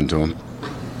saying anything to him.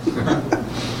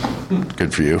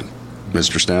 Good for you,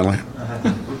 Mr. Stanley.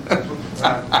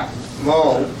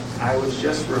 Mo, I was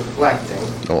just reflecting.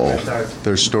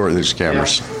 There's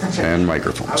cameras and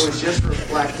microphones. I was just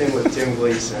reflecting with Tim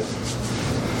Gleason,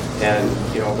 and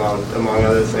about, among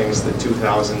other things, the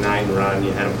 2009 run.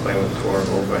 You had him playing with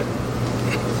Corvo, but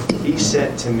he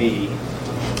said to me,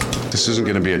 "This isn't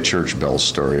going to be a church bell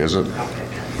story, is it?"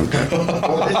 Okay.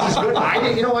 Well, this is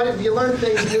good. You know what? You learn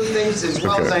things, new things, as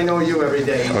well as I know you every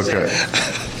day.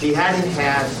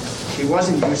 He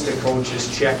wasn't used to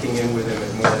coaches checking in with him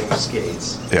at morning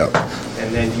skates. Yeah.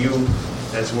 And then you,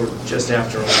 as we're just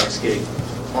after a morning skate,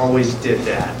 always did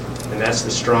that. And that's the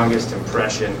strongest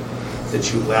impression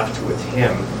that you left with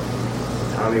him.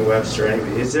 Tommy Webster,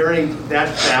 anyway. Is there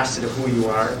that facet of who you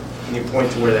are? Can you point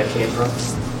to where that came from?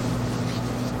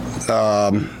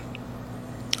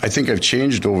 I think I've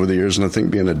changed over the years, and I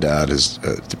think being a dad is.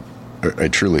 I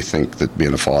truly think that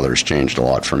being a father has changed a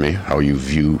lot for me. How you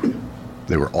view,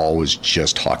 they were always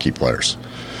just hockey players,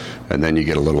 and then you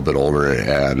get a little bit older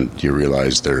and you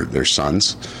realize they're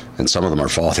sons, and some of them are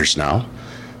fathers now.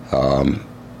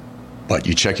 But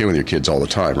you check in with your kids all the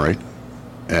time, right?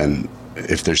 And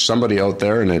if there's somebody out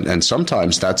there, and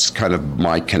sometimes that's kind of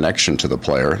my connection to the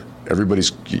player.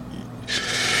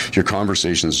 Your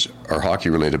conversations are hockey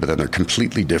related, but then they're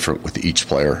completely different with each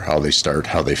player, how they start,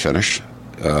 how they finish.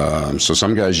 So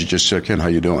some guys you just check in, how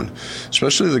you doing?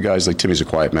 Especially the guys like Timmy's a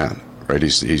quiet man, right?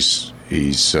 He's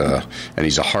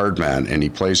a hard man, and he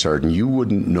plays hard, and you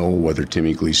wouldn't know whether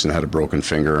Timmy Gleason had a broken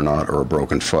finger or not, or a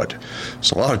broken foot.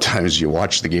 So a lot of times you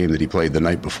watch the game that he played the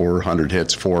night before, 100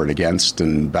 hits for and against,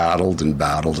 and battled and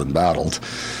battled and battled.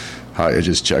 I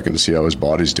just checking to see how his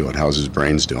body's doing, how's his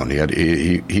brain's doing.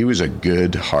 He was a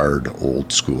good, hard,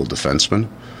 old school defenseman.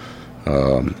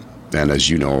 And as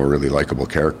you know, a really likable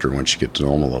character once you get to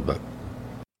know him a little bit.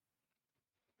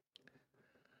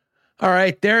 All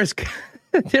right, there's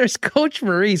Coach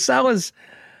Maurice. That was,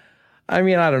 I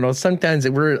don't know. Sometimes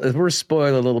we're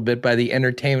spoiled a little bit by the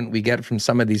entertainment we get from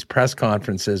some of these press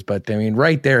conferences, but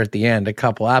right there at the end, a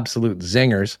couple absolute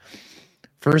zingers.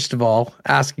 First of all,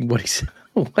 asking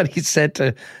what he said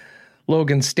to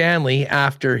Logan Stanley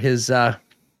after his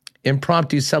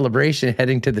impromptu celebration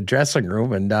heading to the dressing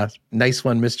room, and nice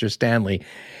one, Mr. Stanley.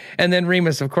 And then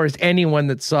Remus, of course, anyone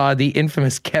that saw the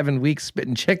infamous Kevin Weeks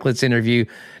Spittin' Chicklets interview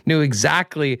knew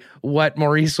exactly what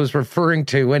Maurice was referring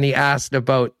to when he asked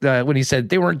about, when he said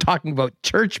they weren't talking about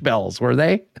church bells, were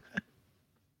they?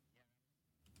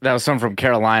 That was someone from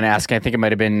Carolina asking, I think it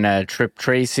might have been Trip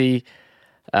Tracy,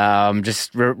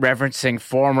 just referencing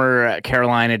former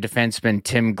Carolina defenseman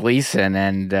Tim Gleason,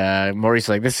 and Maurice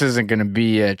like, this isn't going to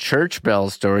be a church bell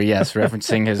story. Yes,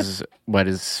 referencing his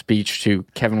speech to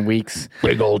Kevin Weeks.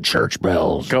 Big old church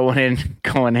bells going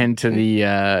into the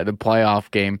playoff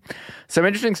game. Some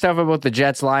interesting stuff about the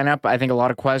Jets lineup. I think a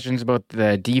lot of questions about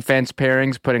the defense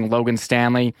pairings, putting Logan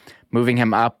Stanley, moving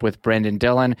him up with Brendan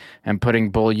Dillon, and putting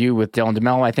Bull U with Dylan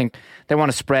DeMello. I think they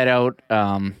want to spread out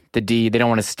the D. They don't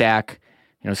want to stack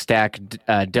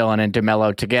Dillon and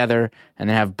DeMello together and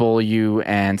then have Bull U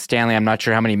and Stanley. I'm not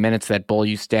sure how many minutes that Bull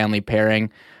U Stanley pairing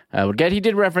would get. He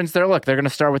did reference there, look, they're going to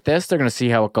start with this. They're going to see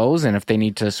how it goes. And if they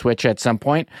need to switch at some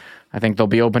point, I think they'll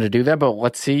be open to do that. But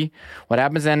let's see what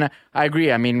happens. And I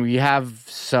agree. We have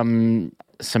some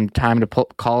time to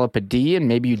call up a D, and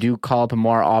maybe you do call up a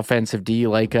more offensive D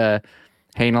like a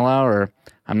Heinola, or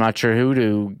I'm not sure who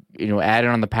to add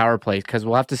in on the power play, because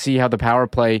we'll have to see how the power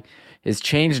play is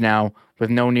changed now with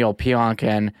no Neil Pionk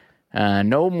and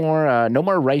no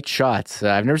more right shots.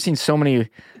 I've never seen so many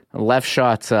left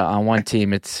shots on one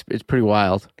team. It's pretty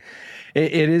wild.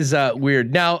 It is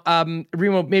weird. Now,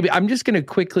 Remo, maybe I'm just going to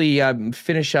quickly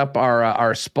finish up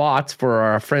our spots for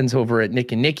our friends over at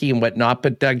Nick and Nicky and whatnot,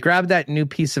 but grab that new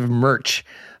piece of merch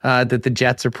that the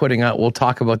Jets are putting out. We'll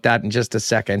talk about that in just a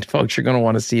second. Folks, you're going to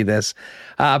want to see this.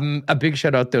 A big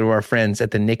shout out to our friends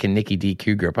at the Nick and Nicky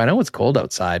DQ group. I know it's cold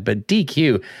outside, but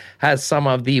DQ has some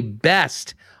of the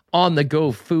best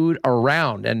on-the-go food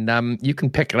around, and you can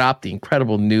pick it up. The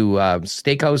incredible new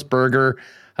steakhouse burger,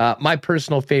 my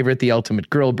personal favorite, the ultimate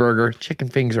grill burger. Chicken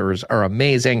fingers are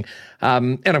amazing,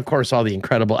 and of course all the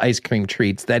incredible ice cream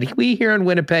treats that we here in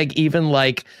Winnipeg even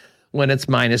like when it's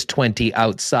minus 20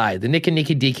 outside. The Nick and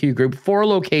Nicky DQ group, 4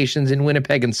 locations in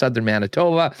Winnipeg and southern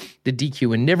Manitoba, the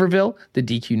DQ in Niverville, the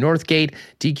DQ Northgate,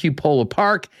 DQ Polo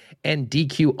Park, and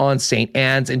DQ on St.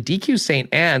 Anne's. And DQ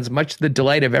St. Anne's, much to the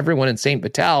delight of everyone in St.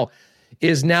 Vital,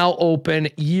 is now open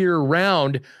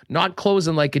year-round, not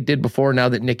closing like it did before now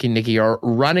that Nick and Nicky are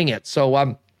running it.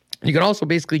 So you can also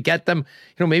basically get them,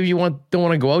 maybe you don't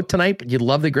want to go out tonight, but you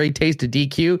love the great taste of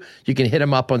DQ. You can hit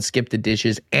them up on Skip the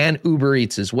Dishes and Uber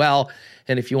Eats as well.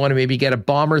 And if you want to maybe get a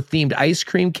Bomber-themed ice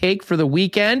cream cake for the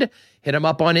weekend, hit them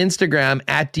up on Instagram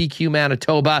at DQ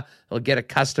Manitoba. They'll get it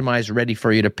customized, ready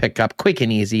for you to pick up quick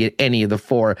and easy at any of the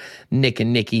 4 Nick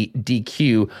and Nicky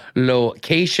DQ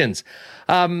locations.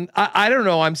 I don't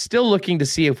know. I'm still looking to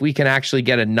see if we can actually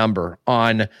get a number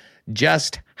on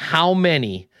just how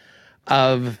many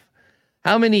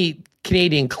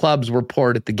Canadian clubs were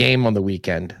poured at the game on the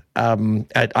weekend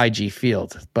at IG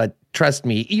Field. But trust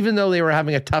me, even though they were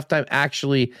having a tough time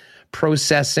actually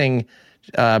processing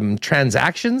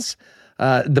transactions,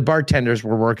 the bartenders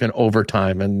were working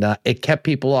overtime, and it kept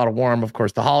people out of warm. Of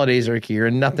course, the holidays are here,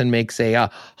 and nothing makes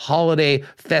holiday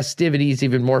festivities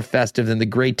even more festive than the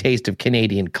great taste of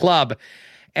Canadian Club.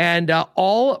 And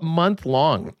all month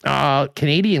long,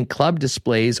 Canadian Club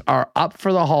displays are up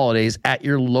for the holidays at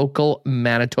your local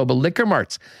Manitoba liquor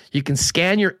marts. You can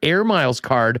scan your Air Miles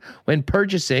card when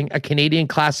purchasing a Canadian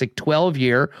Classic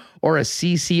 12-year or a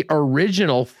CC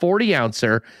Original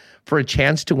 40-ouncer for a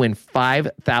chance to win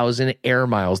 5,000 Air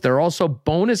Miles. There are also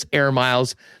bonus Air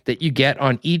Miles that you get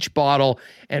on each bottle.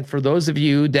 And for those of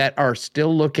you that are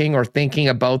still looking or thinking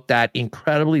about that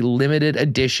incredibly limited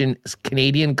edition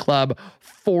Canadian Club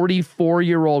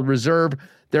 44-year-old reserve,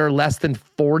 there are less than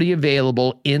 40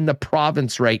 available in the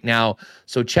province right now.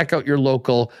 So check out your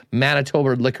local Manitoba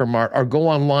liquor mart or go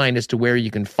online as to where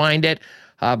you can find it.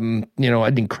 An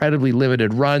incredibly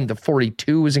limited run. The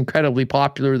 42 is incredibly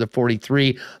popular. The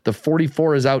 43, the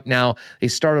 44 is out now. They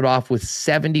started off with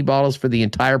 70 bottles for the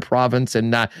entire province,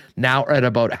 and now at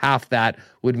about half that.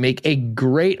 Would make a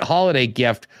great holiday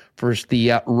gift for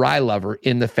the rye lover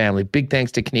in the family. Big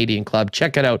thanks to Canadian Club.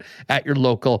 Check it out at your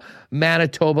local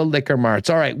Manitoba liquor marts.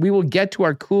 All right, we will get to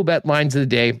our cool bet lines of the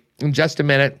day in just a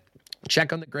minute.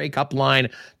 Check on the Grey Cup line.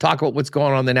 Talk about what's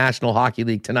going on in the National Hockey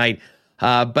League tonight.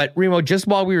 But Remo, just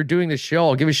while we were doing the show,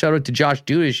 I'll give a shout out to Josh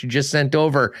Dudish, who just sent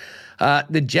over.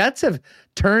 The Jets have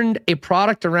turned a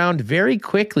product around very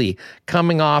quickly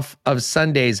coming off of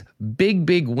Sunday's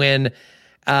big win.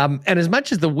 And as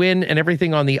much as the win and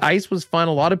everything on the ice was fun,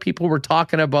 a lot of people were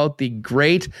talking about the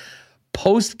great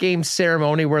post-game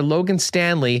ceremony where Logan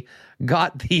Stanley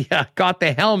got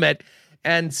the helmet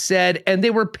and said, and they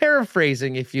were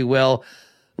paraphrasing, if you will,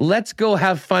 "Let's go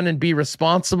have fun and be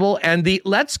responsible." And the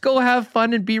 "Let's go have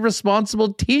fun and be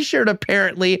responsible" t-shirt,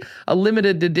 apparently a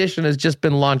limited edition, has just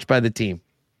been launched by the team.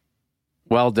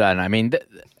 Well done. I mean,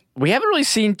 we haven't really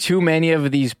seen too many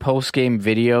of these post-game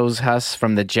videos, Huss,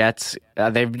 from the Jets.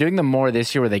 They've been doing them more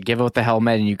this year where they give out the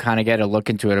helmet and you kind of get a look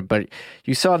into it. But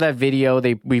you saw that video.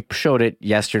 We showed it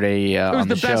yesterday on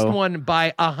the show. It was the best one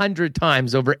by 100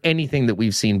 times over anything that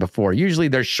we've seen before. Usually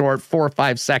they're short, 4 or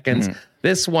 5 seconds. Mm-hmm.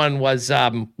 This one was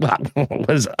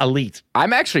elite.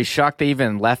 I'm actually shocked they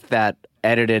even left that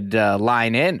edited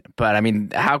line in. But, I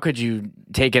mean, how could you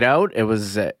take it out? It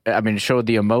was, it showed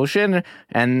the emotion,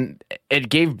 and it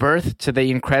gave birth to the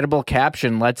incredible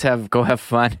caption, "Let's go have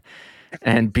fun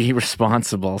and be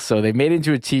responsible." So they made it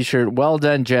into a t-shirt. Well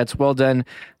done, Jets. Well done,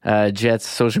 Jets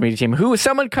social media team.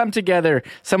 Someone come together.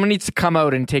 Someone needs to come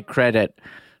out and take credit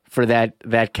for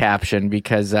that caption,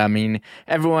 because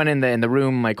everyone in the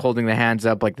room, like, holding the hands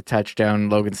up like the touchdown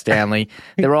Logan Stanley,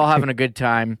 they're all having a good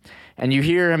time. And you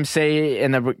hear him say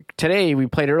today we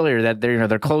played earlier that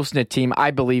they're close-knit team.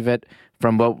 I believe it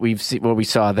from what we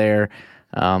saw there.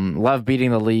 Love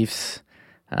beating the Leafs.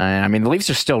 The Leafs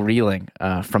are still reeling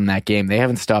from that game. They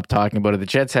haven't stopped talking about it. The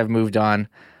Jets have moved on.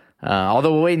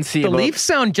 Although we'll wait and see. The Leafs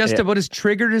sound just about as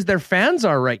triggered as their fans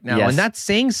are right now. Yes. And that's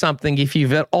saying something if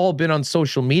you've all been on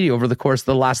social media over the course of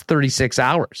the last 36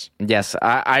 hours. Yes,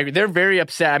 they're very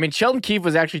upset. Sheldon Keefe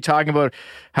was actually talking about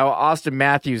how Austin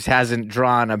Matthews hasn't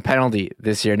drawn a penalty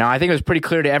this year. Now, I think it was pretty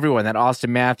clear to everyone that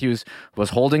Austin Matthews was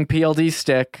holding PLD's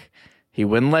stick. He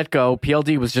wouldn't let go.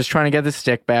 PLD was just trying to get the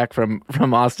stick back from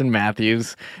Austin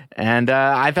Matthews. And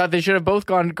I thought they should have both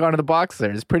gone to the box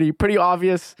there. It's pretty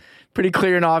obvious. Pretty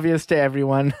clear and obvious to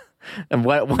everyone and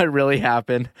what really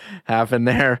happened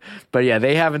there. But yeah,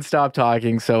 they haven't stopped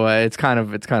talking, so it's kind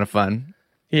of fun.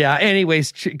 Yeah.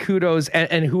 Anyways, kudos,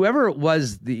 and whoever it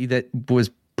was that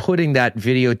was putting that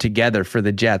video together for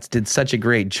the Jets did such a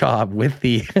great job with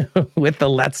the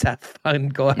 "Let's have fun,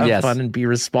 go have fun and be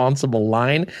responsible"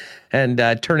 line, and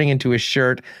turning into a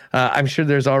shirt. I'm sure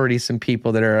there's already some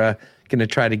people that are going to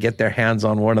try to get their hands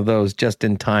on one of those just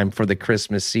in time for the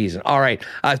Christmas season. All right.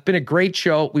 It's been a great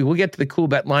show. We will get to the cool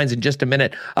bet lines in just a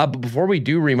minute. But before we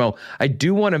do, Remo, I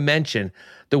do want to mention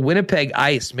the Winnipeg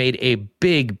Ice made a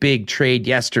big trade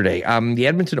yesterday. The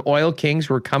Edmonton Oil Kings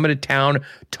were coming to town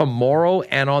tomorrow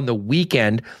and on the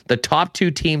weekend. The top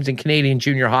 2 teams in Canadian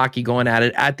junior hockey going at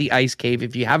it at the Ice Cave.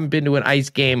 If you haven't been to an ice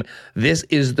game, this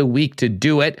is the week to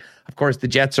do it. Of course, the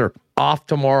Jets are off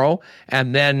tomorrow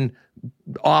and then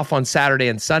off on Saturday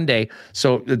and Sunday.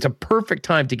 So it's a perfect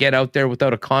time to get out there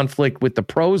without a conflict with the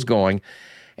pros going.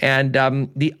 And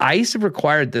the Ice have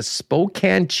required the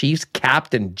Spokane Chiefs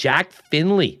captain, Jack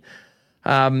Finley,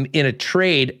 in a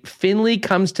trade. Finley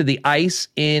comes to the Ice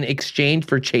in exchange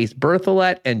for Chase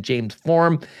Berthollet and James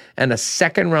Form and a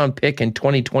second-round pick in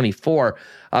 2024.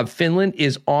 Finland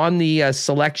is on the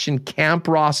selection camp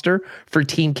roster for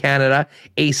Team Canada,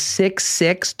 a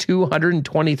 6'6",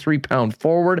 223-pound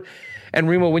forward. And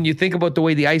Remo, when you think about the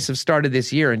way the Ice have started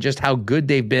this year and just how good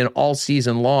they've been all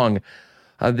season long,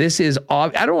 this is,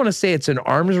 I don't want to say it's an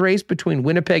arms race between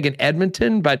Winnipeg and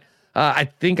Edmonton, but I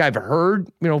think I've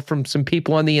heard, from some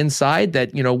people on the inside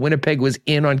that, Winnipeg was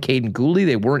in on Caden Gooley.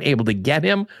 They weren't able to get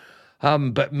him.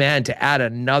 But man, to add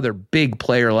another big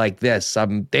player like this,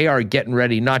 they are getting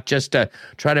ready not just to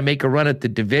try to make a run at the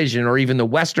division or even the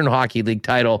Western Hockey League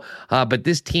title, but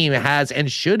this team has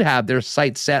and should have their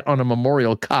sights set on a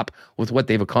Memorial Cup with what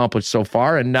they've accomplished so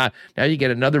far. And now you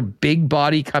get another big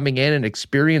body coming in, an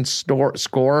experienced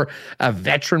scorer, a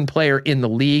veteran player in the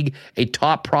league, a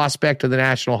top prospect of the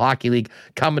National Hockey League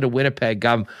coming to Winnipeg.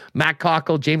 Matt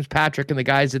Cockle, James Patrick, and the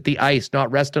guys at the ice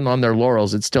not resting on their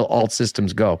laurels. It's still all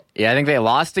systems go. Yeah, I think they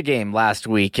lost a game last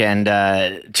week, and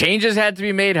changes had to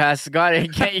be made, Huss.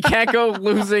 You can't go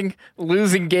losing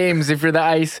games if you're the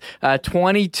Ice.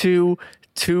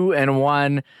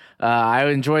 22-2-1. I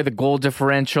enjoy the goal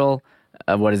differential.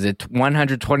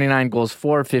 129 goals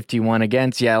for, 51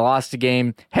 against. Yeah, I lost a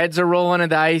game. Heads are rolling at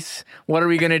the Ice. What are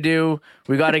we going to do?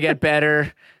 We got to get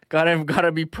better. Got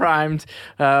to be primed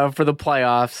for the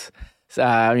playoffs.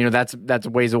 That's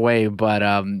ways away,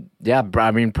 but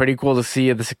pretty cool to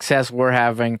see the success we're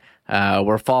having.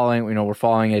 We're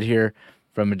following it here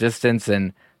from a distance,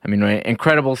 and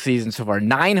incredible season so far.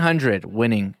 900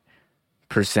 winning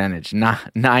percentage,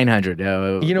 900.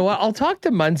 You know what? I'll talk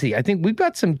to Munzie. I think we've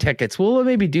got some tickets. We'll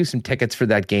maybe do some tickets for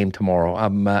that game tomorrow.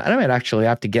 And I might actually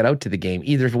have to get out to the game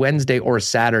either Wednesday or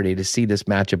Saturday to see this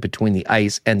matchup between the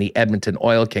Ice and the Edmonton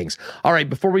Oil Kings. All right,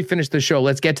 before we finish the show,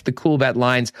 let's get to the Cool Bet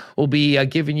lines. We'll be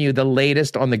giving you the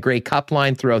latest on the Grey Cup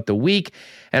line throughout the week.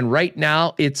 And right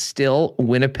now, it's still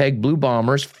Winnipeg Blue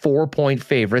Bombers, 4-point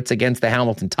favorites against the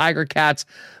Hamilton Tiger Cats.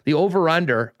 The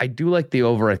over-under, I do like the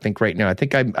over, I think, right now. I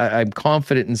think I'm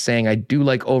confident in saying I do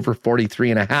like over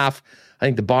 43.5. I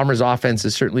think the Bombers' offense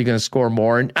is certainly going to score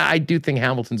more. And I do think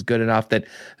Hamilton's good enough that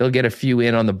they'll get a few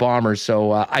in on the Bombers.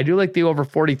 So I do like the over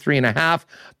 43.5,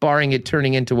 barring it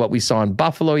turning into what we saw in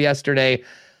Buffalo yesterday.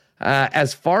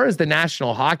 As far as the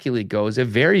National Hockey League goes, a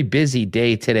very busy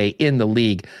day today in the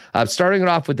league. Starting it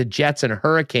off with the Jets and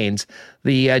Hurricanes.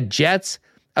 The Jets,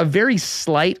 a very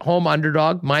slight home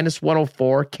underdog,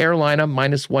 -104. Carolina,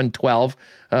 -112.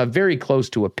 Very close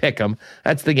to a pick'em.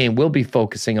 That's the game we'll be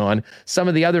focusing on. Some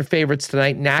of the other favorites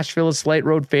tonight. Nashville, a slight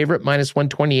road favorite,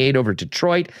 -128 over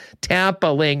Detroit. Tampa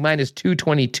laying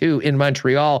 -222 in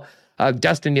Montreal.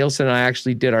 Dustin Nielsen and I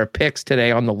actually did our picks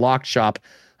today on the Lock Shop.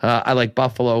 I like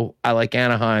Buffalo, I like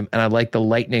Anaheim, and I like the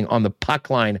Lightning on the puck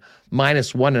line,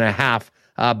 -1.5,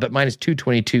 but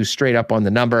 -222 straight up on the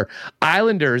number.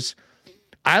 Islanders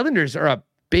are a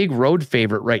big road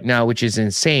favorite right now, which is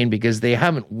insane because they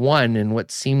haven't won in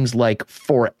what seems like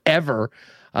forever.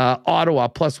 Ottawa,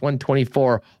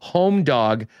 +124, home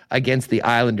dog against the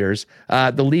Islanders.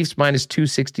 The Leafs,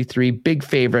 -263, big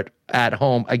favorite at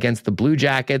home against the Blue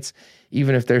Jackets,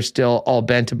 even if they're still all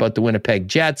bent about the Winnipeg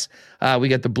Jets. We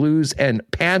got the Blues and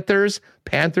Panthers.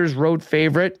 Panthers road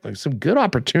favorite. Some good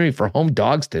opportunity for home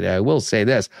dogs today, I will say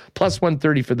this.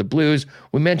 +130 for the Blues.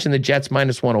 We mentioned the Jets,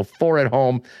 -104 at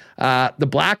home. The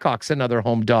Blackhawks, another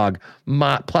home dog,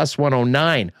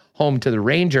 +109, home to the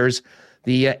Rangers.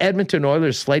 The Edmonton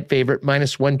Oilers, slight favorite,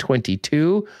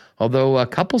 -122, although a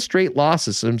couple straight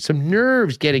losses, some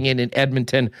nerves getting in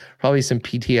Edmonton, probably some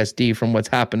PTSD from what's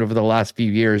happened over the last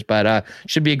few years, but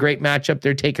should be a great matchup.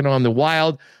 They're taking on the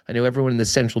Wild. I know everyone in the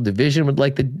Central Division would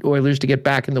like the Oilers to get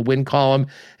back in the win column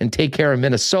and take care of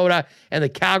Minnesota. And the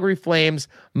Calgary Flames,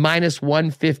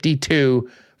 -152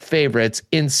 favorites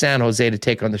in San Jose to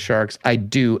take on the Sharks. I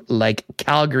do like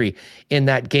Calgary in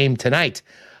that game tonight.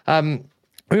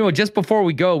 Just before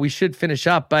we go, we should finish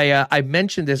up. I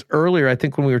mentioned this earlier, I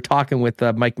think, when we were talking with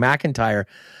Mike McIntyre,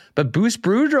 but Bruce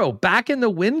Boudreau back in the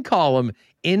win column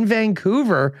in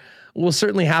Vancouver. We'll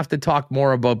certainly have to talk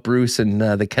more about Bruce and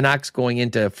the Canucks going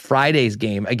into Friday's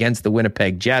game against the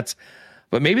Winnipeg Jets.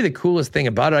 But maybe the coolest thing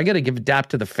about it, I got to give a dap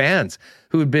to the fans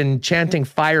who had been chanting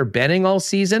fire Benning all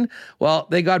season. Well,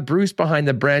 they got Bruce behind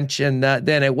the bench, and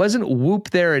then it wasn't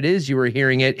whoop, there it is, you were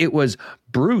hearing it. It was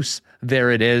Bruce,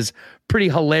 there it is. Pretty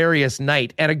hilarious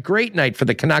night, and a great night for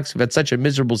the Canucks who've had such a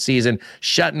miserable season,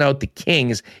 shutting out the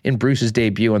Kings in Bruce's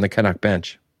debut on the Canuck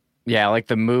bench. Yeah, I like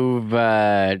the move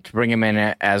to bring him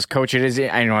in as coach. It is.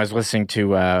 I was listening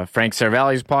to Frank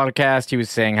Cervelli's podcast. He was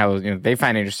saying how they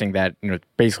find it interesting that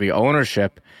basically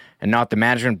ownership and not the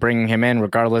management bringing him in.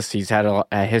 Regardless, he's had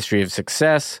a history of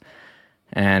success,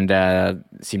 and it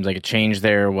seems like a change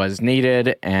there was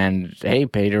needed. And hey,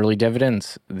 paid early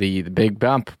dividends. The big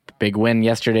bump, big win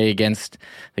yesterday against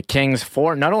the Kings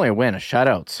for not only a win, a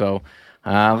shutout. So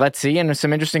let's see. And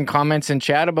some interesting comments in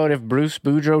chat about if Bruce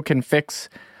Boudreau can fix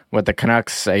what the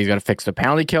Canucks, he's got to fix the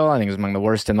penalty kill. I think he's among the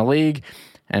worst in the league.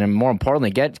 And more importantly,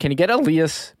 can you get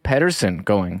Elias Pettersson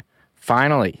going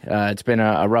Finally. It's been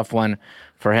a rough one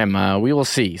for him. We will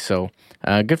see. So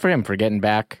good for him for getting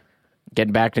back to the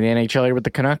NHL here with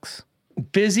the Canucks.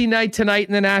 Busy night tonight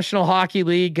in the National Hockey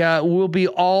League. We'll be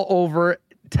all over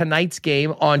tonight's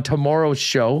game on tomorrow's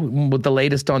show with the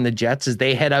latest on the Jets as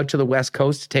they head out to the West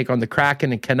Coast to take on the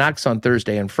Kraken and Canucks on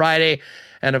Thursday and Friday.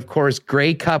 And of course,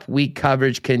 Grey Cup week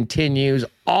coverage continues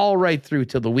all right through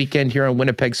till the weekend here on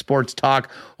Winnipeg Sports Talk.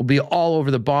 We'll be all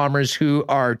over the Bombers, who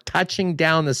are touching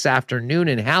down this afternoon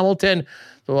in Hamilton.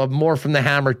 So we'll have more from the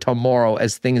Hammer tomorrow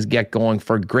as things get going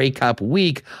for Grey Cup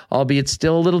week, albeit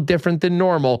still a little different than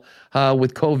normal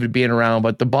with COVID being around.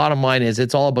 But the bottom line is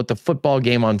it's all about the football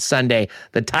game on Sunday.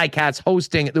 The Ticats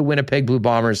hosting the Winnipeg Blue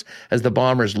Bombers as the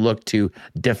Bombers look to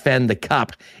defend the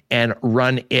Cup and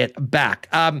run it back.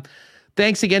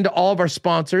 Thanks again to all of our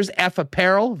sponsors: F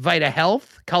Apparel, Vita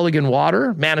Health, Culligan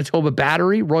Water, Manitoba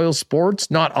Battery, Royal Sports,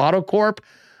 Not Auto Corp,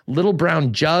 Little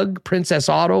Brown Jug, Princess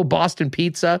Auto, Boston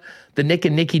Pizza, the Nick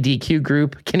and Nicky DQ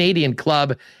Group, Canadian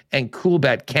Club, and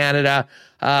Coolbet Canada.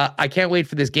 I can't wait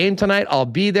for this game tonight. I'll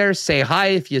be there. Say hi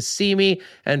if you see me.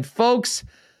 And folks,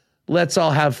 let's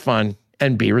all have fun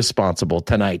and be responsible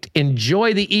tonight.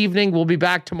 Enjoy the evening. We'll be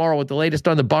back tomorrow with the latest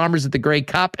on the Bombers at the Grey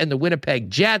Cup and the Winnipeg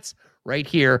Jets right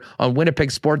here on Winnipeg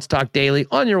Sports Talk Daily.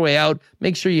 On your way out,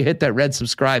 make sure you hit that red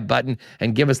subscribe button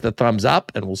and give us the thumbs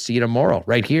up, and we'll see you tomorrow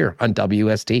right here on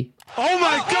WST. Oh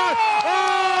my God!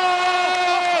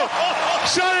 Oh!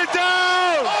 Shut it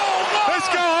down! Let's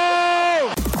go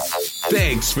home!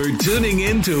 Thanks for tuning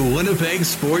in to Winnipeg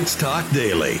Sports Talk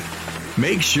Daily.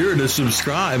 Make sure to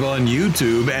subscribe on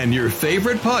YouTube and your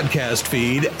favorite podcast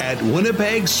feed at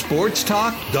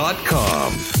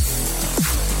winnipegsportstalk.com.